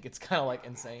do think it's kind of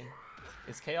insane.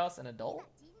 Is Chaos an adult?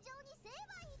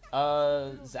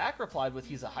 Zach replied with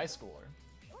he's a high schooler.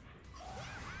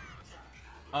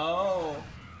 Oh,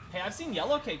 hey, I've seen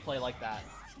Yellow Cake play like that.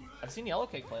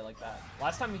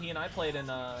 Last time he and I played in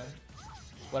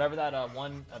whatever that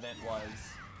one event was.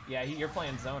 Yeah, you're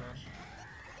playing Zoner.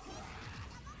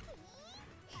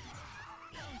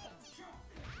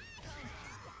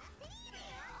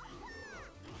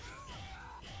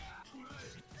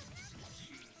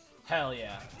 Hell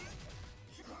yeah.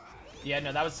 Yeah,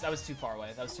 no, that was too far away.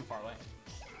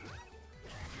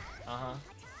 Uh-huh.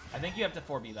 I think you have to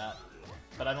 4B that.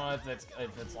 But I don't know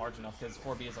if it's large enough, because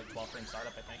 4B is 12 frame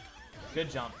startup, I think.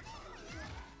 Good jump.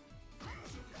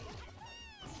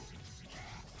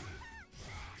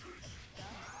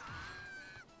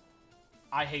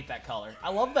 I hate that color. I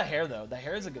love the hair, though. The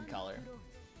hair is a good color.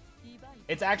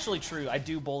 It's actually true. I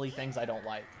do bully things I don't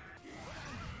like.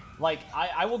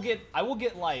 I will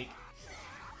get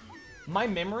my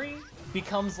memory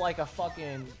becomes a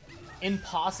fucking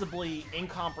impossibly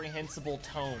incomprehensible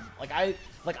tome.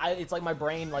 It's like my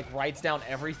brain writes down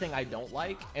everything I don't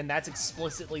like, and that's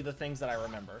explicitly the things that I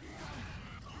remember.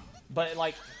 But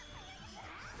I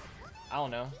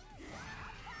don't know.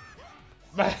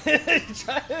 But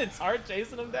it's hard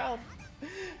chasing him down.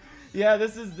 Yeah,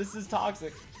 this is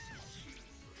toxic.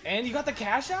 And you got the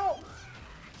cash out?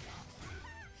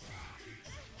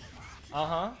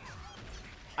 Uh-huh.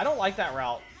 I don't like that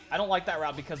route. I don't like that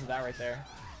route because of that right there.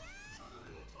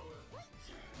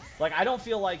 Like, I don't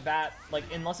feel like that, like,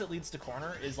 unless it leads to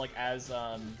corner, is, like, as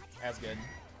good.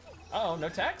 Uh-oh, no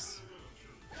text?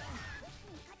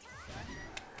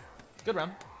 Good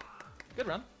run. Good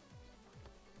run.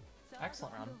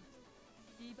 Excellent run.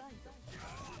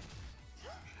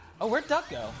 Oh, where'd Duck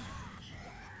go?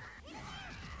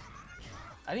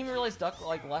 I didn't even realize Duck,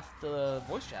 like, left the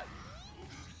voice chat.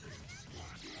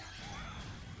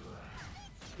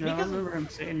 No, I don't remember him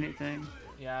saying anything.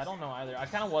 Yeah, I don't know either. I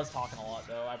kind of was talking a lot,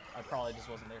 though. I probably just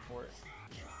wasn't there for it.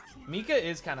 Mika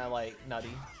is kind of, like,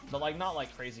 nutty, but, like, not,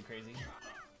 like, crazy.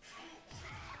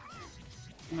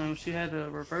 No, she had a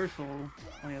reversal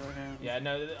on the other hand. Yeah,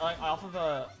 no, like, off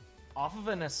of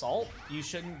an assault, you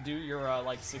shouldn't do your,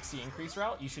 like, 60 increase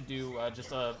route. You should do,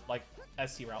 just a, like,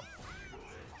 ST route.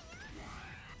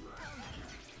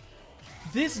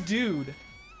 This dude,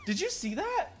 did you see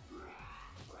that?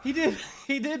 He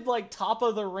did like top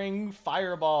of the ring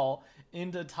fireball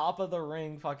into top of the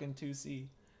ring fucking 2C.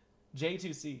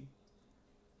 J2C.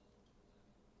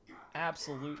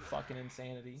 Absolute fucking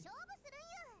insanity.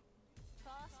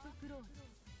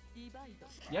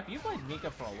 Yep, you played Mika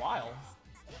for a while.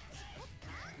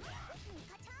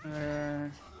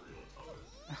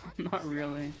 Not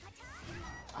really.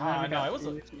 No,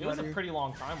 it was a pretty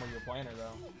long time when you were playing her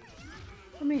though.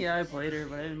 I mean, yeah, I played her,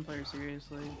 but I didn't play her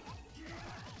seriously.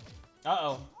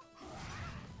 Uh-oh.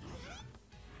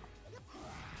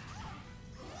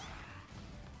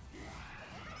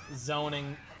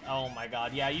 Zoning. Oh my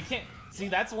god. Yeah, you can't... See,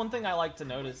 that's one thing I like to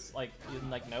notice, like,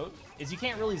 note, is you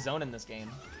can't really zone in this game.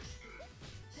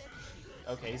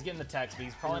 Okay, he's getting the text, but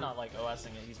he's probably not, like, OSing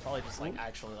it. He's probably just, like,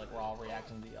 actually, like, raw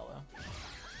reacting to yellow.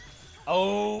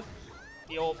 Oh!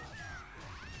 Yo.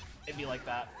 It'd be like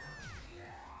that.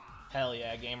 Hell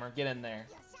yeah, gamer. Get in there.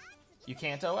 You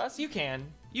can't OS? You can.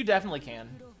 You definitely can.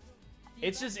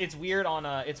 It's just, it's weird on,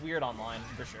 it's weird online,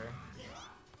 for sure.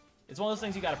 It's one of those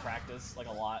things you gotta practice, like,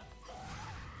 a lot.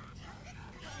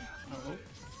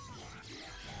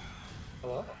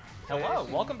 Hello? Hello,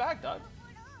 welcome back, Doug.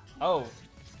 Oh,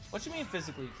 what you mean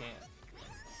physically you can't?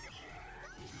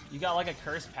 You got, like, a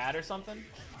cursed pad or something?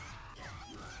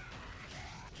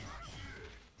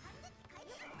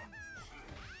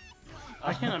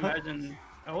 I can't imagine.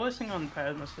 OSing on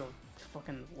pad must feel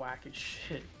fucking whack as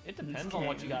shit. It depends on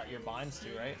what you got your binds to,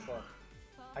 right? So,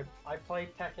 I played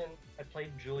Tekken, I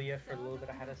played Julia for a little bit.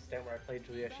 I had a stint where I played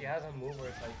Julia. She has a move where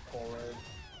it's like forward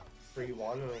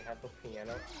 3-1 and we have the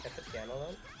piano, get the piano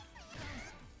then.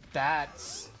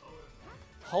 That's...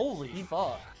 Holy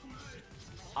fuck.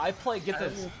 I play, get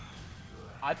this.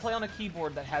 I play on a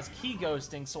keyboard that has key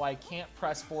ghosting, so I can't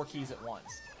press 4 keys at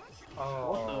once.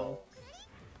 Oh.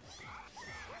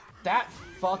 That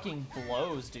fucking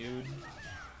blows, dude.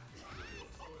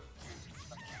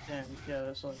 Damn, yeah,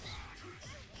 that sucks.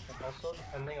 Also,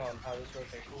 depending on how this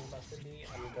rotation is about to be,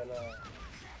 I'm gonna...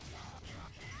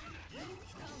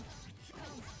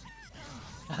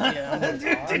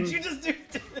 Yeah, Did you just do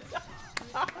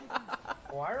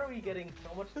Why are we getting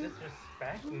so much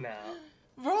disrespect now?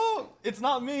 Bro, it's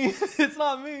not me. It's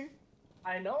not me.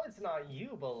 I know it's not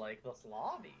you, but like, this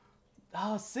lobby.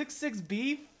 Oh,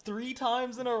 6-6 3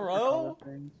 times in a row?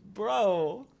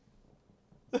 Bro.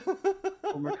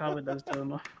 Merkaba does to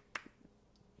him.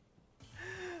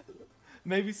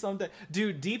 Maybe someday.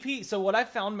 Dude, DP, so what I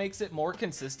found makes it more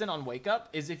consistent on Wake Up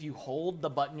is if you hold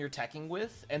the button you're teching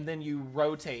with and then you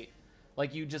rotate.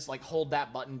 Like, you just, like, hold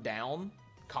that button down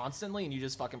constantly and you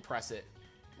just fucking press it,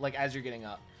 like, as you're getting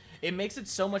up. It makes it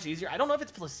so much easier. I don't know if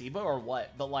it's placebo or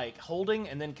what, but, like, holding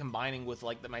and then combining with,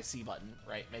 like, my C button,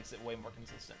 right, makes it way more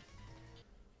consistent.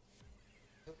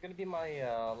 This is gonna be my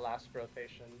last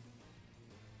rotation.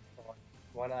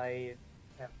 When I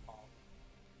have off.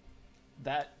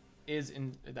 That's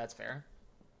fair.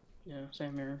 Yeah,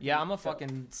 same here. Yeah, I'm a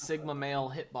fucking Sigma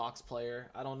male hitbox player.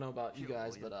 I don't know about you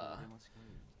guys, but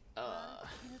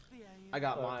I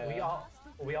got my.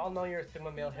 We all know you're a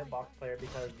Sigma male hitbox player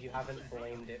because you haven't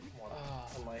blamed it once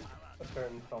on like a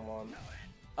certain someone.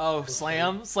 Oh,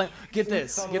 Slam. Get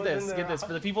this.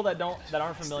 For the people that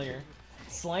aren't familiar,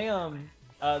 Slam.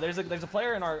 There's a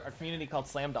player in our community called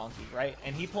Slam Donkey, right?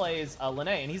 And he plays Linne,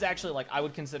 and he's actually, like, I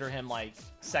would consider him, like,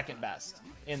 second best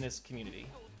in this community.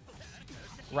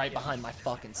 Right behind my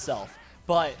fucking self.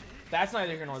 But that's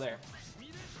neither here nor there.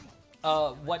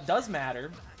 What does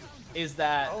matter is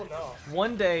that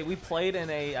one day we played in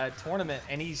a tournament,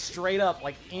 and he straight up,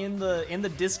 like, in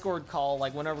the Discord call,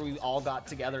 like, whenever we all got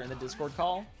together in the Discord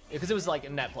call, because it was, like, a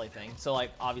net play thing. So,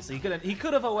 like, obviously, he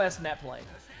could have OS net play.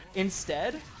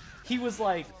 Instead, he was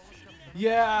like,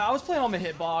 yeah, I was playing on my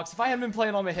hitbox. If I hadn't been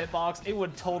playing on my hitbox, it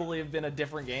would totally have been a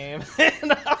different game.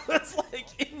 And I was like,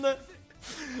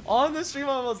 on the stream,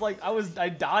 I was like, I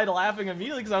died laughing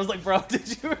immediately because I was like, bro,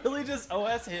 did you really just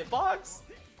OS hitbox?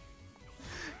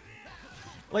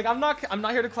 Like, I'm not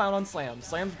here to clown on Slam.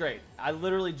 Slam's great. I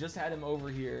literally just had him over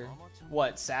here,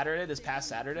 what, Saturday, this past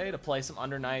Saturday, to play some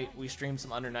Under Night. We streamed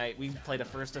some Under Night. We played a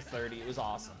first to 30. It was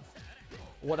awesome.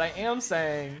 What I am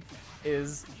saying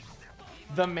is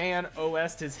the man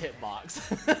OS'd his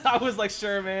hitbox. I was like,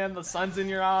 sure, man, the sun's in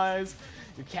your eyes.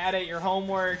 Your cat ate your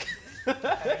homework. Bro,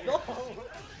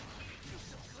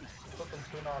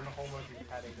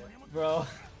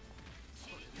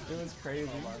 it was crazy.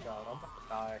 Oh my god, I'm about to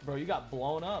die. Bro, you got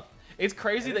blown up. It's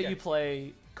crazy that you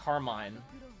play Carmine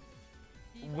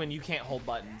when you can't hold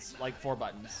buttons, like 4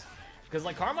 buttons. Because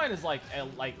like Carmine is like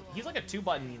he's like a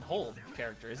 2-button hold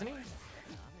character, isn't he?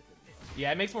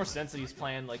 Yeah, it makes more sense that he's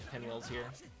playing like Pinwheels here.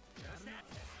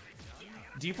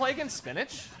 Do you play against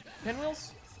Spinach,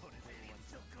 Pinwheels?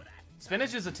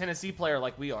 Spinach is a Tennessee player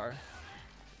like we are.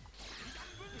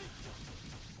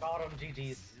 Got him,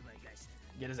 GG's.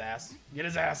 Get his ass. Get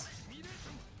his ass.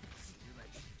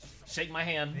 Shake my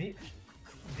hand.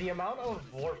 The amount of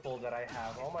Vorpal that I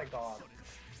have, oh my god.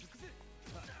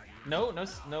 No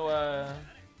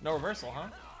reversal, huh?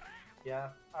 Yeah,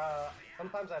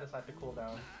 sometimes I decide to cool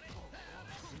down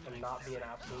and not be an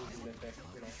absolute lunatic,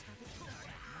 you know.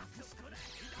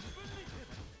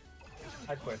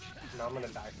 I quit. Now I'm gonna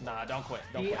die. Nah, don't quit.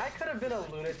 Don't See, quit. I could have been a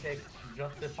lunatic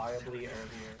justifiably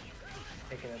earlier,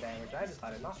 taking the damage. I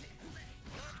decided not to.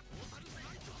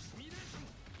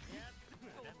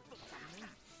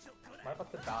 Am I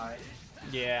about to die?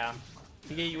 Yeah.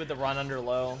 He gave you with the run under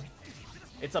low.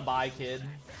 It's a bye, kid.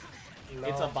 No,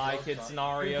 It's a bye, no, kid not.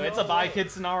 scenario. No It's a bye, way.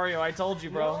 kid scenario. I told you,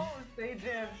 bro. No, stay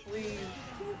jam, please.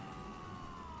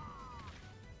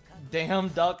 Damn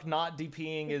duck not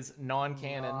DPing is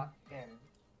non-canon. Not canon.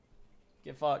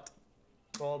 Get fucked.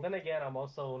 Well, then again, I'm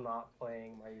also not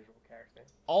playing my usual character.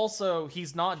 Also,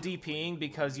 he's not DPing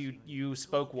because you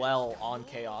spoke well on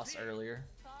Chaos earlier.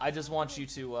 I just want you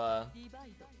to,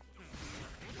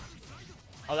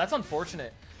 Oh, that's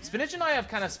unfortunate. Spinach and I have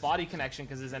kind of spotty connection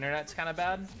because his internet's kind of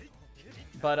bad.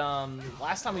 But,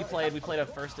 last time we played a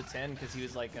first to 10 because he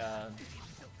was like,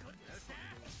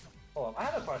 Hold on, I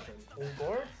have a question. Is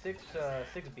board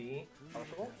 6B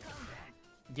punishable?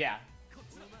 Yeah.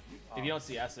 If you don't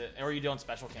CS it, or you don't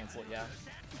special cancel it, yeah.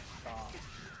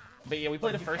 But yeah, we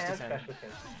played a first to 10.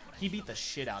 He beat the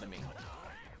shit out of me.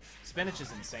 Spinach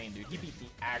is insane, dude. He beat the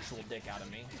actual dick out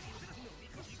of me.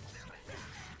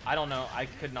 I don't know. I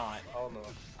could not. Oh no.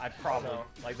 I probably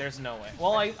like. There's no way.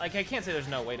 Well, I can't say there's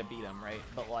no way to beat him, right?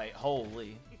 But like,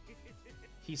 holy,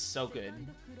 he's so good.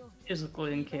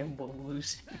 Physically incapable of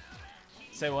losing.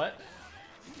 Say what?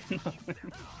 Who's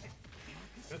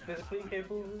physically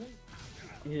incapable of losing?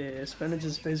 Yeah, Spinach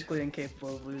is physically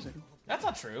incapable of losing. That's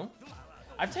not true.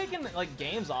 I've taken like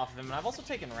games off of him, and I've also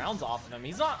taken rounds off of him.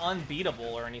 He's not unbeatable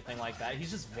or anything like that. He's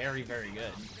just very, very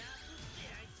good.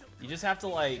 You just have to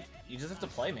like, you just have to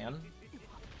play, man.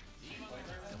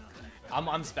 I'm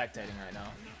spectating right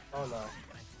now. Oh no.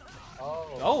 Oh.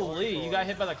 Holy, you got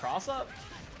hit by the cross up?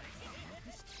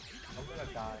 I'm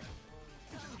gonna die.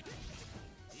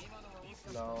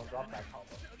 No, drop that combo.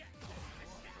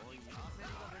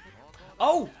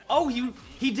 Oh,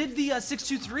 he did the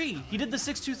 623. He did the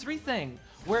 623 thing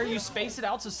where you space it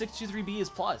out so 623B is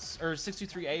plus or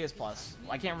 623A is plus.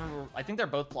 I can't remember. I think they're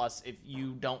both plus if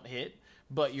you don't hit,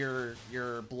 but your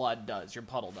blood does, your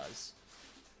puddle does.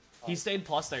 He stayed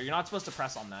plus there. You're not supposed to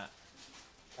press on that.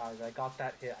 Guys, I got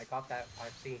that hit. I got that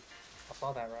 5C. I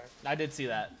saw that, right? I did see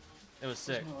that. It was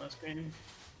sick. Oh, that's crazy.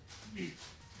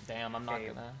 Damn, I'm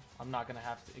not gonna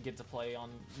have to get to play on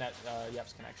net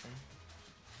Yep's connection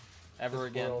ever This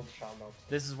again. world shall not.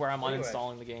 This is where I'm Anyway.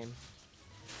 uninstalling the game.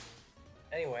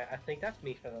 Anyway, I think that's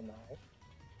me for the night.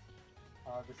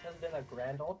 This has been a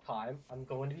grand old time. I'm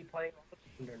going to be playing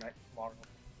Under Night tomorrow,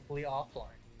 hopefully offline.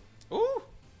 Ooh!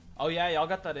 Oh yeah, y'all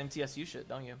got that MTSU shit,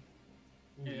 don't you?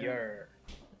 Yeah.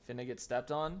 Finna get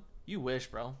stepped on? You wish,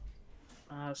 bro.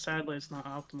 Sadly, it's not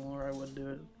optimal, or I would do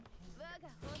it.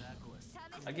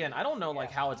 Again, I don't know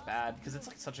like how it's bad because it's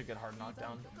like such a good hard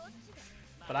knockdown.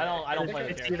 But I don't play the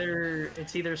It's character.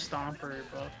 either stomp or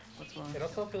buff. That's why. It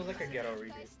also feels like a ghetto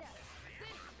reboot.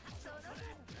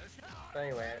 But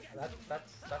anyway, that's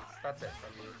it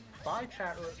from me. Bye,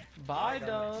 chat room. Bye,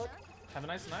 Doug. Have a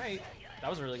nice night. That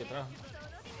was a really good throw.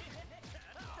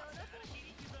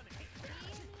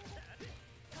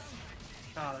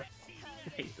 God, I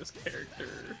hate this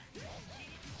character.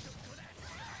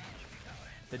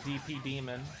 The DP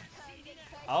demon.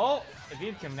 Oh, if he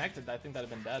had connected, I think that'd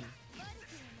have been dead.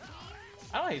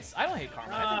 I don't hate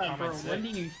Karma. I think Bro, Karma's when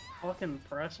sick. do you fucking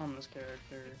press on this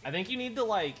character? I think you need to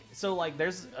like, so like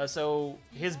there's, so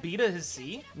his beta, his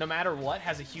C, no matter what,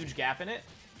 has a huge gap in it.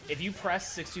 If you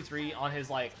press 623 on his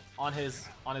like, on his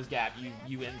gap,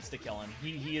 you insta kill him.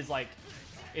 He is like,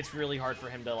 it's really hard for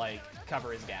him to like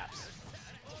cover his gaps.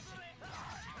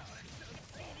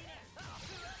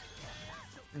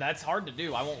 And that's hard to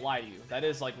do, I won't lie to you. That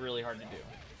is like really hard to do.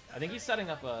 I think he's setting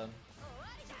up a,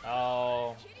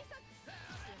 oh.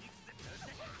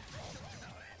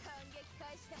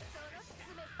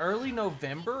 Early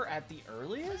November at the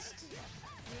earliest?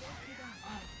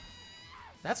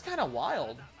 That's kind of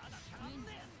wild.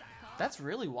 That's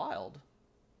really wild.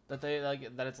 That they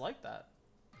like that it's like that.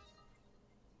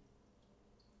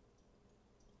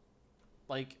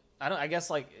 Like I guess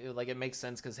like it makes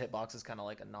sense because Hitbox is kind of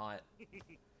like a not.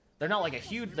 They're not like a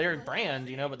huge. They're a brand,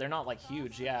 you know, but they're not like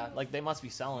huge. Yeah, like they must be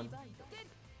selling.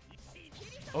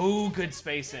 Oh, good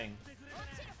spacing.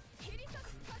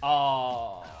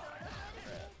 Oh.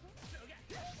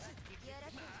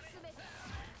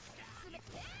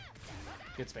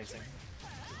 Good spacing.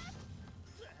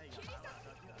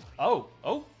 Oh.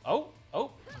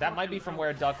 That might be from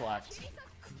where Duck left.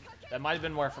 That might have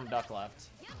been where from Duck left.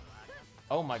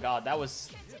 Oh my god, that was...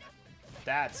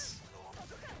 That's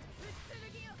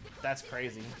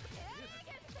crazy.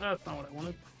 That's not what I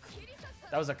wanted.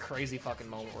 That was a crazy fucking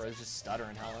moment where it was just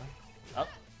stuttering hella. Oh.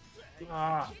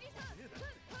 Ah.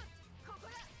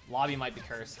 Lobby might be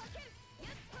cursed.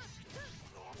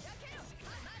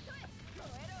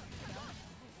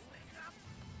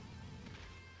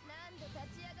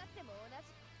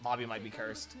 Lobby might be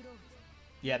cursed.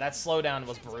 Yeah, that slowdown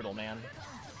was brutal, man.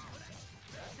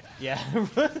 Yeah.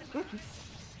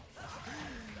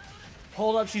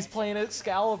 Hold up, she's playing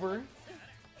Excalibur.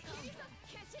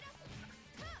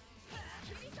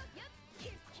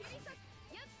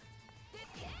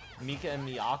 Mika and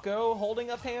Miyako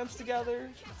holding up hands together.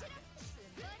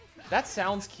 That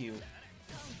sounds cute.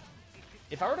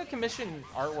 If I were to commission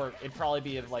artwork, it'd probably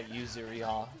be of like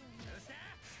Yuzuriha.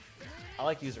 I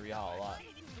like Yuzuriha a lot.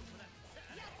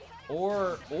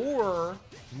 Or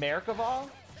Merkava,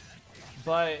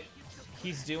 but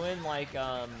he's doing like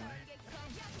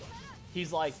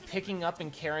he's like picking up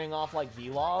and carrying off like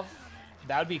Vlov.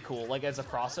 That would be cool, like as a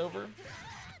crossover.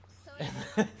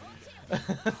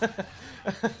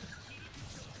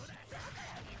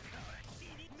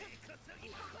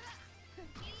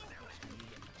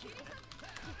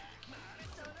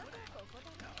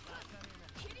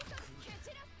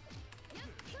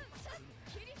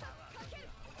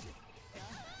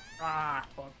 Ah,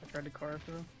 fuck! I tried to car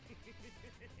through.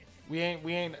 We ain't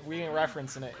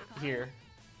referencing it here.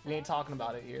 We ain't talking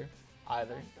about it here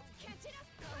either.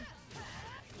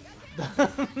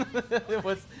 it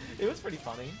was pretty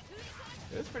funny.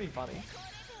 It was pretty funny.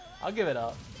 I'll give it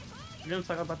up. You gonna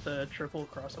talk about the triple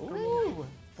crossover? Ooh,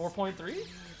 4.3.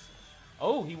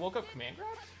 Oh, he woke up command grab.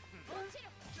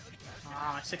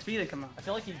 Ah, my 6B didn't come out. I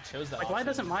feel like he chose that. Like, why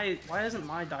option. isn't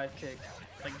my dive kick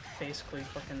like basically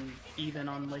fucking even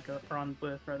on like a or on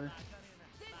with rather?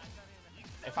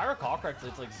 If I recall correctly,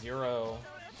 it's like 0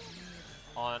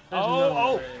 on. There's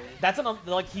no way. That's an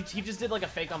like he just did like a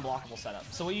fake unblockable setup.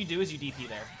 So what you do is you DP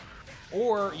there,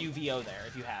 or you VO there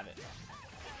if you have it.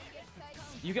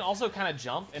 You can also kind of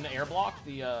jump and air block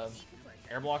the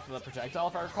projectile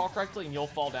if I recall correctly, and you'll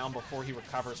fall down before he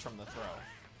recovers from the throw.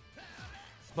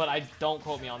 But I don't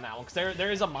quote me on that one because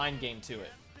there is a mind game to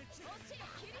it.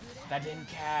 That didn't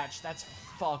catch. That's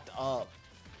fucked up.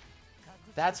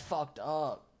 That's fucked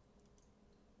up.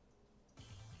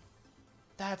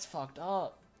 That's fucked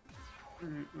up.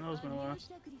 That was my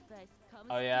last.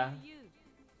 Oh yeah?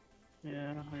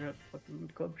 Yeah, I got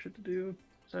fucking club shit to do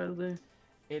Saturday.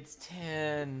 It's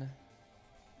 10.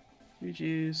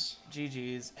 GG's.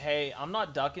 GG's. Hey, I'm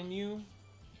not ducking you.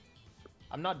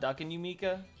 I'm not ducking you,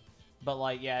 Mika. But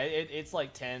like, yeah, it's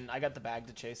like 10. I got the bag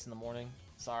to chase in the morning.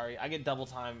 Sorry. I get double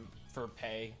time for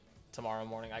pay tomorrow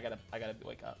morning. I gotta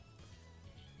wake up.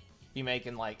 Be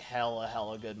making like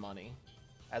hella good money.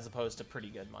 As opposed to pretty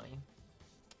good money.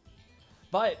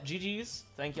 But, GG's.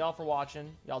 Thank y'all for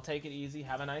watching. Y'all take it easy.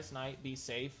 Have a nice night. Be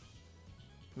safe.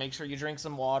 Make sure you drink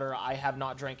some water. I have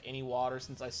not drank any water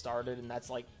since I started, and that's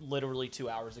like literally 2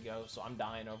 hours ago, so I'm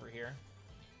dying over here.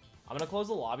 I'm gonna close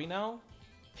the lobby now.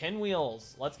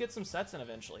 Pinwheels. Let's get some sets in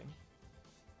eventually.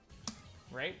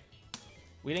 Right?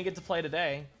 We didn't get to play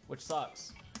today, which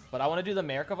sucks. But I want to do the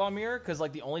Merkava mirror, because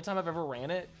like the only time I've ever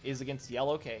ran it is against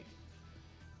Yellow Cake.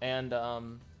 And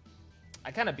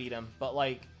I kind of beat him, but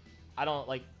like I don't,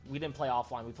 like, we didn't play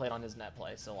offline, we played on his net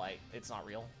play, so, like, it's not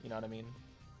real, you know what I mean?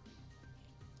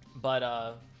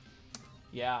 But,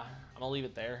 yeah, I'm gonna leave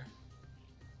it there.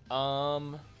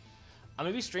 I'm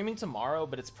gonna be streaming tomorrow,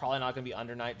 but it's probably not gonna be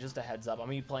Under Night, just a heads up. I'm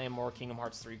gonna be playing more Kingdom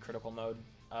Hearts 3 Critical Mode.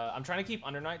 I'm trying to keep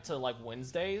Under Night to, like,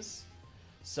 Wednesdays,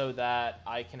 so that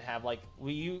I can have, like,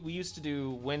 we used to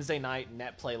do Wednesday night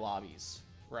net play lobbies,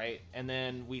 right? And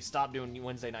then we stopped doing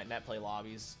Wednesday night net play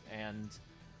lobbies, and,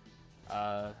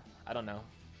 I don't know.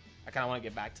 I kind of want to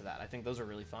get back to that. I think those are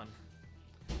really fun.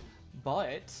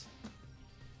 But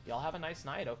y'all have a nice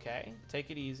night, okay?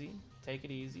 Take it easy. Take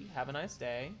it easy. Have a nice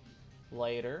day.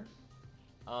 Later.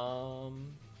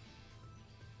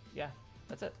 Yeah,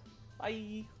 that's it.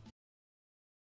 Bye.